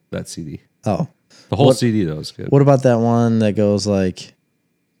that one. That CD. Oh, The whole CD though is good. what about that one that goes like?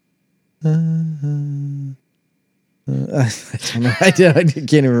 I don't know. I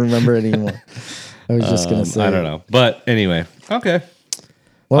can't even remember anymore. I was just gonna say. I don't know, but anyway, okay.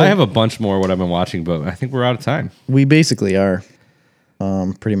 Well, I have a bunch more what I've been watching, but I think we're out of time. We basically are,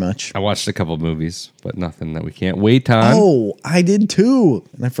 pretty much. I watched a couple of movies, but nothing that we can't wait on. Oh, I did too,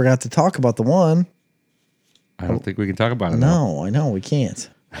 and I forgot to talk about the one. I don't think we can talk about it now. No, I know we can't.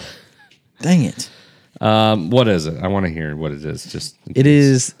 Dang it. What is it? I want to hear what it is. Just in It case.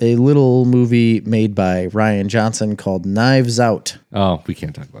 is a little movie made by Ryan Johnson called Knives Out. Oh, we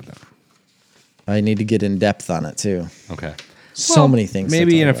can't talk about that. I need to get in depth on it too. Okay. So many things. to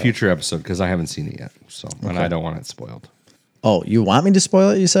Maybe talk in a about. future episode, because I haven't seen it yet. So, and I don't want it spoiled. Oh, you want me to spoil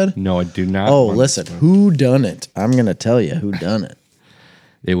it? You said. No, I do not. Oh, want it listen. spoiled. Who done it? I'm gonna tell you who done it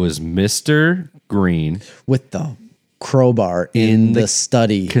It was Mr. Green with the crowbar in the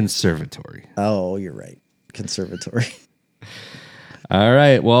study. Conservatory. Oh, you're right. Conservatory. All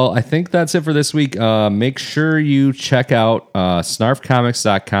right. Well, I think that's it for this week. Make sure you check out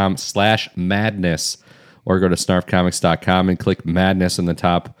snarfcomics.com/madness or go to snarfcomics.com and click madness in the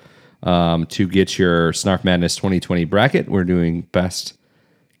top to get your Snarf Madness 2020 bracket. We're doing best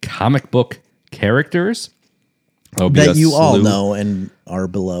comic book characters. That'll be That a you all slew- know and are a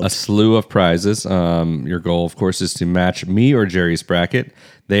beloved. slew of prizes. Your goal, of course, is to match me or Jerry's bracket.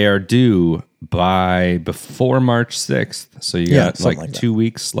 They are due before March 6th. So you got something like like that. 2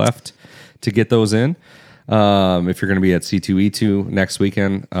 weeks left to get those in. If you're going to be at C2E2 next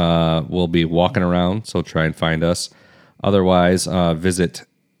weekend, we'll be walking around. So try and find us. Otherwise, visit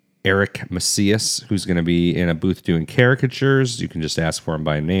Eric Macias, who's going to be in a booth doing caricatures. You can just ask for him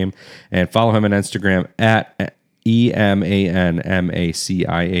by name and follow him on Instagram at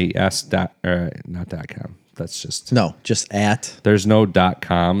EMANMACIAS not .com. That's just No, just at there's no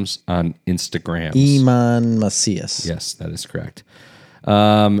 .coms on Instagram. Iman Macias. Yes, that is correct.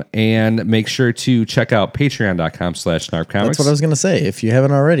 And make sure to check out patreon.com/snarfcomics. That's what I was going to say. If you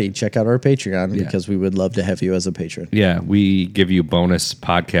haven't already, check out our Patreon because we would love to have you as a patron. Yeah, we give you bonus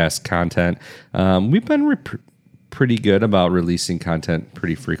podcast content. We've been pretty good about releasing content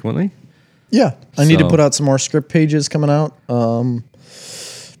pretty frequently. Yeah. I need to So- put out some more script pages coming out.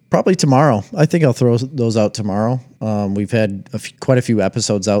 Probably tomorrow. I think I'll throw those out tomorrow. We've had quite a few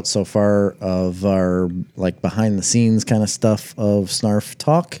episodes out so far of our like behind the scenes kind of stuff of Snarf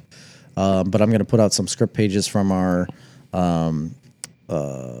Talk. But I'm going to put out some script pages from our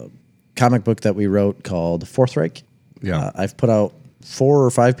comic book that we wrote called Fourth Reich. Yeah. I've put out 4 or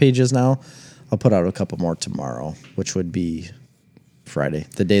 5 pages now. I'll put out a couple more tomorrow, which would be Friday,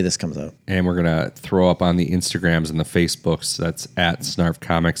 the day this comes out. And we're going to throw up on the Instagrams and the Facebooks. That's at Snarf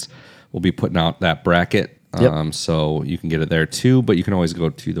Comics. We'll be putting out that bracket. Yep. So you can get it there too, but you can always go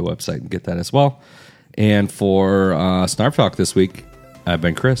to the website and get that as well. And for Snarf Talk this week, I've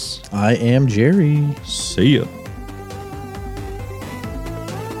been Chris. I am Jerry. See ya.